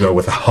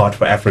 with a heart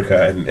for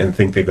Africa and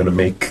think they're going to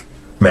make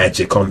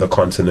magic on the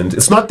continent.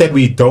 It's not that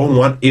we don't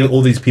want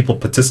all these people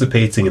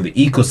participating in the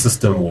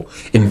ecosystem or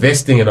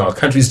investing in our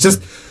country. It's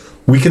just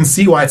we can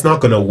see why it's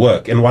not going to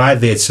work and why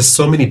there's just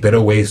so many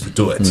better ways to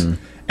do it.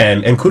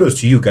 And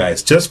kudos to you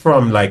guys, just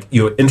from, like,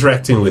 you're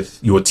interacting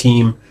with your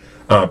team,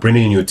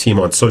 bringing in your team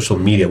on social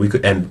media. We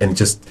could and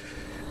just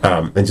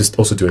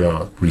also doing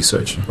our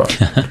research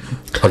about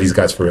are these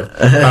guys for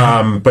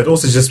real. But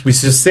also we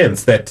just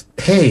sense that,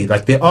 hey,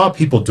 like, there are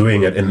people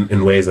doing it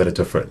in ways that are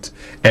different.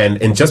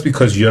 And just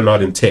because you're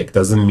not in tech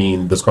doesn't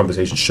mean this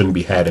conversation shouldn't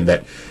be had, and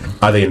that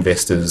other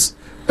investors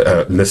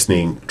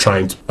listening,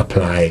 trying to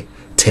apply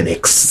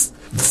 10x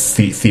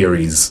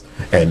theories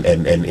and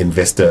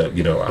investor,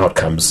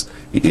 outcomes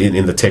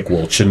in the tech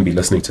world shouldn't be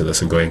listening to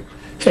this and going,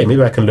 hey,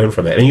 maybe I can learn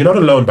from that. And you're not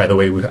alone, by the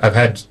way. I've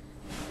had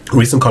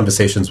recent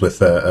conversations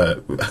with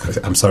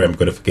I'm sorry, I'm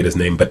going to forget his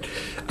name, but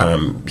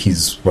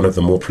he's one of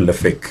the more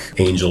prolific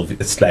angel /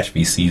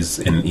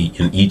 VCs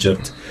in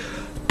Egypt.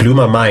 Blew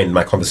my mind,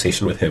 my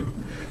conversation with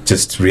him,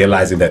 just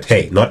realizing that,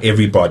 hey, not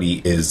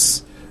everybody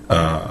is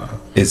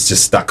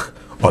just stuck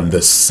on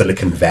this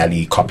Silicon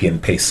Valley copy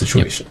and paste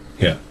situation.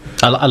 Yeah.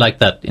 I like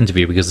that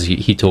interview because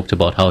he talked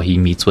about how he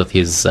meets with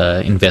his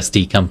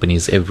investee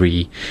companies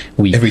every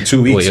week. Every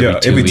 2 weeks,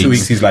 Every 2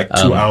 weeks he's like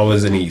 2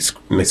 hours and he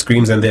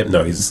screams in there.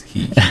 No,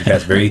 he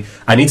has very...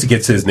 I need to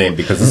get to his name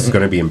because this is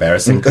going to be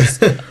embarrassing.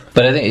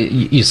 But I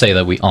think you say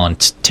that we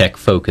aren't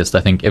tech-focused. I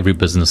think every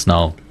business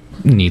now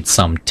needs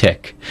some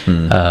tech,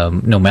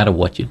 no matter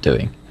what you're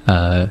doing.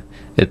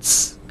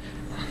 It's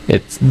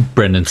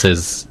Brendan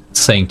says...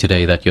 saying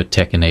today that you're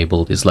tech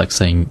enabled is like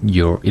saying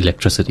you're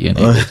electricity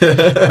enabled.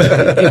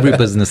 Every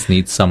business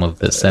needs some of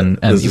this, and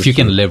if you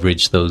can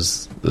leverage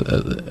those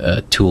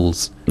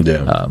tools,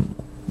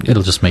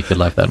 it'll just make your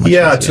life that much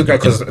easier.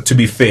 Because to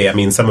be fair, I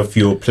mean, some of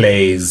your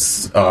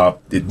plays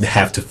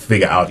have to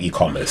figure out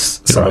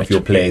e-commerce. Some of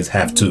your plays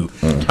have to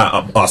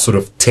are sort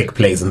of tech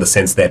plays in the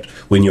sense that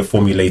when you're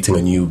formulating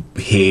a new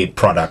hair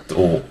product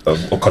or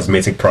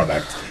cosmetic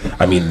product,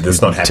 I mean,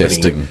 there's not happening.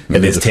 Testing.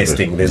 And there's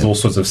testing. There's all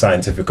sorts of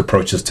scientific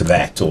approaches to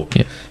that. Or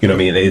you know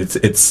what I mean?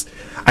 It's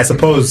I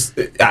suppose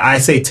I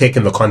say tech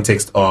in the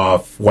context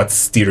of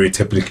what's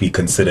stereotypically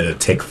considered a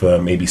tech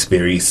firm, maybe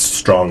very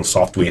strong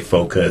software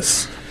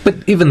focus. But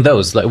even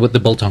those, like with the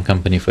Biltong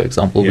company, for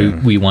example,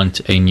 we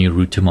want a new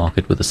route to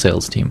market with a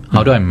sales team.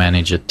 How do I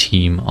manage a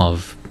team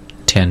of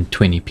 10,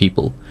 20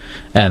 people?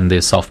 And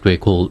there's software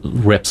called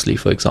Repsly,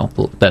 for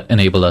example, that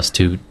enable us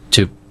to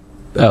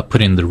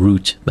put in the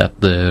route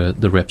that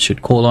the reps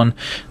should call on.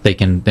 They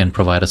can then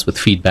provide us with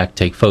feedback,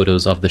 take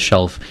photos of the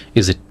shelf.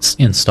 Is it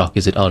in stock?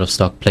 Is it out of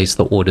stock? Place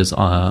the orders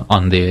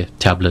on their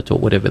tablet or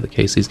whatever the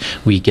case is.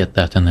 We get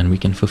that, and then we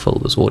can fulfill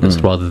those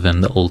orders rather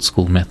than the old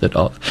school method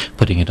of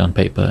putting it on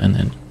paper and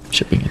then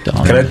shipping it down.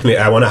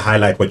 I want to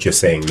highlight what you're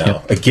saying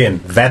now.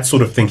 Again, that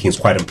sort of thinking is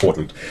quite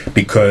important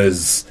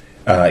because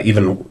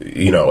even,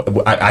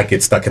 I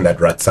get stuck in that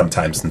rut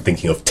sometimes and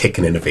thinking of tech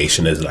and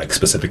innovation as like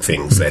specific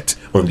things that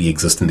only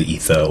exist in the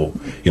ether, or,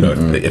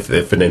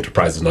 if an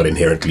enterprise is not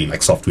inherently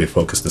like software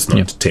focused, it's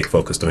not tech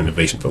focused or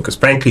innovation focused.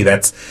 Frankly,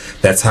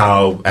 that's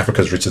how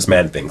Africa's richest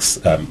man thinks,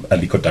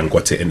 Aliko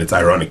Dangote, and it's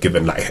ironic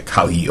given like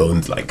how he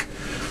owns like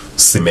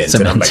cement.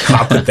 And I'm like,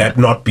 how could that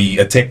not be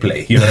a tech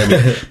play? You know what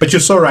I mean? But you're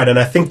so right, and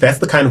I think that's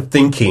the kind of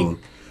thinking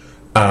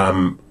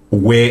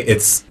where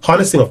it's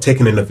harnessing of tech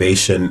and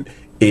innovation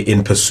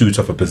in pursuit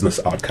of a business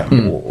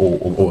outcome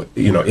or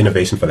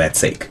innovation for that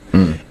sake,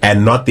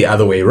 and not the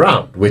other way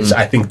around, which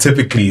I think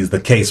typically is the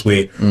case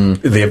where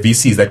there are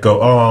VCs that go,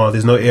 oh,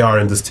 there's no AR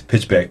in this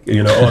pitch deck,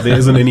 oh, there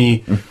isn't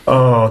any,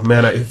 oh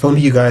man, if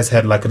only you guys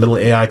had like a little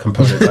AI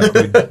component,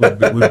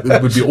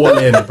 like we'd be all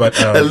in, but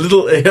a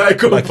little AI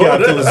component. Like, yeah,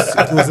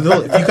 it was a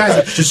little, if you guys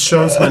had just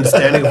shown some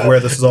understanding of where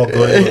this is all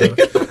going, and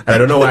I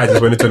don't know why I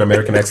just went into an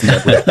American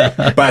accent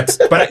that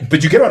way,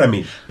 but you get what I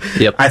mean.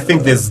 Yep. I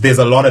think there's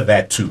a lot of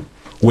that too,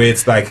 where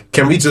it's like,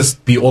 can we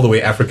just be all the way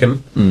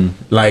African?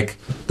 Like,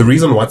 the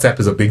reason WhatsApp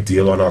is a big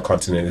deal on our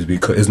continent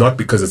is not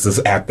because it's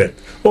this app that,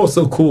 oh,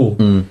 so cool.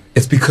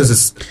 It's because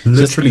it's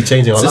literally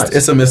changing our lives.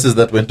 Just SMSs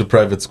that went to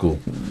private school.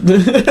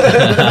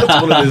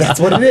 That's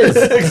what it is.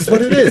 That's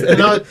what it is. And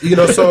now,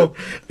 so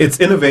it's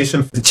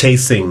innovation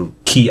chasing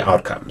key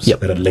outcomes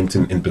that are linked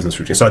in business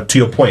routine. So to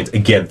your point,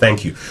 again,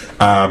 thank you.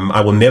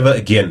 I will never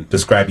again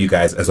describe you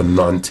guys as a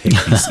non-tech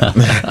VC.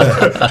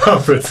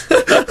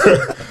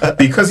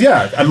 Because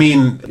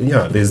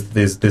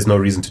there's no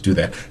reason to do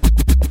that.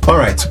 All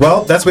right,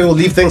 well, that's where we'll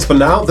leave things for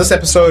now. This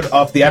episode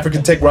of the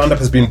African Tech Roundup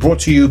has been brought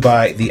to you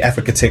by the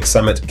Africa Tech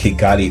Summit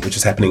Kigali, which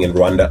is happening in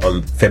Rwanda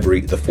on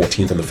February the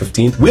 14th and the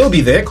 15th. We'll be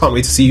there. Can't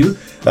wait to see you.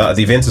 The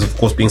event is, of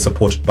course, being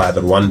supported by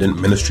the Rwandan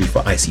Ministry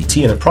for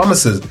ICT, and it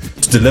promises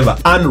to deliver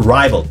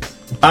unrivaled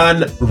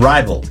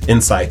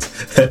insight,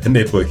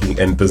 networking,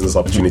 and business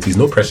opportunities.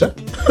 No pressure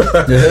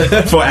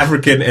for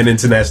African and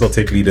international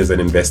tech leaders and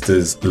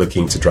investors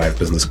looking to drive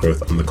business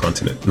growth on the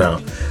continent. Now,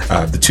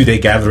 the 2-day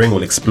gathering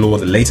will explore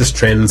the latest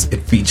trends.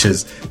 It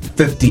features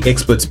 50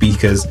 expert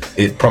speakers.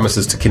 It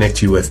promises to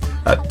connect you with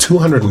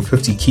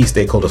 250 key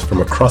stakeholders from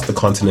across the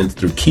continent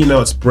through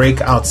keynotes,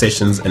 breakout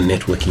sessions, and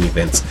networking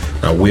events.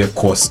 Now, we're, of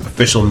course,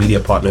 official media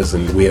partners,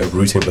 and we are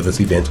rooting for this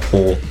event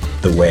all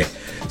the way.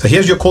 So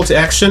here's your call to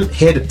action.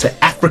 Head to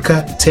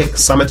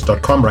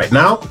africatechsummit.com right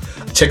now.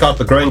 Check out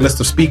the growing list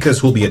of speakers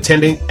who will be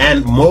attending,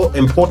 and more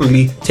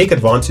importantly, take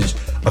advantage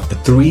of the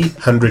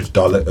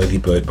 $300 early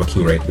bird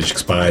booking rate, which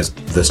expires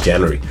this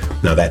January.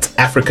 Now that's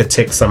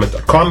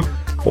africatechsummit.com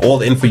for all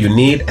the info you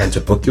need and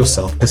to book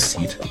yourself a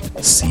seat.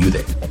 See you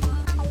there.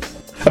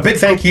 A big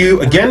thank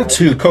you again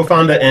to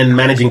co-founder and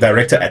managing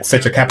director at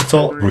Secha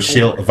Capital,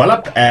 Rushil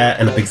Valap,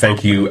 and a big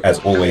thank you, as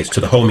always,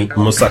 to the homie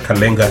Musa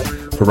Kalenga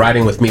for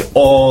riding with me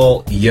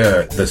all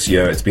year this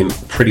year. It's been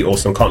pretty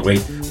awesome. Can't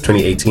wait.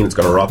 2018, it's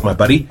going to rock, my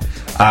buddy.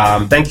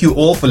 Thank you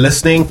all for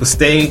listening, for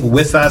staying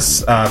with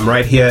us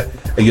right here.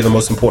 You're the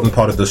most important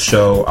part of this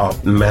show, our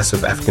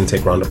massive African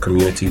Tech Roundup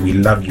community. We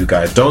love you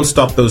guys. Don't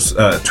stop those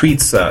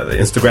tweets,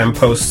 Instagram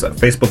posts,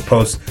 Facebook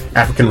posts,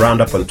 African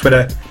Roundup on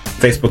Twitter,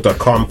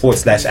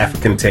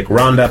 facebook.com/African Tech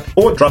Roundup,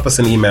 or drop us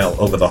an email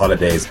over the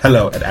holidays,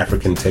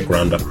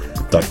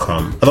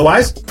 hello@africantechroundup.com.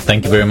 Otherwise,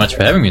 thank you very much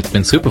for having me. It's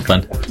been super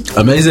fun.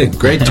 Amazing.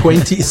 Great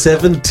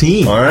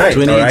 2017. All right.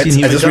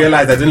 2018. I just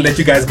realized I didn't let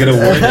you guys get a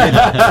word in.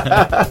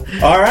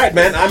 All right,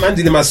 man. I'm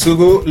Andile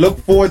Masuku.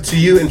 Look forward to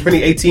you in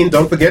 2018.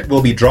 Don't forget,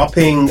 we'll be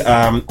dropping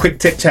quick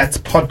tech chats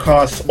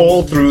podcasts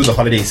all through the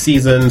holiday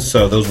season.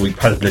 So those will be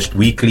published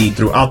weekly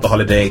throughout the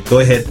holiday. Go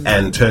ahead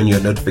and turn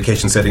your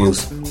notification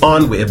settings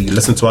on wherever you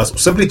listen to us.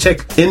 Simply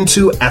check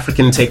into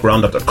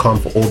africantechroundup.com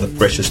for all the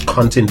freshest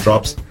content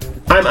drops.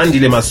 I'm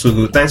Andile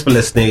Masuku. Thanks for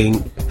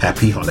listening.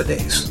 Happy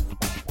holidays.